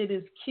think it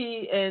is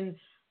key. And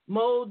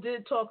Mo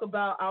did talk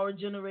about our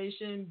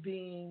generation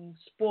being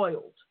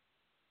spoiled,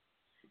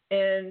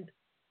 and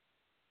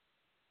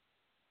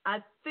I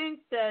think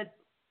that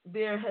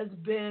there has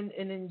been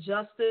an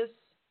injustice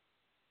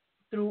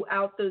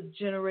throughout the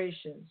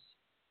generations.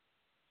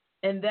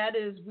 And that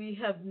is, we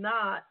have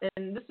not,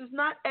 and this is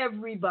not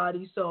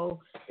everybody,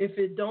 so if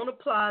it don't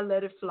apply,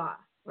 let it fly,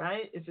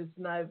 right? If it's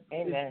not,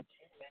 Amen.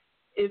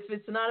 if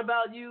it's not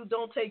about you,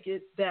 don't take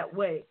it that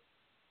way.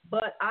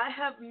 But I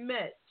have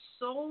met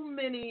so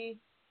many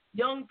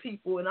young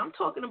people, and I'm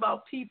talking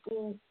about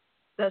people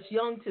that's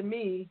young to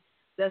me,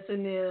 that's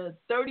in their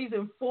 30s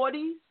and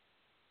 40s,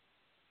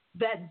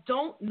 that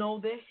don't know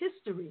their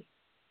history,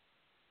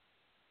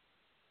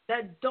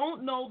 that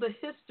don't know the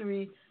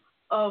history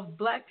of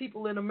Black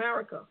people in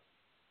America.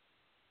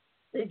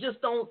 They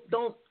just don't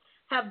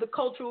have the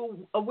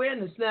cultural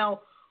awareness.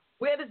 Now,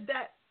 where does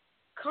that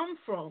come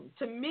from?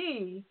 To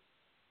me,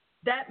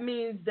 that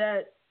means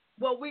that,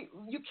 well,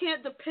 you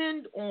can't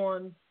depend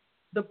on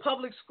the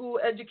public school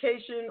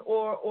education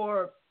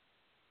or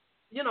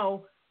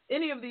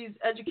any of these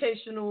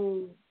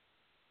educational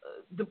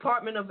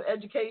Department of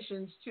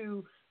Educations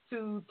to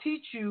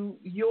teach you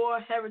your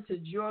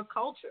heritage, your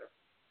culture.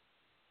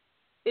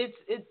 It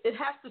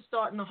has to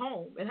start in the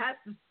home. It has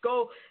to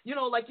go,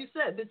 like you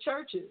said, the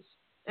churches.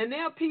 And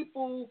there are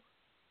people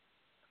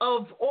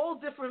of all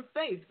different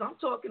faiths. I'm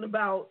talking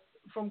about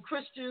from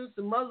Christians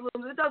to Muslims.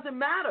 It doesn't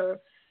matter.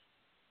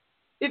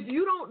 If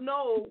you don't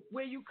know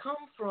where you come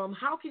from,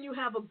 how can you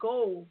have a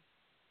goal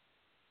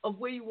of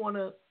where you want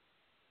to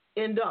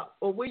end up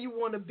or where you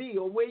want to be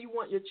or where you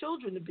want your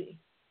children to be?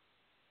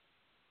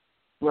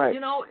 Right.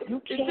 It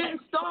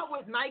didn't start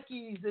with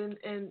Nikes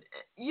and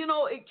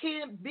it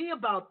can't be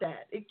about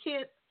that. It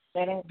can't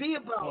be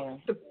about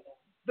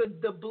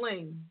the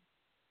bling.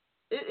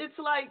 It's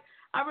like,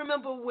 I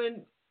remember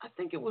when, I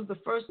think it was the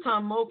first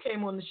time Mo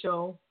came on the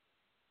show,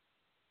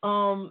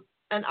 and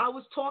I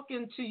was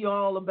talking to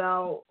y'all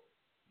about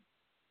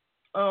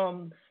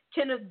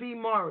Kenneth B.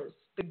 Morris,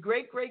 the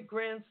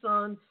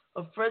great-great-grandson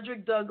of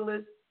Frederick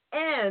Douglass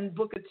and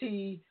Booker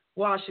T.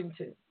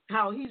 Washington,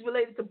 how he's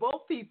related to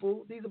both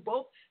people. These are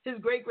both his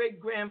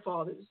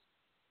great-great-grandfathers.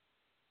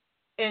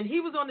 And he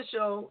was on the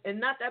show, and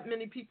not that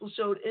many people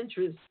showed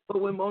interest.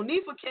 But when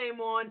Monifa came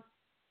on,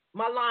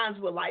 my lines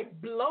were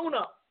like blown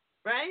up,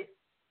 right?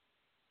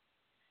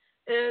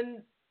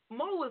 And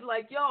Mo was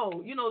like,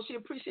 yo, she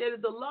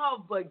appreciated the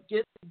love, but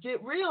get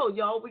real,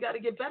 yo. We got to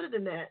get better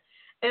than that.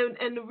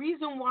 And the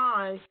reason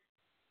why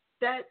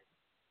that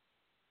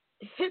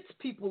hits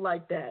people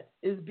like that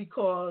is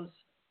because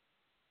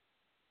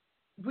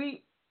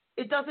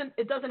it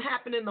doesn't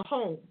happen in the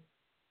home.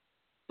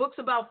 Books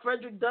about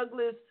Frederick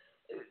Douglass,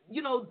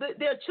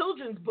 there are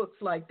children's books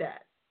like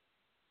that.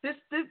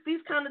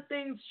 These kind of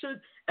things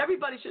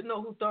everybody should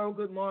know who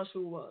Thurgood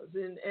Marshall was,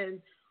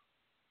 and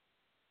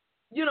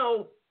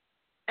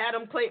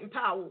Adam Clayton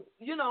Powell.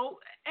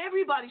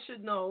 Everybody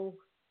should know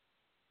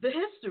the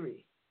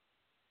history.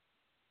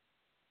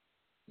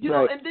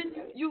 Right. And then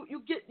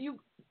you get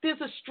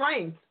there's a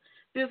strength,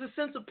 there's a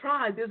sense of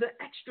pride, there's an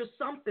extra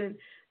something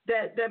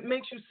that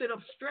makes you sit up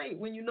straight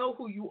when you know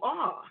who you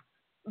are,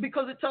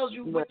 because it tells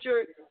you what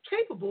you're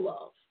capable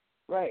of.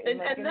 Right. And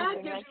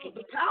that gives you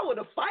the power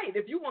to fight.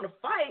 If you want to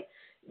fight,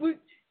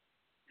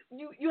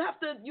 you have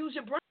to use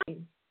your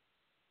brain.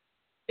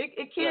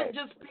 It can't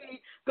just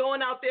be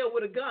going out there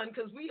with a gun,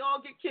 because we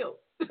all get killed.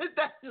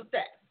 That's just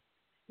that.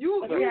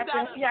 You have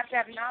to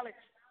have knowledge.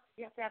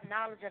 You have to have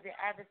knowledge of your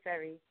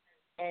adversary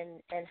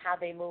and how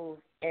they move,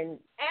 and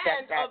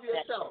of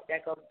yourself.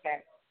 That goes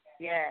back.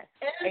 Yeah.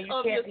 And you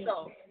of can't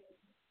yourself.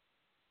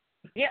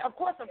 Yeah, of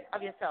course,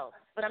 of yourself.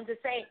 But I'm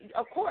just saying,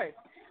 of course.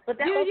 But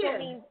that also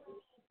means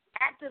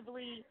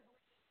actively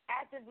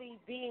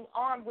being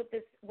armed with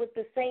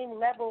the same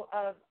level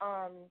of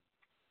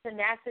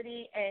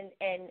tenacity and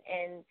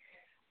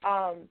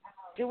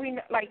do we,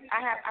 like,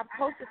 I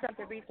posted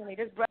something recently.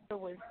 This brother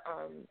was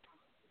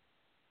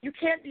you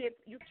can't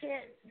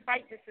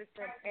fight the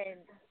system and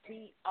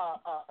be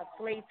a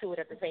slave to it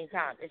at the same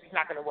time. It's just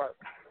not going to work.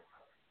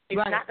 It's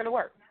not going to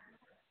work.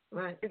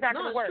 Right. It's not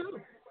going to work. True.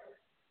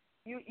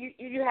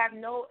 You have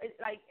no,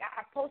 like,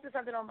 I posted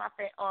something on my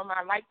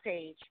like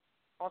page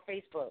on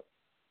Facebook,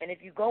 and if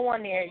you go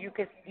on there, you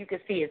could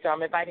see it. So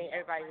I'm inviting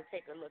everybody to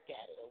take a look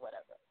at it or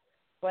whatever.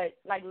 But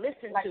like,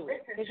 listen to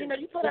it, because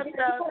you put up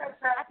stuff.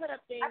 I put up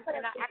things,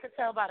 and I can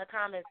tell by the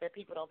comments that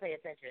people don't pay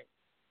attention.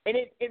 And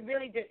it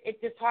really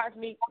disheartens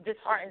me. It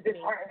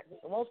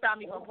won't stop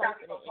me from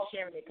posting it and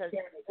sharing it, because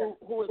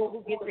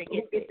who gets it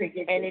gets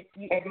it. And it's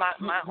my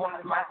own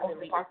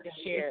responsibility to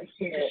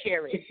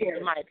share it,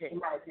 in my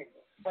opinion.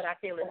 But I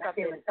feel it's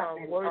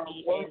something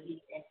worthy and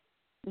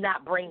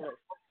not brainless,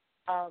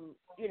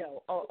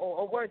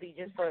 or worthy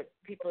just for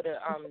people to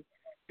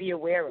be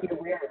aware of.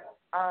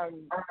 I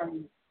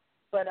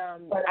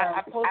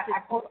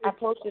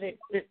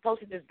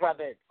posted this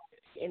brother,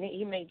 and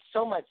he made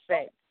so much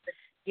sense.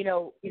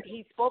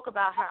 He spoke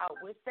about how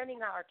we're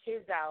sending our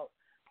kids out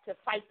to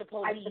fight the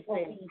police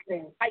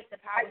and fight the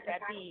powers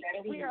that be,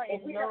 and we are in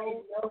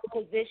no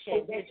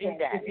position to do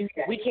that.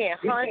 We can't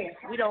hunt.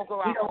 We don't go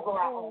out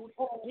for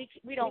food.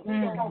 We don't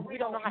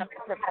know how to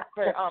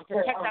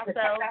protect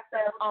ourselves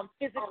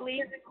physically.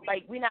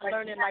 Like, we're not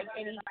learning like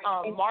any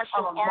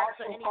martial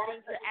arts or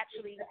anything to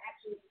actually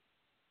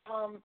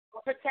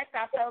protect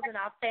ourselves and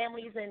our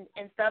families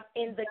and stuff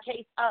in the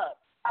case of.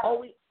 All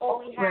we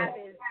have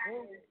is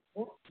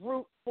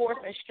brute force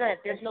and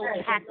strength. There's no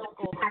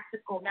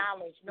tactical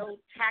knowledge, no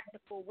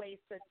tactical ways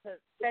to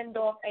fend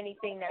off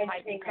anything that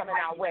might be coming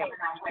our way,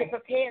 to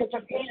prepare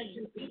to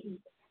be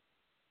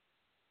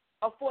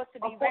a force to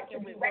be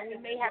reckoned with when we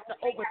may have to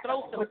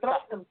overthrow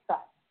some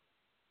stuff.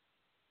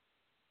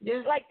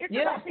 Yeah. Like it's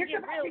about to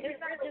get real. It's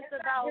not just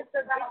about.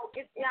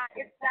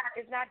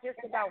 It's not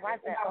just about. Why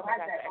is that? Oh my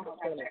God, the echo's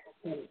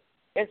killing.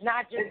 It's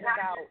not just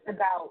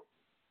about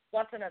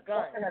busting a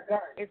gun.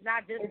 It's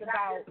not just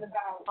about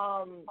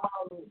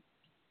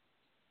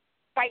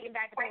fighting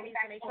back the police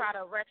when they try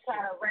to arrest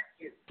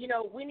you. You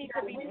know, we need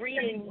to be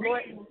breeding.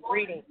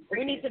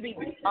 We need to be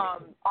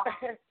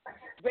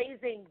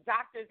raising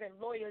doctors and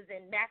lawyers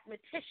and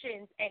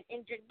mathematicians and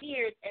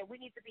engineers, and we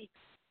need to be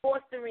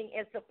fostering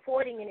and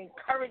supporting and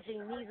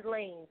encouraging these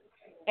lanes.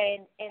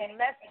 And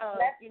less of,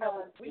 you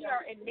know, we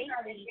are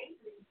innately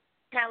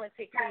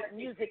talented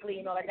musically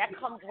and all that. That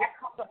comes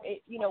with,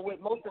 you know, with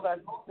most of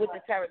us with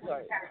the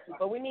territory.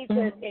 But we need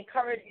to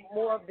encourage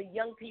more of the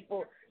young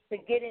people to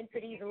get into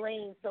these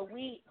lanes, so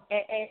we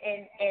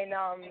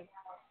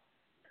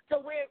so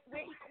we're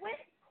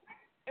equipped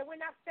and we're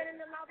not sending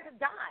them out to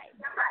die.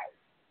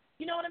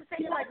 You know what I'm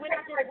saying? Like, we're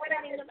not just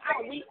sending them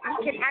out. We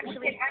can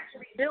actually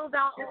build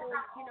our own,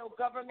 you know,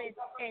 government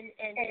and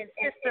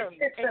systems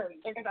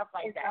and stuff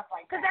like that.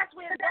 Because that's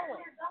where it's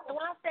going. And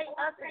when I say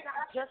us, it's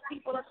not just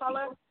people of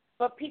color,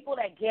 but people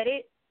that get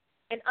it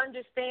and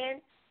understand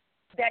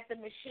that the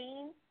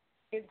machine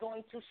is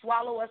going to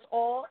swallow us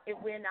all if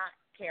we're not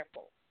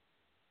careful.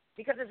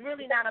 Because it's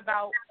really not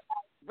about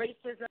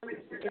racism,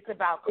 it's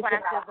about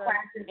classism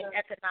and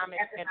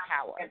economics and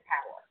power.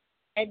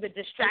 And the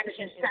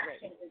distraction is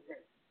race.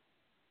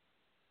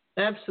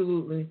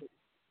 Absolutely.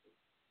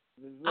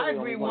 Really I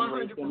agree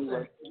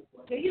 100%.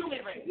 The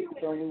human race.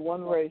 There's only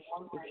one race,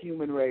 the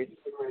human race.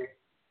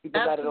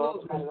 People got it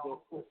all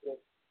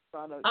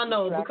trying to I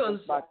know, because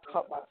by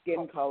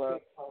skin color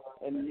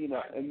and, you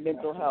know, and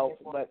mental health,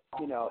 but,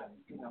 you know,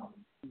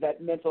 that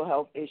mental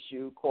health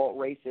issue called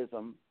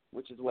racism,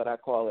 which is what I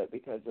call it,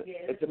 because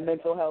it's a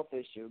mental health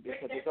issue,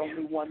 because there's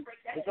only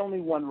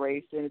one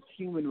race, and it's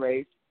human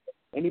race.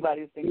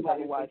 Anybody who thinks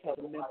otherwise has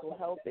a mental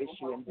health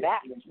issue, and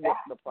that's what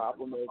the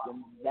problem is,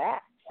 and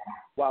that's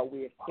why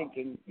we're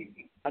thinking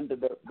under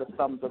the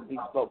thumbs of these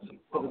folks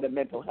because of the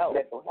mental health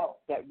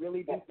that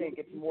really do think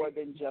it's more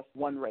than just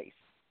one race.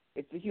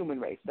 It's the human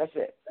race. That's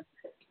it.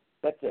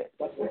 That's it.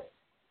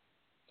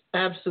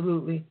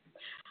 Absolutely.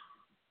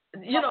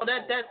 You know,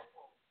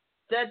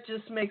 that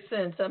just makes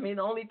sense. I mean,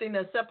 the only thing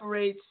that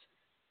separates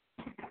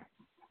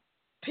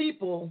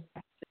people,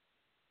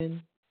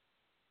 in,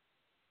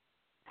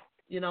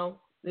 you know,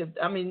 in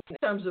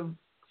terms of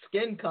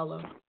skin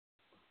color,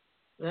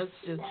 that's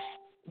just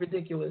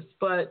ridiculous.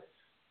 But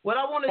what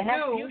I want to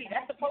do, beauty.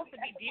 That's supposed to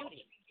be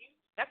beauty.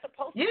 That's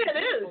supposed to be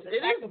beautiful. It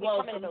is. It is.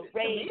 Well, an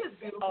array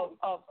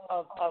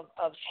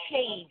of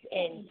shades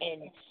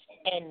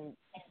and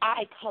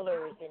eye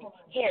colors and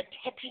hair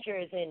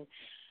textures and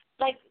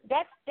like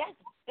that's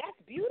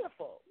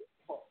beautiful.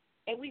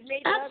 And we've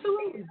made it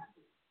absolutely.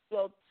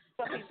 Well,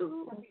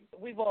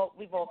 we've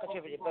all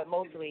contributed, but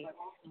mostly,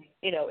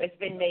 you know, it's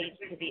been made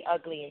to be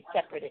ugly and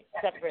separate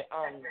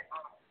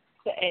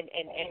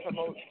and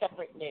promote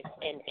separateness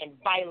and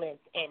violence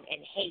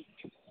and hate.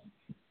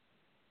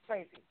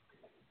 Crazy.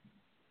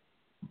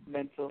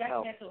 Mental That's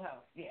health. mental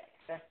health, yes.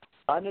 That's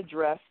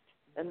unaddressed,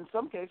 and in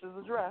some cases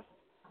addressed,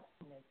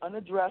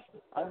 unaddressed,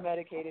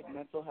 unmedicated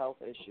mental health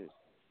issues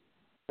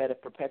that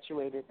have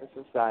perpetuated the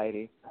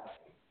society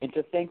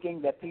into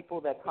thinking that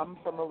people that come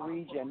from a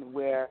region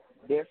where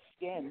their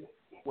skin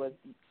was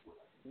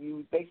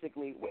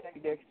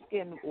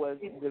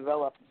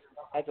developed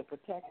as a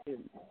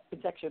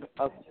protection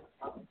of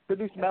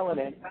produce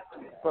melanin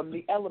from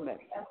the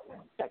elements,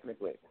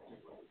 technically.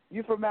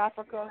 You from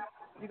Africa,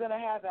 you're going to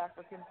have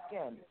African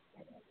skin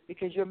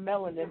because your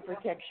melanin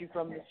protects you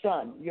from the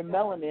sun. Your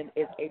melanin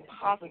is a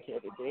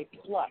positive, it's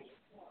a plus.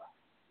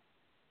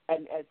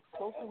 And as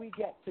closer we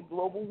get to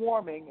global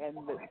warming and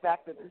the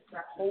fact that this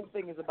whole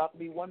thing is about to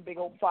be one big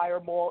old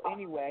fireball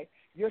anyway,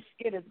 your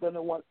skin is going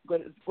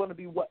to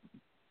be what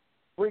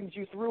brings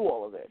you through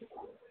all of this.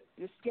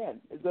 Your skin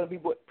is going to be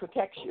what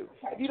protects you.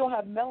 If you don't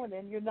have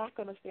melanin, you're not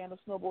going to stand a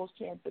snowball's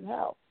chance in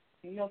hell.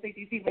 You don't think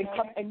these people know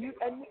that? And you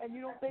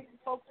don't think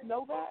folks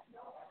know that?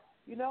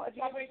 You know, that's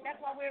why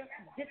we're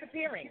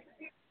disappearing.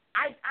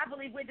 I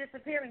believe we're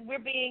disappearing. We're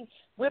being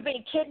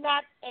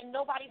kidnapped and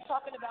nobody's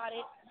talking about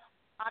it.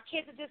 Our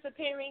kids are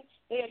disappearing.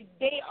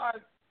 They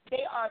are.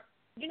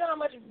 You know how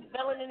much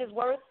melanin is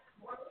worth,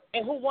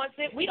 and who wants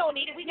it? We don't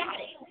need it. We got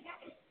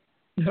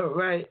it.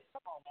 Right.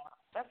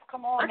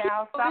 Come on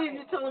now. I can't believe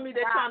you're telling me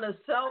they're trying to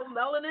sell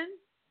melanin.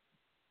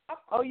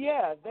 Oh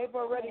yeah, they've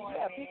already.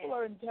 Yeah, people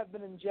have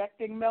been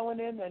injecting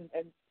melanin and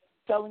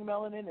selling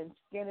melanin and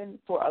skinning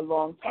for a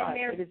long time.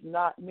 It is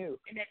not new.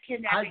 And they're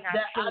kidnapping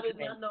our children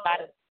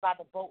by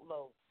the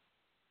boatload.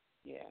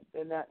 Yeah,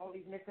 they're not. All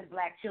these missing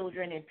black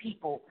children and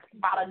people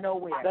out of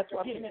nowhere. That's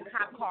what getting in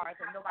cop cars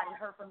and nobody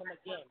heard from them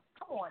again.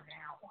 Come on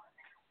now.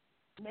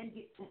 Men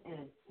get,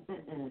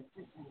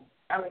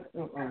 I mean,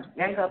 you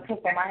ain't gonna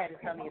pick on my head and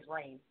tell me it's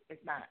rain.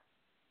 It's not.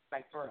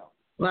 Like, for real.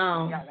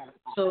 Wow.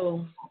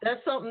 So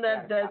that's something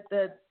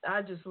that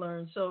I just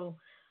learned. So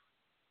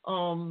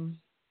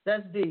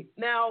that's deep.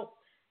 Now,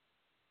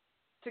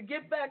 to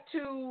get back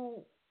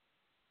to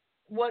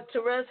what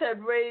Terez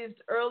had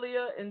raised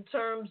earlier in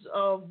terms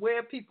of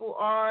where people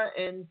are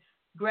and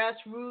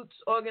grassroots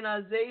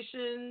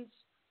organizations,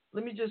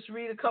 let me just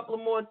read a couple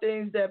of more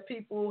things that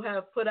people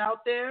have put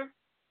out there.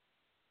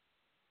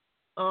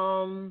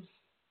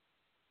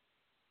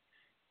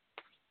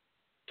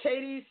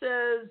 Katie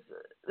says,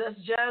 that's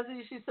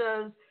Jazzy, she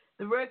says,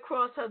 the Red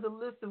Cross has a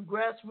list of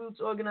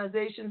grassroots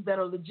organizations that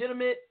are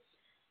legitimate.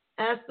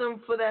 Ask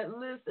them for that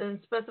list and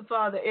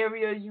specify the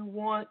area you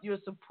want your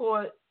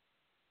support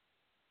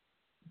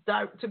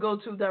to go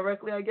to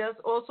directly, I guess.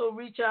 Also,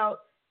 reach out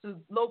to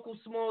local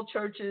small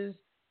churches.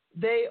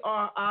 They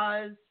are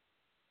eyes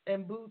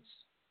and boots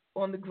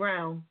on the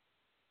ground.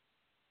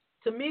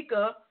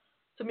 Tamika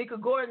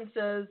Gordon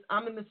says,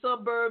 I'm in the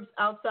suburbs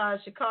outside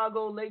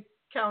Chicago, Lake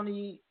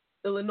County,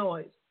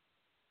 Illinois.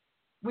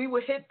 We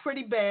were hit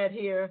pretty bad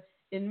here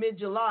in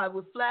mid-July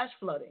with flash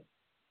flooding.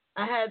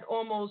 I had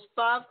almost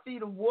 5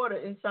 feet of water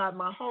inside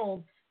my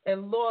home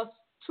and lost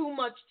too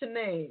much to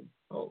name.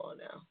 Hold on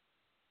now.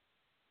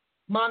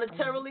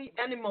 Monetarily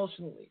and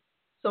emotionally.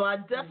 So I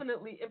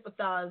definitely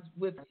empathize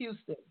with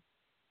Houston.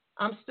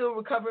 I'm still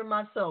recovering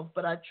myself,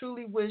 but I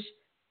truly wish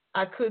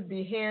I could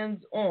be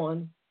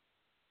hands-on.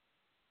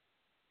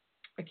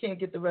 I can't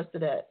get the rest of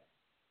that.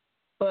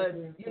 But,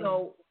 you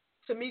know,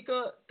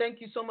 Tamika,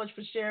 thank you so much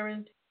for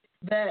sharing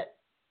that,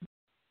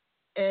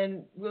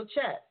 and we'll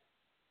chat.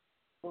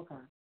 Okay.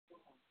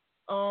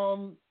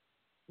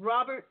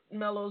 Robert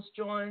Mellos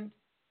joined.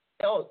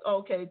 Oh,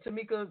 okay.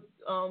 Tamika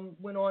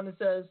went on and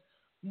says,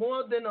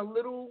 more than a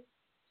little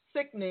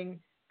sickening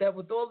that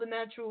with all the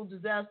natural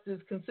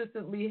disasters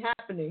consistently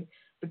happening,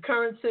 the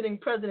current sitting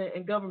president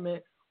and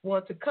government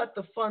want to cut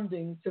the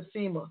funding to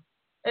FEMA.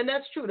 And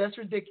that's true. That's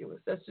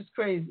ridiculous. That's just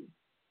crazy.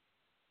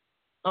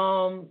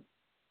 Kim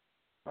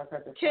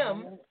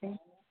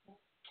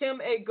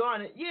A.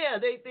 Garnett. Yeah,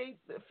 they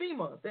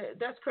FEMA.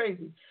 That's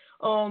crazy.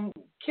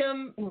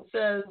 Kim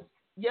says,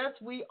 yes,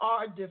 we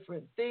are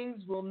different.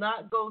 Things will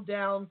not go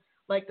down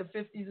like the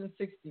 50s and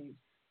 60s.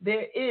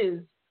 There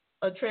is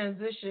a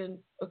transition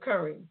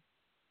occurring.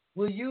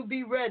 Will you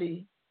be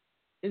ready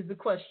is the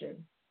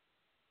question.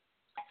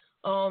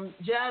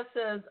 Jazz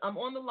says, I'm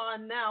on the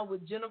line now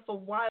with Jennifer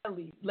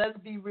Wiley, Let's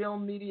Be Real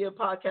Media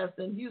podcast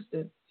in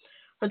Houston.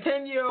 Her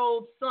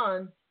 10-year-old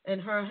son and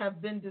her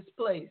have been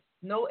displaced.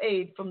 No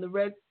aid from the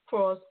Red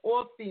Cross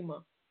or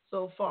FEMA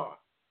so far.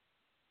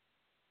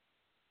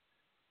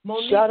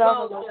 Monique Shout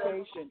out the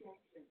location.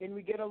 Can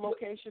we get a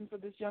location for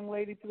this young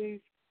lady, please?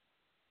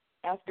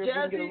 Ask her if we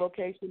can get a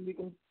location. We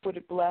can put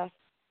it blast.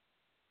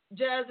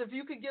 Jazz, if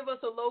you could give us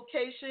a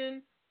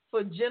location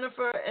for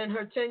Jennifer and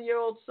her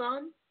 10-year-old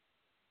son.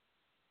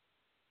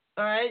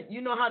 All right,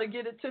 you know how to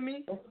get it to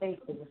me?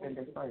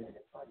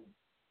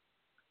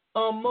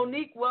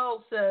 Monique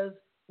Wells says,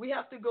 we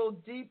have to go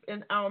deep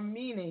in our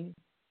meaning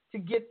to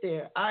get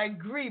there. I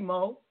agree,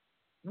 Mo.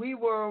 We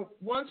were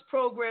once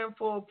programmed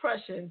for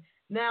oppression.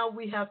 Now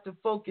we have to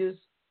focus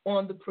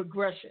on the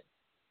progression.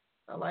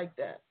 I like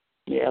that.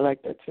 Yeah, I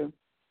like that too.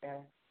 Yeah.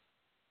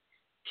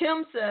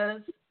 Kim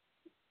says,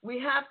 we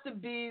have to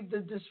be the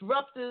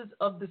disruptors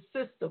of the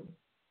system.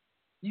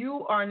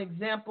 You are an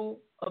example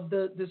of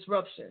the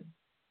disruption.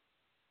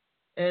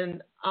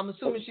 And I'm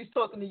assuming she's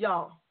talking to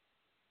y'all.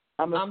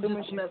 I'm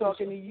assuming she's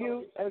talking to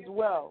you as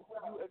well.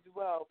 You as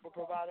well, for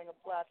providing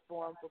a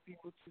platform for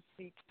people to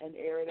speak and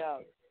air it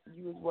out.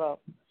 You as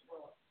well.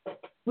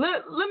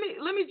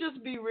 Let me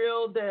just be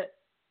real that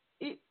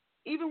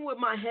even with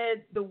my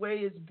head the way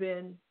it's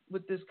been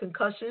with this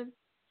concussion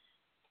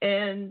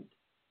and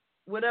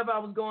whatever I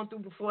was going through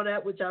before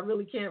that, which I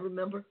really can't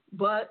remember,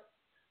 but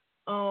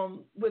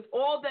with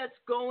all that's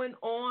going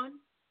on,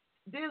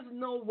 there's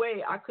no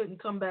way I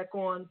couldn't come back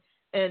on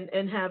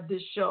and have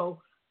this show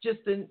just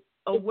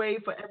a way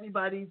for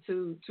everybody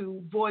to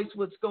voice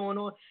what's going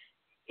on,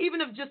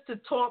 even if just to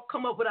talk,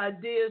 come up with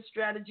ideas,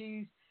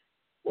 strategies,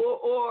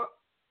 or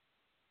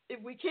if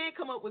we can't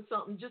come up with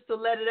something, just to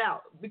let it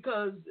out,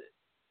 because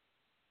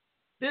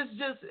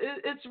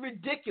it's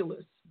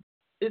ridiculous.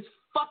 It's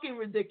fucking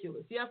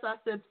ridiculous. Yes, I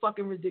said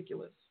fucking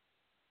ridiculous.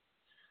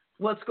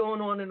 What's going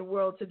on in the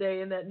world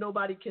today, and that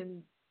nobody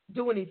can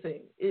do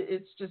anything.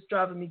 It's just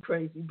driving me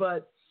crazy.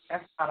 But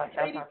that's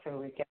not true.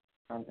 We can't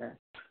under.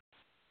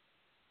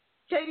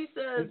 Katie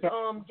says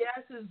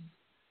gas is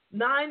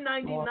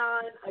 $9.99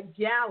 a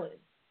gallon.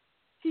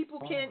 People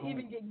can't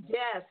even get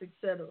gas,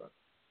 etc.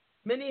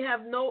 Many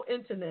have no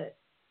internet.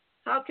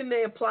 How can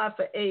they apply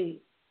for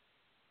aid?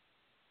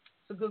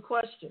 It's a good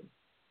question.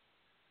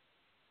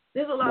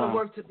 There's a lot of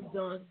work to be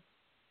done.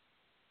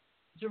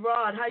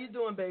 Gerard, how you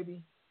doing,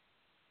 baby?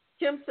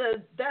 Kim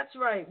says, that's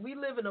right. We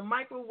live in a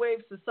microwave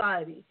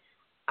society.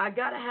 I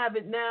got to have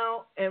it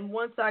now, and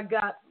once I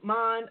got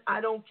mine, I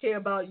don't care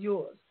about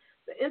yours.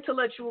 The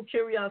intellectual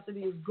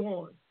curiosity is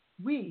gone.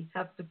 We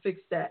have to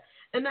fix that.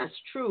 And that's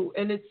true.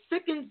 And it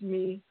sickens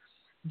me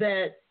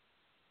that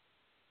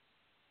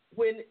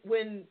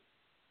when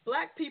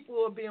black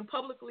people are being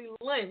publicly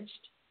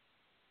lynched,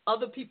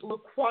 other people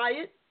are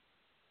quiet.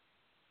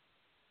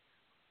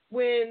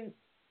 When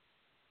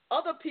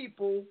other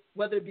people,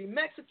 whether it be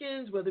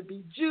Mexicans, whether it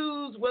be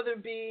Jews, whether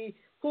it be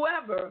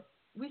whoever,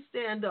 we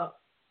stand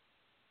up.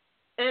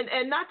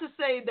 And not to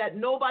say that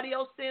nobody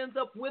else stands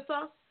up with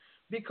us,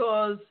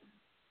 because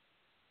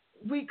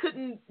we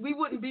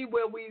wouldn't be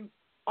where we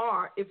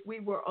are if we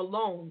were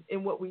alone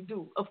in what we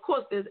do. Of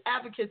course, there's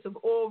advocates of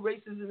all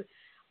races,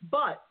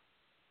 but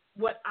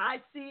what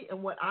I see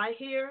and what I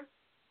hear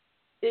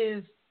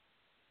is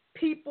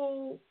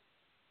people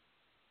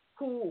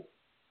who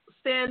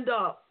stand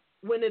up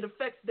when it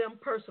affects them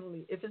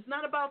personally. If it's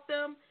not about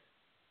them,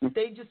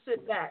 they just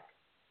sit back.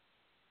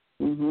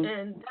 Mm-hmm.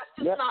 And that's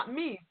just not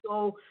me.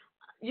 So,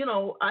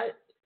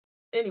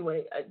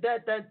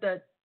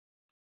 that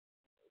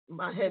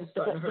my head is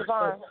starting to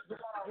hurt.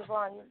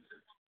 JaVonne,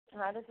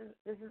 hi,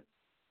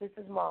 this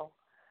is Mo.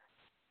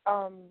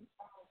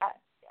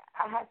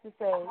 I have to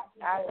say,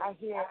 I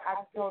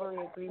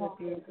totally agree with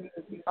you.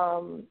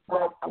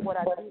 But what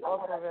I do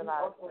also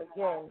realize,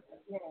 again,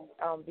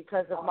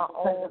 because of my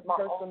own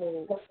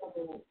personal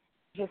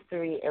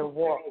history and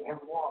walk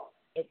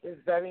at this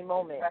very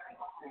moment,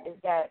 is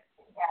that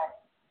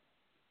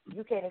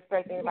you can't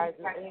expect anybody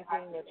to do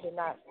anything that you're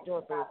not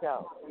doing for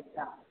yourself.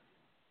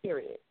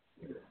 Period.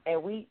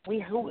 And we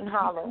hoot and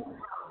holler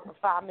for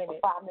 5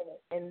 minutes,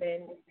 and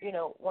then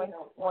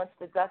once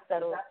the dust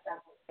settles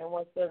and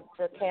once the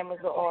cameras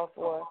are off,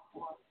 or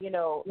the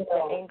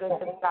anger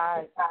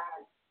subsides,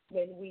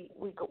 then we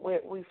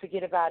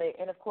forget about it.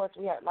 And of course,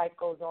 life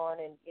goes on,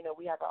 and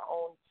we have our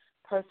own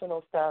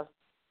personal stuff.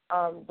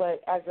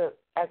 But as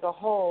a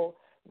whole,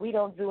 we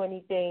don't do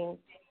anything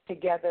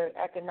together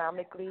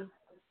economically,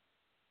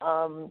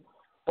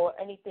 or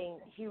anything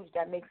huge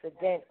that makes a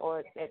dent,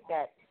 or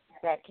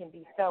that can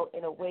be felt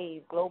in a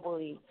wave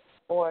globally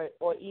or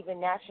even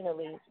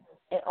nationally.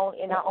 In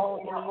our own,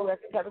 in the U.S.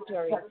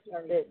 territory,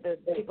 the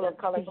people of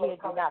color here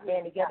do not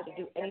band together to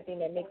do anything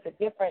that makes a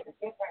difference.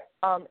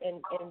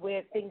 And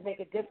where things make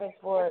a difference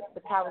for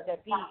the powers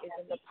that be is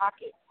in the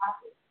pocket.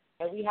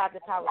 And we have the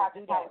power to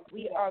do that.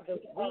 We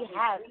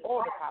have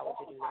all the power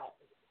to do that,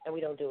 and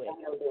we don't do it.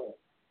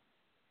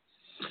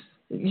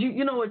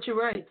 You know what? You're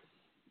right.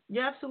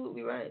 You're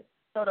absolutely right.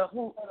 So the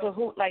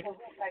hoot, like,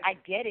 I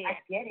get it. I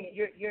get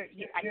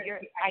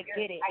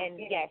it, and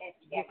yes,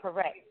 you're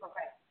correct.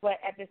 But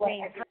at the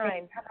same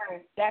time,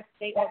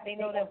 they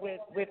know that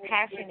we're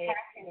passionate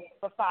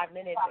for 5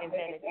 minutes, and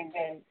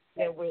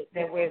then we're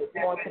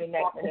on to the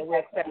next, and then we're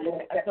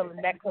accepting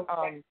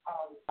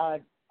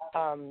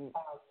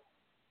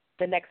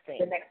the next thing,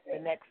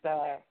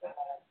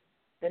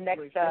 the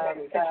next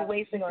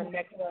situation, or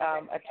next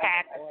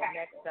attack, or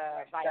next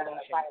violation.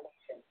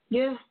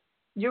 Yeah,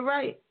 you're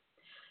right.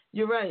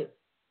 You're right.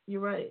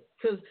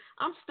 Because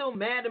I'm still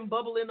mad and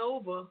bubbling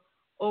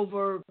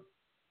over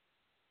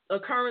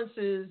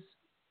occurrences,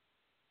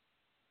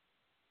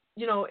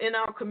 in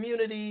our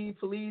community,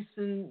 police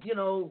and,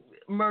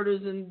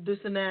 murders and this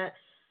and that.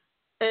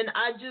 And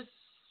I just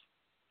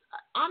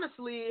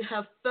honestly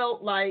have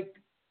felt like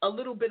a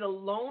little bit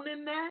alone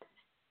in that.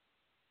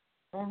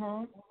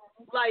 Mm-hmm.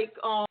 Like,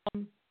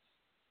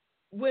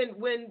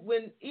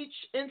 when each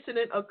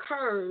incident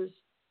occurs,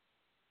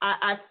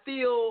 I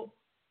feel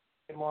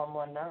more and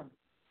more numb.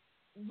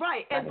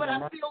 Right, but I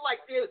feel like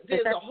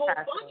there's a whole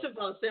bunch of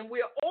us, and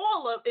we're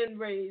all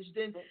enraged,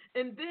 and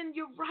then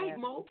you're right,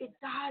 Mo, it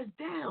dies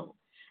down,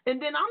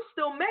 and then I'm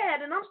still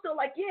mad, and I'm still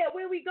like, yeah,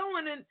 where we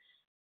going? And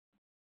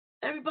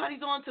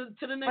everybody's on to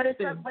the next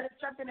thing. But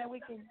it's something that we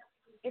can.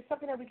 It's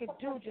something that we could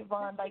do,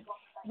 JaVonne. Like,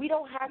 we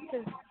don't have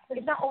to.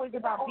 It's not always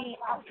about being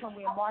out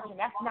somewhere marching.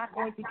 That's not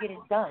going to get it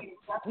done.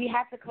 We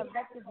have to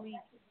collectively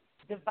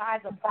devise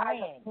a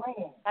plan.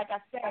 Like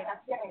I said,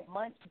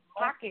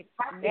 pockets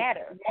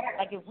matter.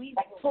 Like, if we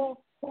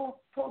pull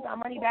our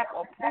money back,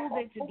 or prove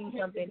it to do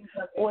something,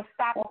 or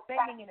stop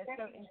spending in a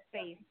certain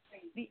space,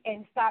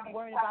 and stop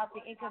worrying about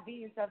the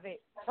inconvenience of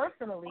it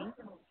personally,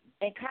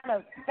 and kind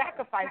of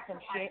sacrifice some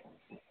shit,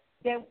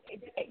 then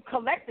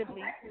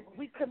collectively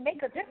we could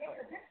make a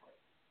difference.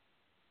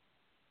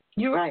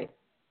 You're right.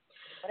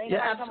 But ain't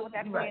nobody coming with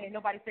that plan, and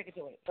nobody's sticking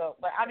to it. So,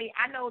 but I mean,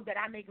 I know that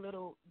I make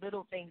little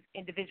things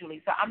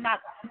individually. So I'm not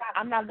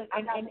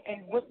looking.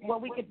 And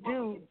what we could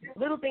do,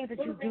 little things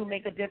that you do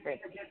make a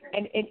difference,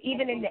 and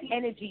even in the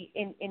energy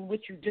in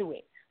which you do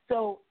it.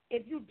 So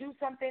if you do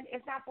something,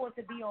 it's not for it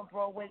to be on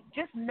Broadway.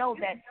 Just know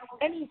that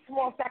any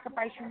small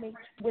sacrifice you make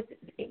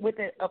with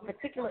a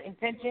particular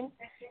intention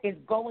is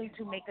going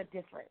to make a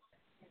difference.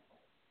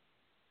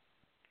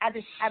 I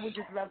would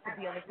just love to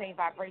be on the same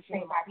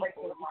vibration with people,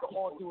 so we can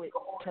all do it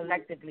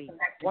collectively.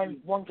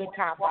 One good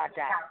time for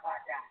that.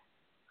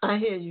 I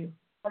hear you.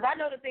 Because I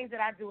know the things that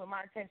I do, and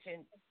my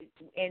intention,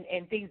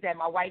 and things that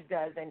my wife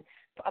does, and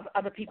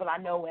other people I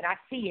know, and I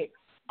see it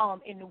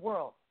in the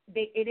world.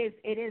 It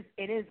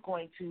is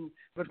going to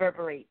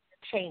reverberate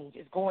change.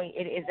 It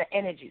is an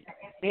energy.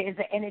 There is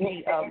an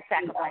energy of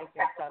sacrifice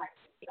and stuff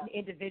in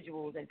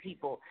individuals and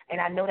people, and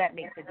I know that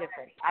makes a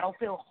difference. I don't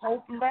feel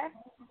hopeless,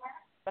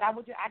 but I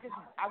would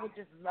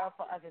just love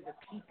for us as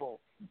a people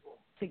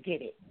to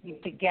get it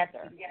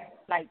together,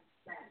 like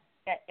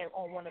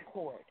on one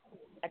accord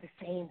at the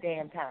same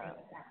damn time.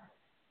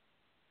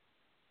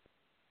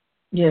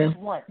 Yeah. Just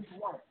once.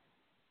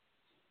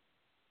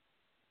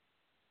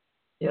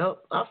 Yep.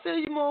 I feel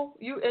you, Mo.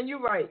 You're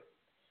right.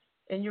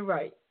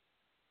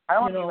 I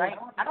don't want to be right.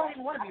 I don't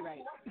even want to be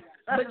right.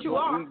 But you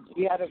are.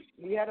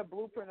 We had a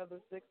blueprint of the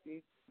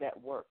 60s that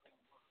worked.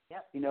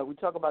 Yep. You know, we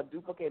talk about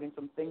duplicating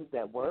some things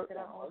that work.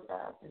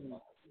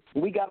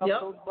 We got off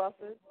those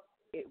buses.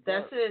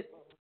 That's it.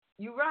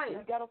 You're right.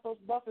 We got off those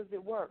buses.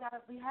 It worked.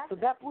 So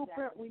that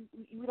blueprint, we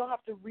don't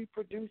have to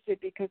reproduce it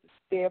because it's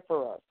there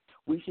for us.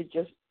 We should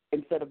just,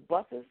 instead of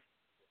buses,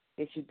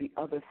 it should be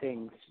other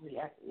things.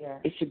 Yeah.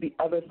 It should be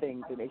other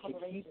things, and it should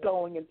keep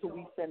going until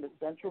we send a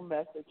central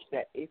message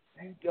that if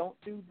you don't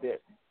do this,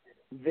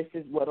 this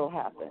is what will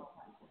happen.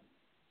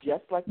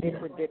 Just like they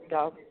predict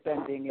our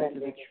spending into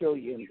the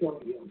trillions,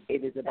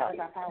 it is about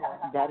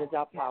that is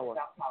our power.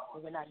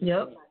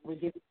 Yep. We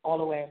give it all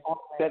away.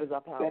 That is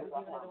our power.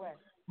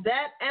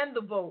 That and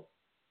the vote.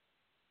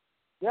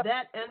 Yep.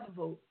 That and the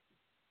vote.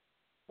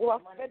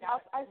 Well,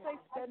 I say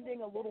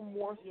spending a little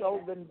more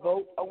so than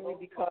vote, only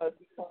because,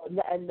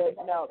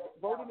 now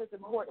voting is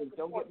important,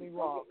 don't get me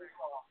wrong,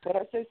 but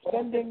I say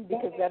spending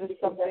because that is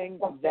something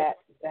that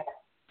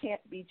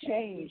can't be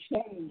changed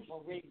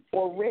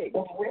or rigged,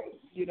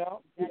 you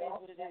know? That is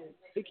what it is.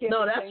 It can't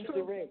be changed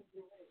or rigged.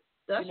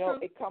 That's true.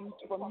 It comes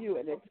from you,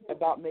 and it's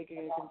about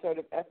making a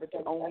concerted effort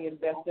to only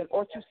invest in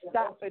or to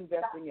stop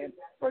investing in.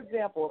 For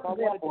example, if I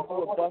wanted to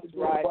do a bus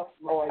ride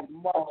or a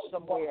march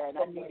somewhere and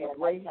I needed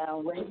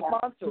Greyhound to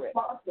sponsor it,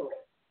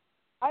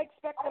 I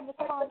expect them to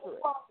sponsor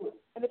it.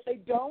 And if they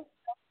don't,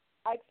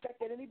 I expect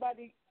that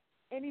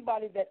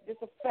anybody that this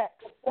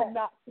affects will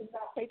not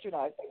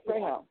patronize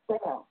Greyhound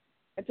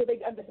until they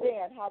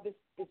understand how this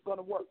is going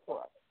to work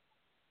for us.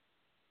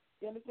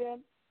 You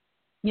understand?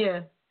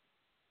 Yeah.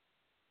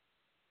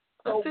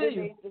 So when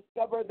they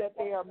discover that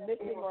they are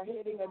missing or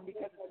hitting them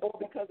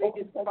because they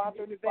didn't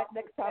sponsor an event,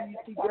 next time you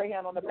see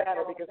Greyhound on the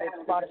banner because they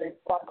sponsored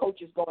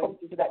coaches going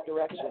into that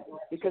direction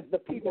because the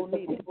people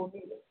need it.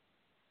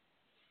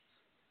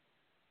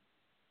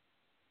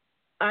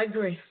 I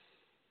agree.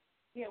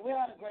 Yeah, we're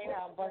on the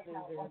Greyhound buses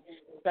and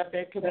stuff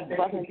that could be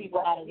bussing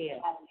people out of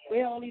here.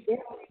 We're on these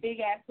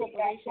big ass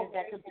corporations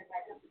that could.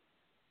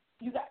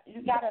 You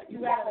gotta keep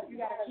your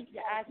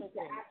eyes on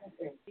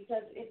things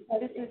because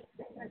this is.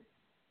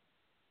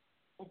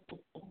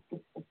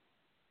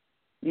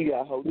 You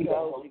got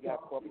hotels, you got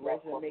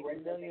corporations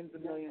making millions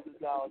and millions of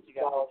dollars. You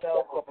got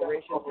hotel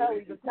corporations,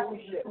 even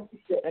cruise ships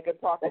that can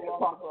park along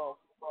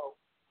the Gulf.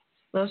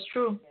 That's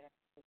true.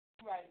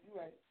 You're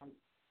right.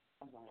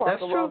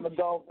 Park around the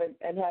Gulf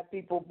and have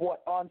people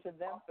brought onto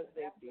them for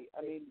safety.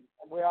 I mean,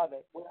 where are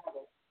they?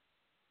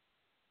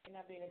 They're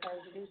not being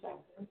encouraged to do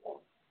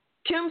so.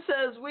 Kim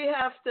says we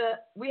have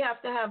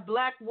to have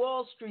black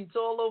Wall Streets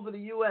all over the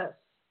U.S.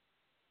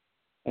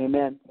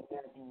 Amen.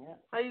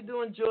 How you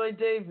doing, Joy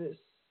Davis?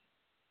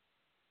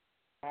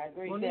 I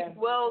agree. Monique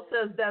Wells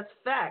says that's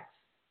facts.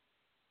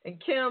 And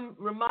Kim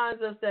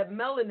reminds us that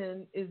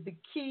melanin is the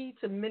key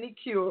to many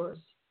cures.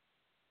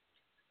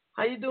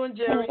 How you doing,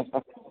 Jerry?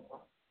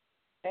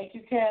 Thank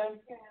you, Kim.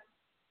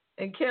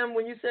 And Kim,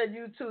 when you said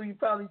you too, you're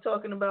probably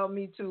talking about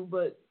me too,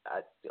 but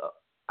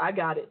I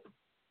got it.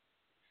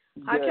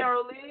 Good. Hi,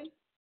 Caroline.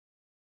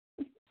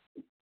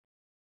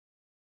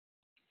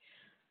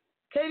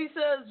 Katie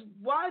says,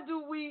 why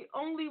do we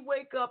only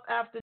wake up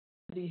after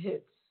the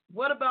hits?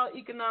 What about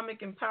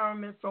economic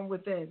empowerment from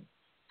within?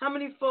 How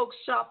many folks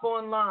shop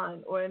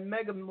online or in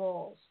mega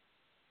malls?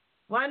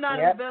 Why not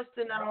invest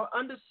in our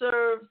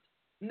underserved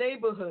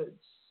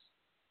neighborhoods?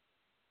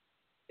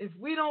 If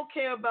we don't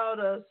care about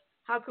us,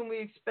 how can we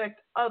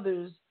expect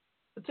others,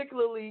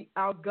 particularly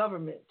our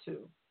government,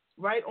 to?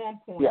 Right on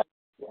point.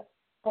 Yeah.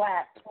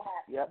 Clap.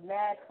 Yep.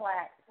 Mad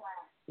clap.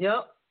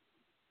 Yep.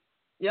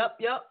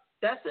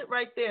 That's it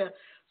right there.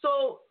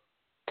 So,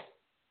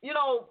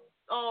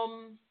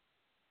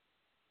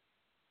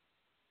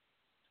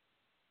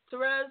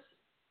 Terez,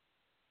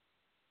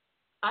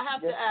 I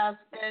have to ask,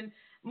 and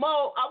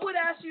Mo, I would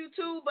ask you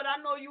too, but I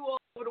know you all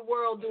over the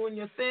world doing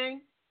your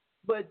thing,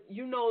 but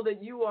you know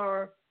that you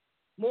are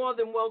more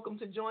than welcome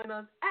to join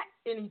us at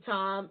any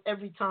time,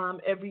 any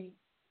time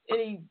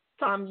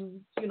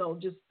you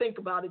just think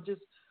about it.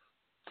 Just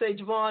say,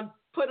 JaVonne,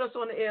 put us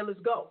on the air, let's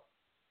go.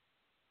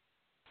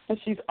 And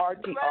she's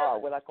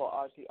RTR, what I call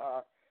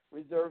RTR,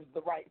 reserves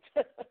the right.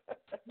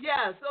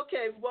 Yes,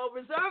 okay. Well,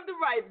 reserve the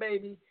right,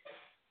 baby.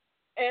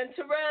 And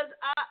Terez,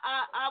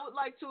 I would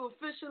like to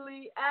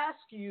officially ask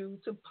you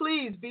to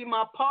please be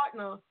my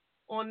partner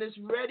on this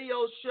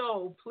radio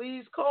show.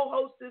 Please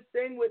co-host this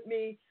thing with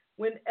me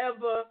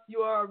whenever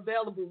you are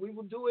available. We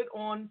will do it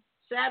on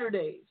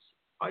Saturdays.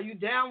 Are you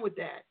down with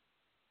that?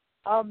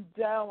 I'm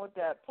down with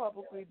that.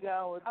 Publicly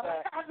down with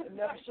that. And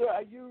I'm sure.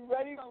 Are you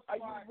ready? Are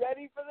you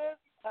ready for this?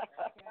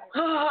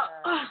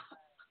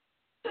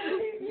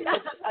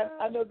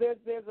 I know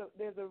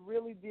there's a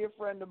really dear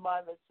friend of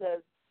mine that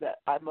says that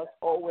I must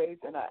always,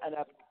 and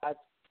I've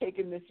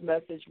taken this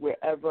message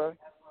wherever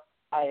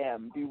I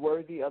am, be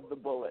worthy of the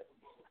bullet.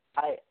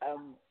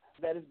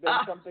 That has been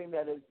something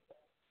that has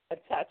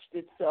attached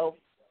itself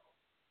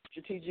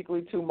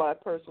strategically to my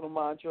personal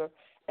mantra.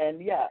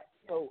 And yeah,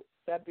 so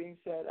that being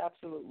said,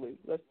 absolutely,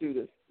 let's do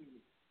this.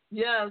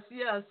 Yes.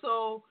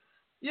 So,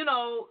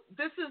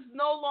 this is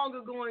no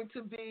longer going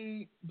to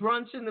be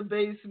Brunch in the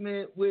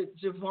Basement with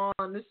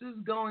JaVonne. This is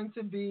going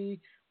to be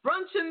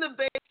Brunch in the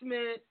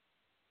Basement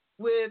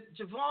with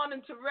JaVonne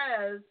and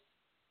Terez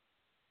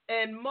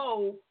and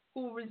Mo,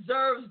 who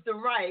reserves the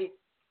right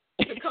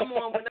to come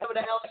on whenever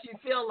the hell she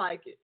feel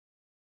like it.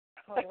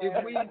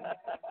 If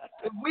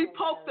we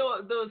poke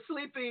the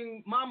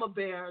sleeping mama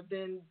bear,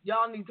 then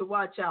y'all need to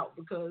watch out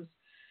because,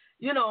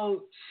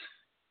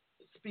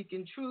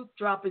 speaking truth,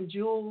 dropping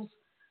jewels,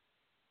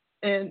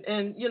 and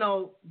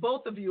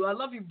both of you, I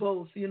love you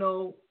both, and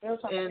all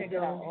at the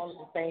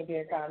same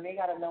time. They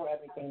gotta know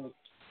everything.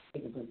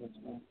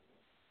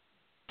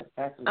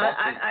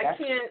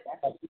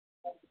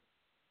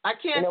 I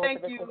can't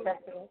thank you.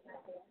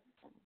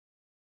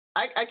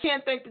 I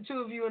can't thank the two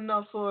of you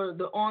enough for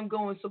the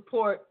ongoing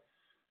support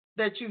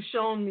that you've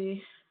shown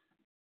me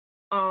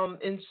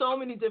in so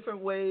many different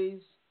ways,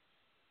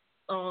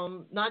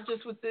 not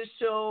just with this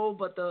show,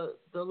 but the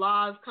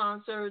live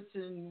concerts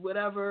and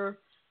whatever,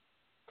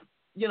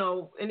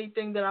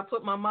 anything that I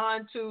put my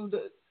mind to,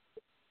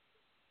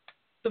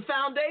 the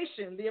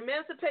foundation, the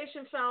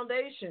Emancipation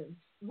Foundation,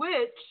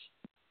 which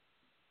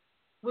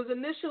was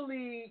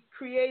initially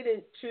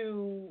created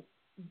to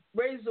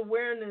raise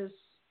awareness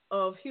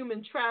of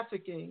human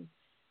trafficking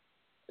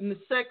and the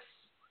sex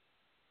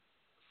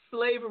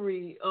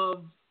slavery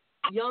of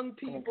young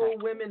people,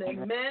 women,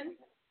 and men.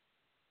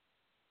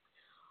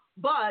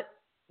 But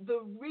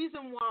the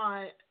reason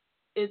why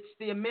it's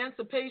the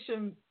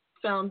Emancipation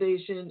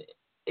Foundation,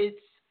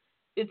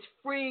 it's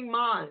freeing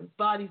minds,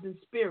 bodies, and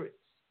spirits.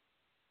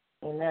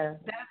 Amen.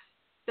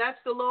 That's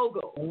the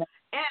logo. Amen.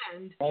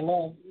 And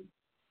Amen.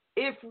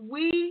 If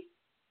we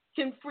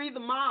can free the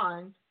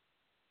mind,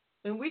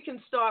 then we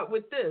can start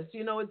with this.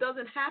 It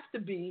doesn't have to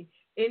be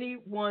any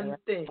one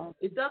thing.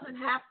 It doesn't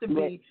have to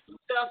be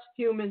just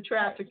human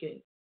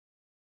trafficking.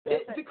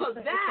 Because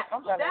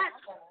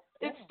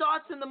it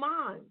starts in the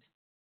mind.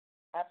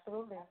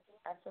 Absolutely.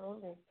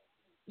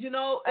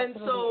 And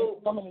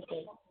so many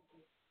things.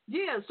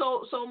 Yeah,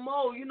 so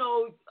Mo,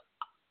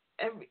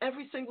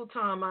 every single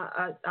time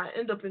I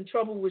end up in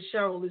trouble with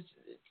Cheryl,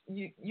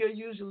 you're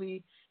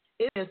usually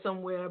in there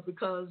somewhere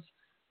because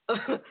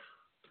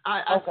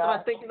I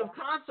start thinking of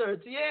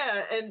concerts.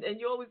 Yeah, and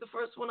you're always the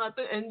first one I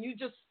think, and you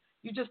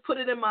just put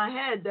it in my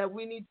head that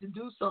we need to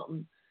do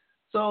something.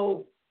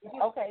 So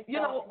okay,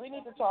 so we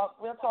need to talk.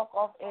 We'll talk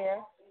off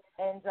air,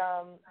 and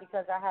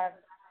because I have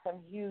some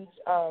huge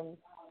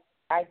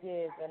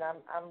ideas, and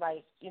I'm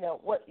like,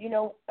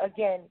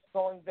 again,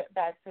 going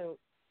back to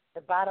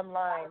the bottom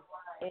line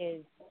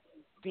is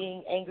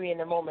being angry in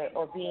the moment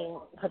or being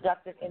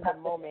productive in the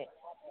moment.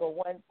 But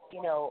once,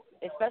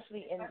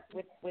 especially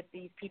with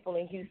these people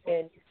in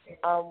Houston,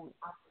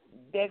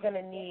 they're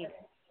gonna need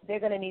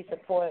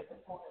support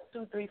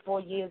 2, 3, 4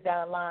 years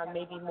down the line,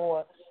 maybe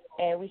more,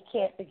 and we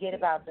can't forget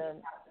about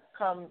them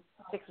come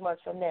 6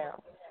 months from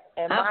now.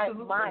 And what I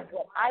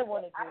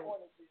want to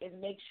do is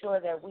make sure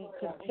that we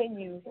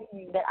continue,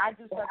 that I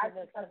do something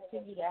to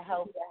continue to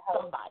help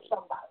somebody,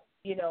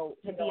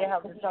 to be a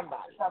help to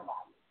somebody.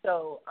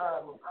 So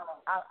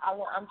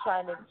I'm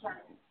trying to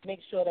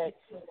make sure that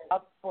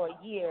up for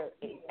a year,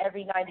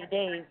 every 90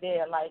 days,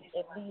 there are like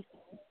at least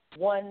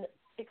one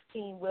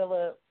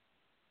 16-wheeler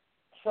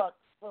truck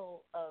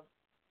full of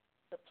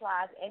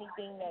supplies,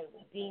 anything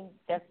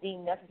that's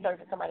deemed necessary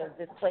for somebody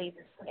that's displaced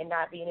and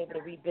not being able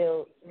to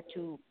rebuild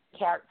to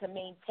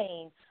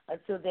maintain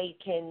until they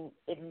can,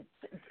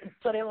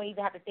 so they don't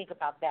even have to think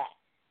about that.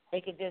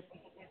 They can just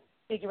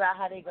figure out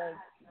how they're going to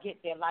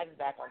get their lives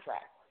back on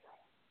track.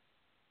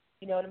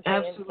 You know what I'm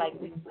saying?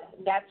 Absolutely.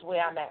 That's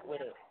where I'm at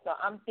with it. So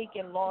I'm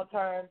thinking long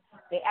term.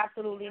 They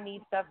absolutely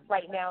need stuff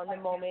right now in the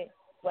moment.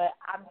 But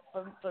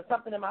for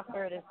something in my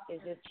spirit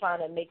is just trying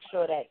to make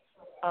sure that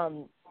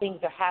things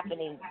are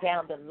happening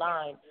down the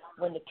line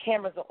when the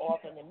cameras are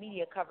off and the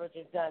media coverage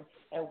is done,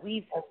 and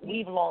we've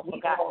long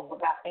forgotten.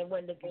 And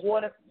when the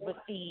water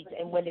recedes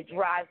and when it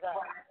dries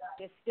up,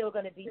 there's still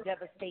going to be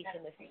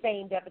devastation, the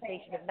same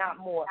devastation, if not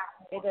more.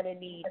 They're going to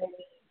need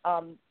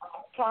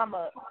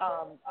trauma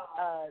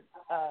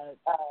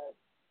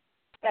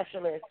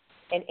specialists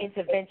and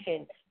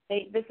intervention.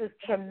 This is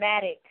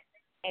traumatic,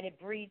 and it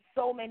breeds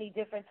so many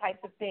different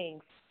types of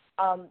things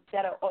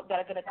that are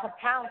going to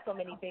compound so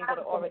many things that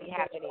are already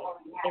happening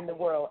in the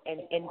world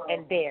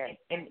and there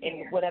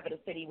in whatever the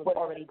city was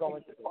already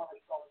going through,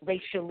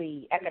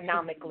 racially,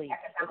 economically.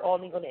 It's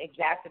only going to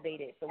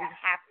exacerbate it. So we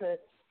have to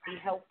be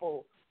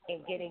helpful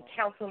and getting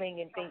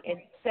counseling and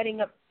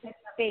setting up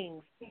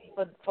things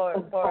for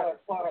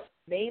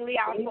mainly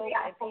our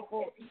folks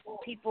and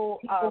people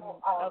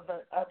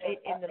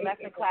in the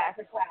lesser class,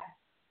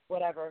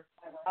 whatever,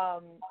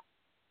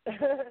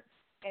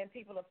 and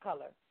people of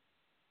color.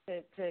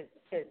 To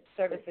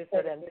services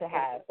for them to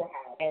have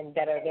and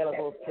that are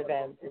available to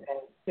them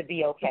to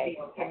be okay,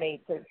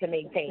 to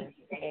maintain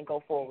and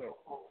go forward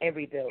and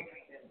rebuild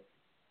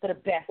to the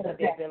best of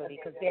their ability,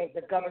 because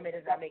the government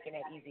is not making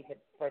that easy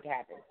for it to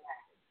happen.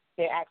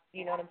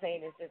 You know what I'm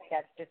saying?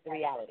 That's just the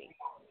reality.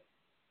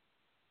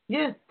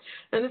 Yeah,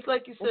 and it's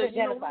like you said,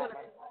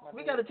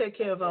 we got to take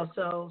care of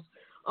ourselves.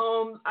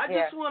 I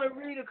just want to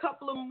read a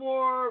couple of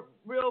more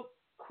real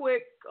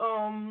quick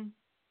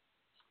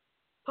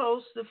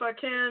post, if I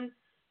can.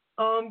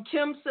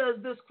 Kim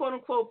says this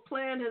quote-unquote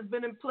plan has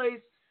been in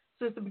place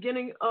since the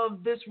beginning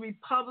of this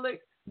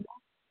republic,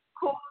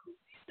 cause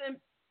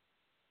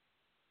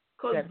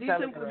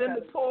decent within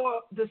the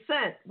poor,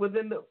 descent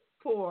within the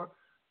poor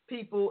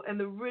people, and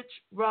the rich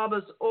rob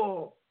us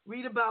all.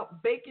 Read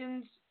about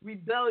Bacon's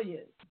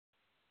rebellion.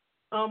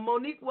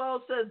 Monique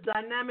Wells says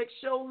dynamic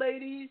show,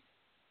 ladies.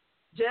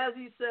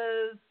 Jazzy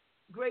says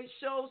great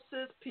show,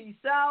 sis.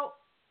 Peace out.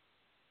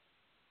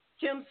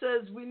 Kim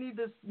says we need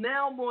this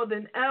now more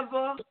than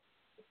ever.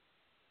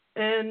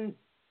 And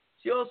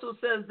she also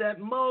says that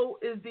Mo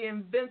is the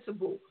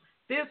invincible.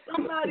 There's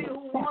somebody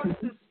who wants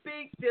to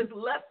speak. There's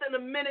less than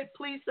a minute.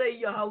 Please say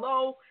your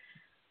hello.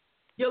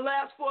 Your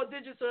last four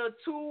digits are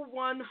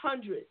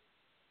 2100.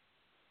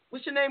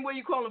 What's your name? Where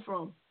you calling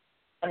from?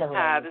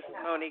 Hi, this is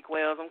Monique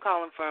Wells. I'm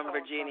calling from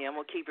Virginia. I'm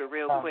going to keep it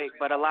real quick.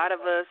 But a lot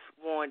of us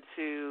want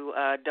to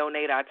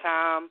donate our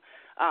time,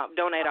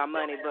 donate our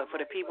money. But for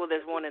the people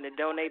that's wanting to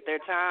donate their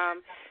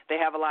time, they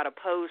have a lot of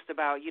posts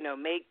about,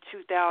 make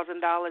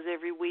 $2,000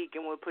 every week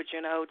and we'll put you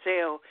in a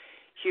hotel.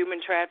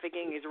 Human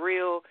trafficking is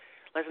real.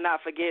 Let's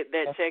not forget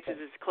that Texas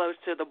is close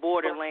to the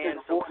borderland,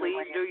 so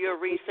please do your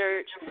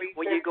research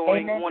when you're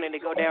wanting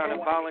to go down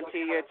and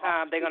volunteer your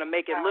time. They're going to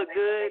make it look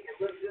good.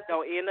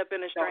 Don't end up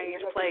in a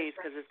strange place,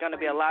 because there's going to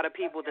be a lot of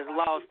people that's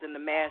lost in the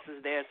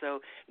masses there.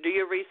 So do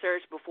your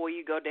research before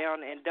you go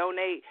down and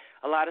donate.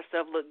 A lot of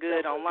stuff look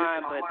good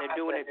online, but they're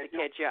doing it to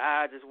catch your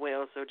eyes as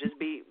well. So just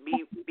be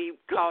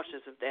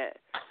cautious of that.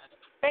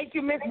 Thank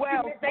you, Miss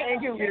Wells.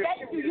 Thank you.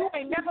 Thank you. You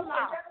ain't never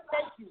lied.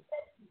 Thank you.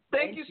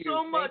 Thank you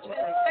so much.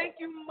 And thank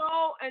you,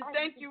 Mo, and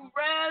thank you,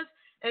 Rez,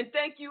 and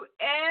thank you,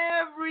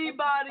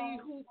 everybody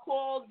who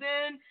called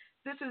in.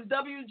 This is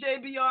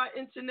WJBR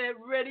Internet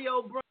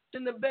Radio, Brunch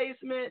in the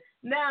Basement,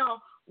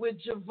 now with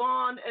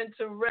JaVonne and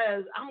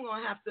Terez. I'm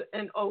going to have to,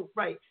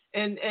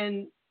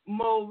 and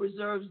Mo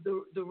reserves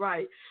the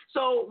right.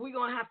 So we're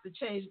going to have to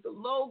change the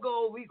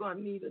logo. We're going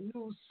to need a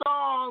new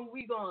song.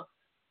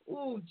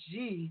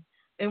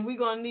 And we're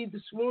going to need the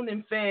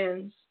swooning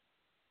fans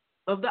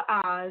of the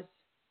eyes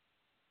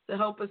to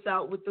help us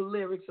out with the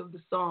lyrics of the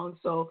song.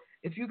 So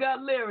if you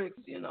got lyrics,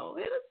 hit us.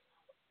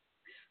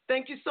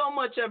 Thank you so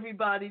much,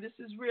 everybody. This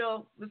is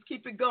real. Let's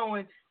keep it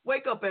going.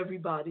 Wake up,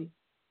 everybody.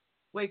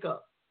 Wake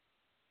up.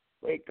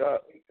 Wake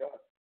up.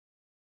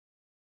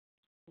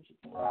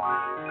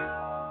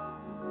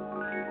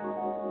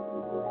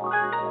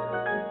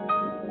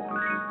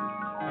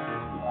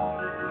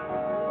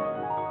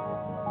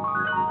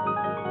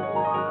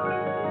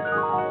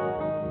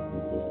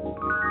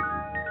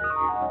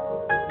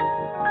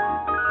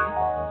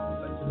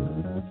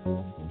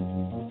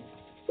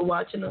 For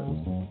watching us.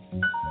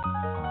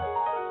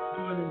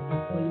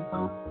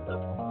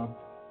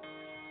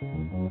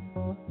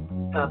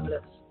 God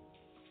bless.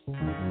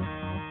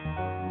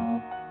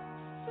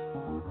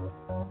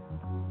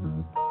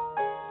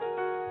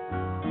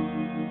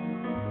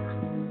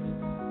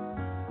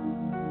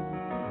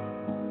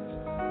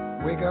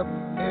 Wake up,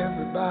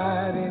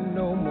 everybody,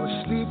 no more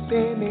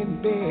sleeping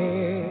in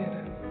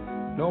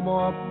bed. No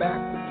more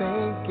backward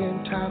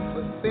thinking, time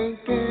for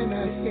thinking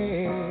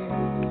ahead.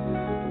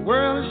 The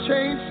world has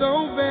changed so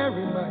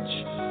very much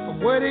from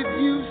what it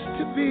used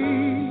to be.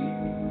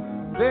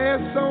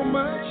 There's so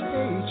much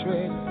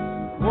hatred,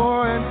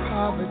 war and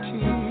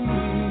poverty.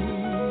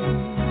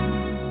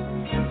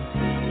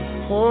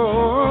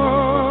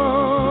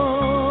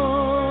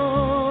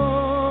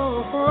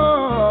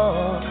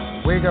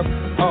 Wake up,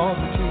 all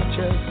the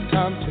teachers,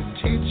 time to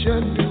teach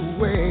a new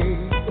way.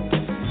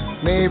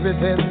 Maybe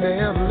then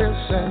they'll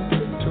listen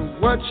to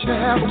what you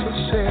have to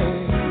say.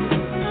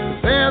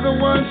 They're the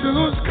ones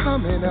who's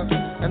coming up,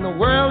 and the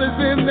world is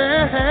in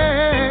their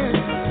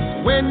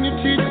hands. When you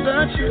teach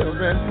the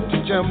children,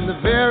 teach them the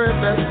very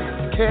best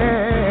you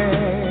can.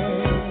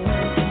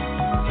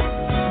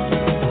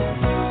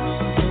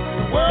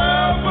 The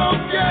world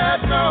won't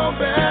get no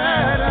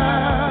better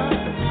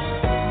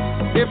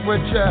if we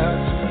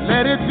just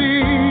let it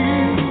be.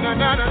 Na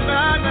na na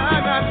na na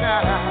na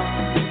na.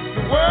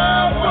 The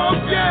world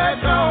won't get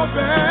no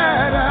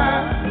better.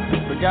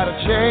 We gotta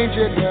change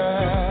it,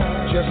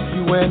 girl, just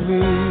you and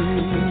me.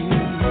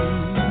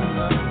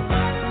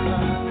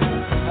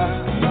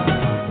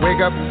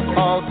 Wake up,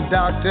 all the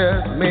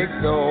doctors, make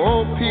the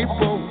old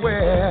people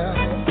well.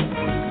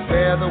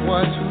 They're the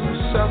ones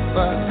who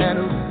suffer and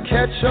who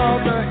catch all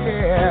the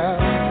hair.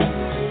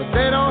 But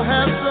they don't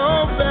have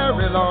so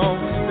very long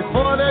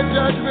before their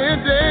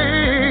judgment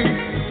day.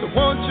 So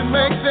won't you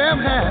make them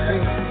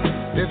happy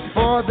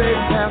before they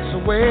pass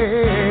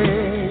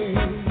away?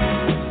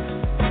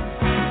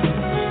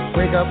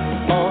 Wake up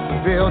all the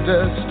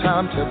builders,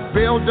 time to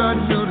build a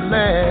new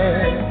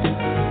land.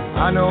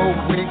 I know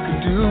we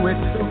could do it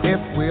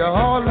if we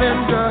all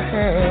lend a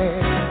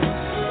hand.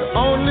 The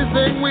only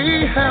thing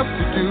we have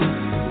to do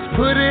is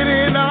put it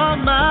in our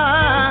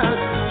minds.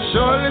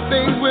 Surely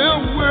things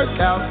will work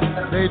out,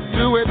 they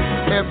do it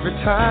every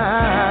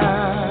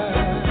time.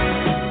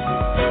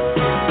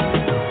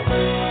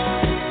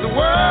 The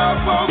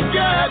world won't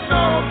get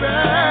no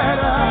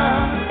better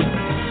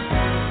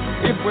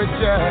if we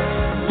just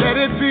let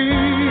it be.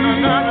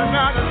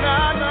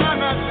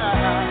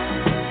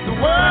 The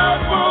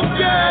world won't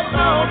get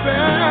no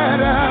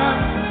better.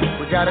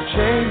 We gotta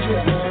change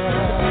it,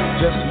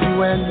 just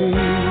you and me.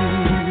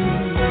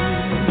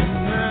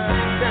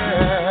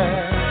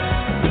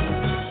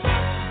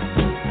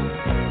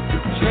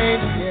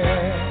 Change it,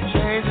 yeah,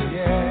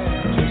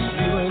 just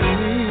you and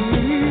me.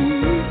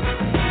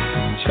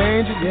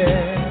 Change it,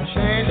 yeah,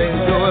 change it.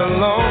 Can't do it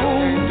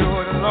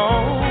alone.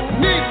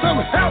 Need some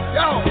help,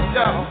 y'all.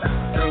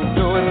 Can't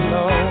do it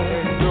alone.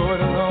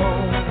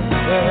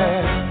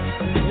 Yeah.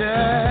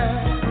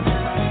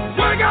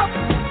 Wake up,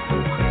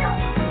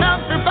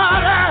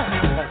 everybody.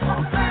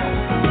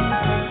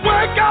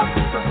 Wake up,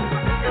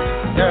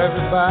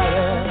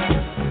 everybody.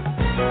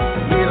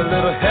 Need a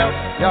little help,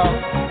 y'all.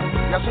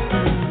 Yes,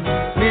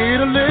 need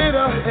a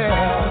little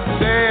help.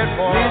 Say it,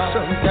 boy. Need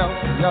some help,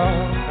 y'all.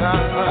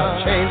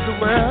 Change the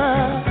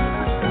world,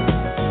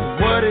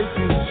 what it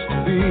used to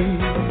be.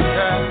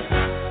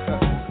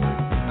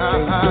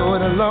 Can't do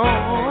it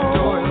alone.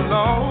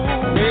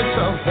 Need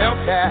some help,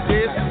 yeah.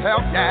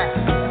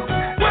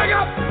 Wake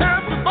up,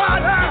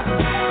 everybody.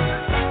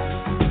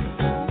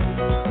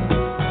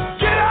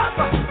 Get up.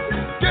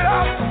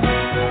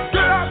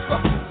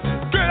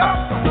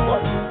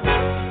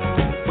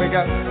 Wake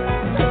up.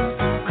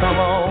 Come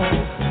on.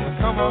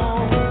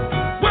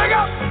 Wake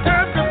up,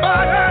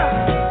 everybody.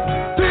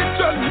 Teach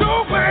a new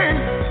way.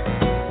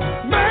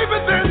 Maybe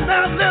then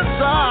they'll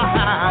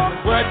listen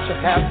what you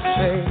have to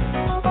say.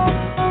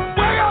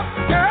 Wake up,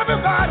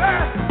 everybody.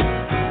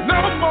 No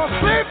more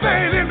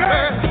sleeping in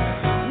bed.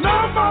 No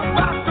more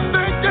about to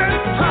thinking.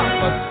 Time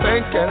for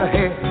thinking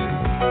ahead.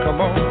 Come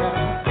on now.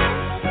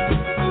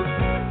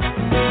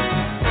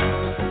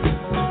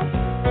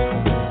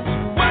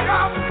 Wake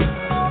up,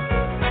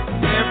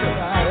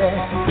 everybody.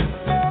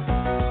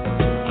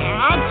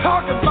 I'm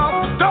talking about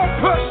don't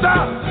push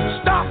down.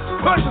 Stop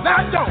pushing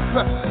that dope.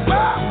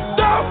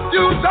 Don't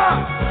use that.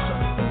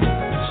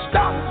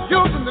 Stop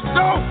using the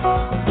dope.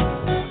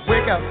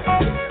 Wake up.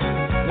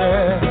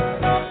 Yeah.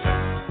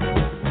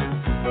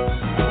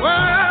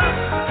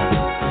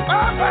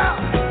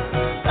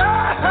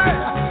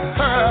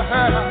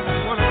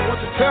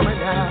 Tell me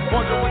now.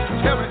 Wonder what you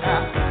tell me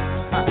now.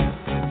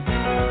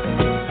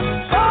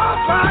 Oh,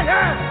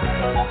 fire.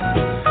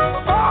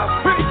 Oh,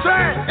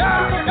 preaching.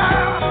 Yeah.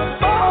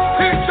 Oh,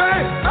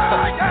 teaching.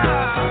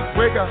 Yeah.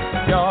 Wake up,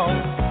 y'all.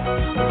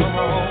 Come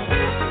on.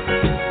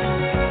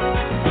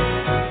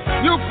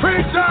 You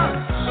preachers.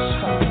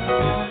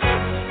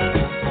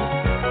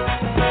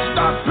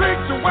 Stop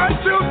preaching what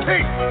you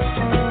teach.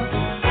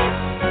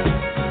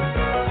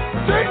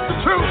 Teach the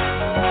truth.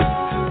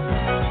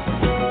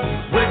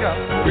 Wake up,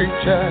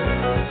 preachers.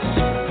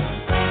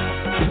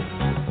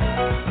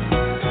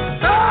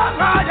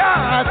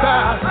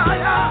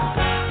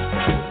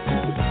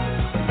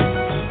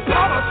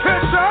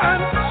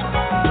 Politicians.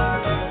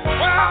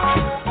 Well,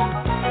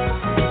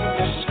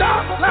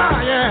 stop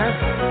lying.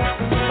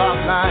 Stop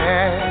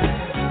lying.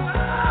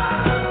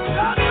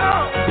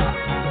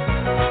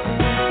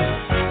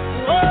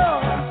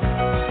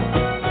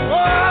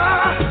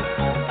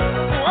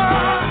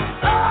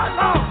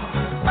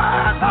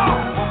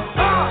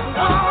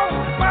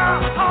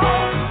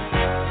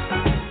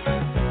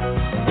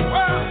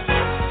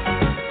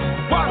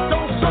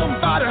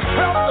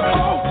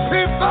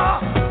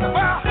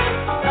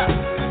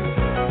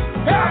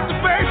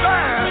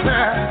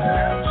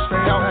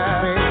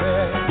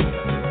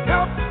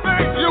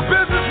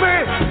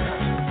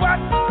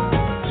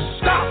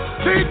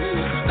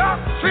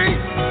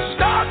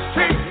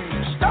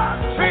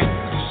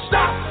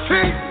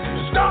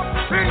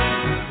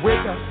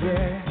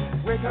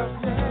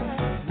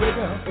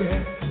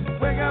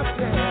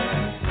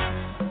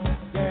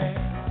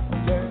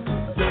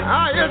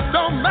 It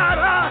don't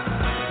matter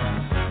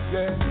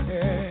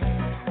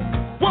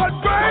what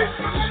race,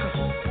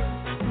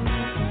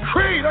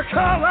 creed, or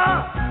color.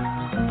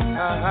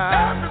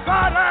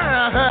 Everybody,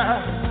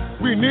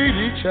 we need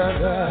each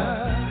other.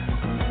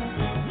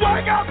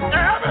 Wake up,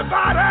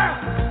 everybody.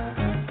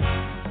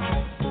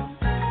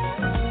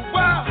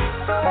 Well,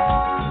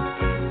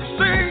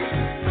 see,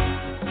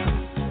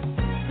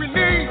 we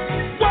need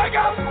wake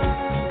up,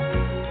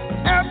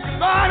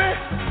 everybody.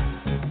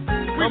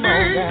 We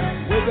need.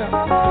 Wake up,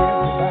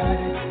 everybody.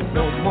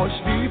 No more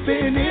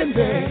sleeping in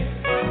bed.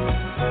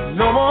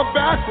 No more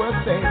backward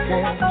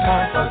thinking,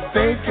 time for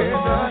thinking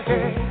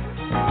ahead.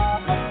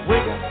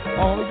 Wake up,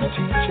 all your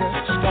teachers,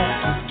 start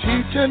to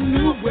teach a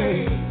new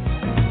way.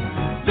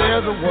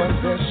 They're the ones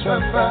that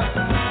suffer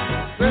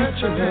each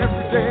and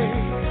every day.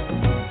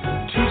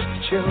 Teach the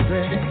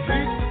children,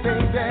 teach the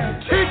baby,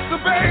 teach the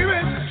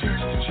baby,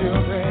 teach the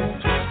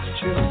children, teach the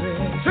children,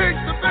 teach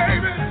the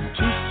baby,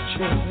 teach the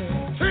children,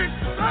 teach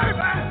the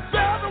baby.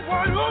 They're the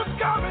one who's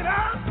coming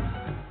out.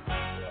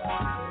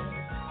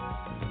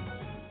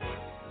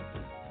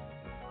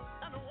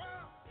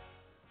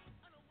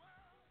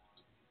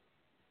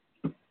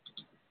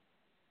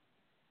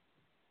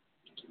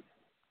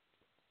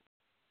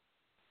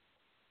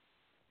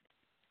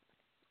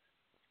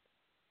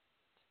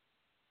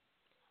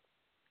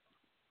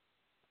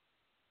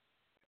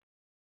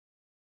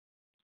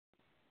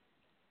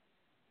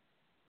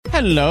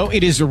 Hello,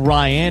 it is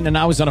Ryan, and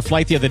I was on a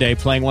flight the other day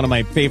playing one of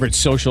my favorite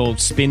social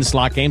spin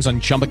slot games on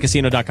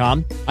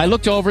ChumbaCasino.com. I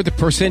looked over at the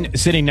person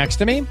sitting next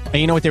to me, and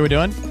you know what they were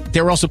doing?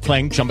 They were also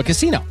playing Chumba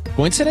Casino.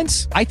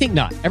 Coincidence? I think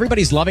not.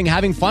 Everybody's loving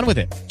having fun with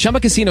it. Chumba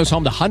Casino is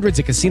home to hundreds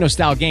of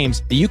casino-style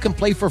games that you can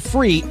play for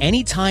free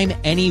anytime,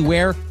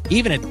 anywhere,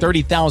 even at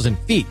 30,000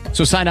 feet.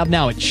 So sign up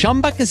now at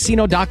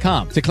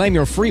ChumbaCasino.com to claim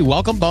your free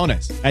welcome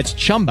bonus. That's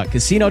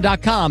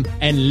ChumbaCasino.com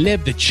and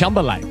live the Chumba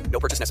life. No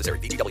purchase necessary.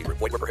 VGW.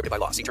 Void where prohibited by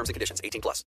law. See terms and conditions. 18+.